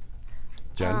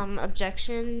 Jen?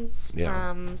 Objections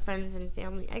from friends and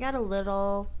family. I got a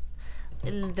little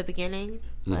in the beginning,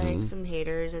 like some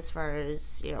haters as far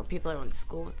as, you know, people I went to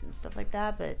school with and stuff like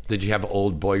that. But did you have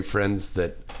old boyfriends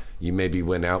that you maybe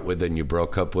went out with and you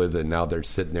broke up with, and now they're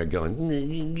sitting there going,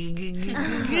 you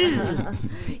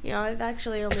know, I've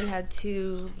actually only had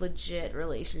 2 legit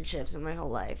relationships in my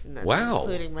whole life, and that's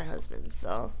including my husband.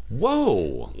 So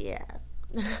whoa, yeah.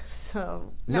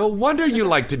 So no wonder you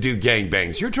like to do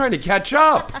gangbangs. You're trying to catch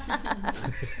up.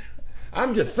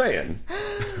 I'm just saying.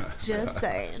 Just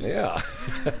saying. Yeah.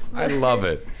 I love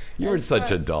it. You're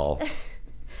such a doll.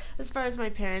 As far as my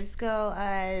parents go,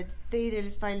 they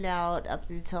didn't find out up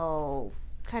until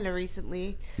kind of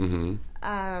recently. Mm-hmm.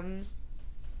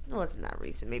 It wasn't that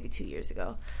recent, maybe 2 years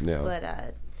ago. No.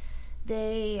 But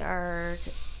they are...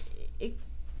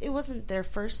 It wasn't their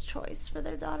first choice for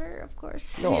their daughter, of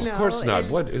course. No, of course not.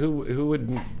 Who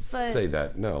would say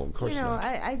that? No, of course not.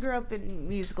 I grew up in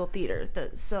musical theater,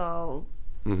 so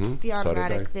the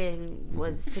automatic thing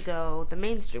was to go the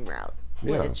mainstream route,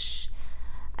 which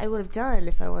I would have done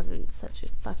if I wasn't such a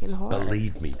fucking whore.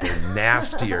 Believe me, they're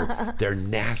nastier. They're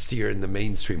nastier in the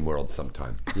mainstream world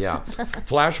sometimes. Yeah.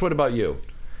 Flash, what about you?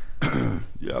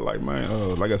 Yeah,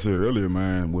 like I said earlier,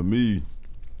 man, with me,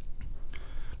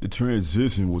 the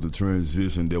transition was a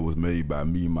transition that was made by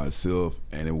me, myself,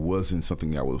 and it wasn't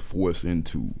something I was forced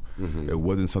into. Mm-hmm. It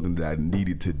wasn't something that I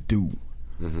needed to do.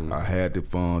 Mm-hmm. I had the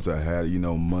funds, I had,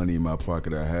 money in my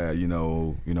pocket, I had,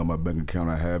 my bank account,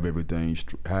 I had everything,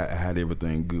 I had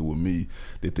everything good with me.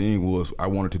 The thing was, I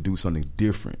wanted to do something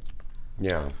different.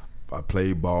 Yeah. I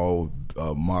played ball,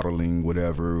 modeling,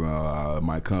 whatever.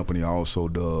 My company also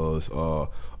does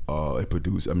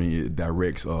it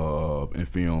directs and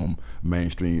film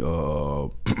mainstream music.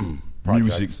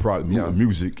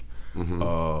 Mm-hmm.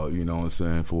 You know what I'm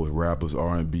saying, for rappers,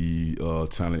 R&B,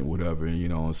 talent, whatever. You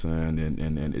know what I'm saying,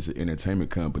 and it's an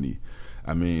entertainment company.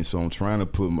 I mean, so I'm trying to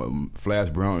put Flash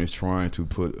Brown is trying to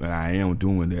put, and I am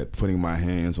doing that, putting my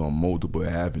hands on multiple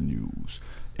avenues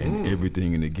and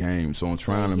everything in the game. So I'm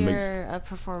trying to make. You're a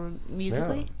performer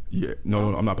musically? Yeah,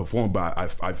 no, I'm not performing,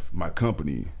 but my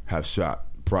company have shot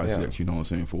projects. You know what I'm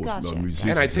saying, for musicians.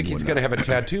 And I think he's going to have a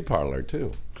tattoo parlor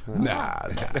too. Nah.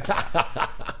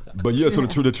 But yeah, so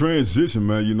the transition,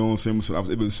 man, you know what I'm saying?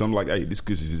 It was something like, hey, this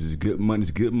is good money.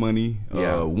 It's good money.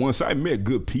 Once I met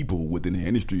good people within the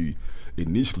industry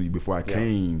initially before I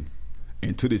came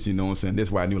into this, you know what I'm saying?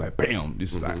 That's why I knew, like, bam,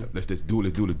 this is like, let's do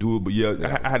it. But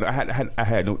yeah, I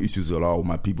had no issues at all with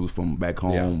my people from back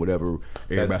home, whatever.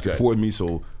 Everybody supported me,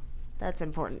 so that's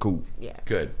important. Cool. Yeah.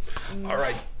 Good. All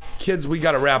right. Kids, we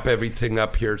got to wrap everything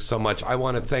up here so much. I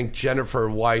want to thank Jennifer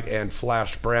White and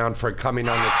Flash Brown for coming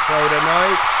on the show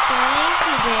tonight. Thank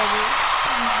you,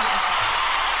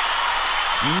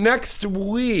 baby. Next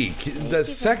week, the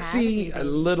sexy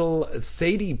little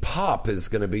Sadie Pop is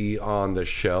going to be on the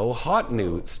show. Hot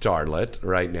new starlet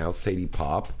right now, Sadie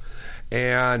Pop.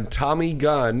 And Tommy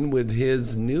Gunn with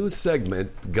his new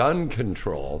segment, Gun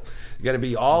Control. Going to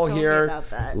be all here.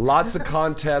 Lots of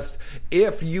contests.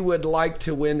 If you would like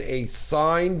to win a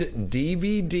signed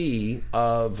DVD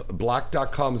of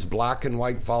Black.com's Black and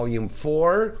White Volume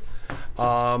 4,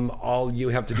 all you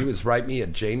have to do is write me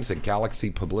at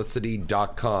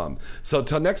james@galaxypublicity.com. So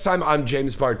till next time, I'm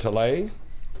James Bartolet.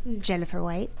 Jennifer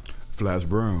White. Flash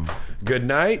Brown. Good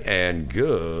night and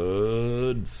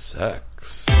good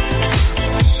sex.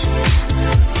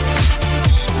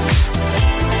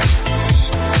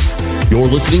 You're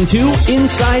listening to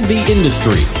Inside the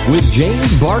Industry with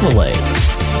James Bartolet,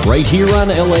 right here on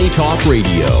LA Talk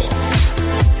Radio.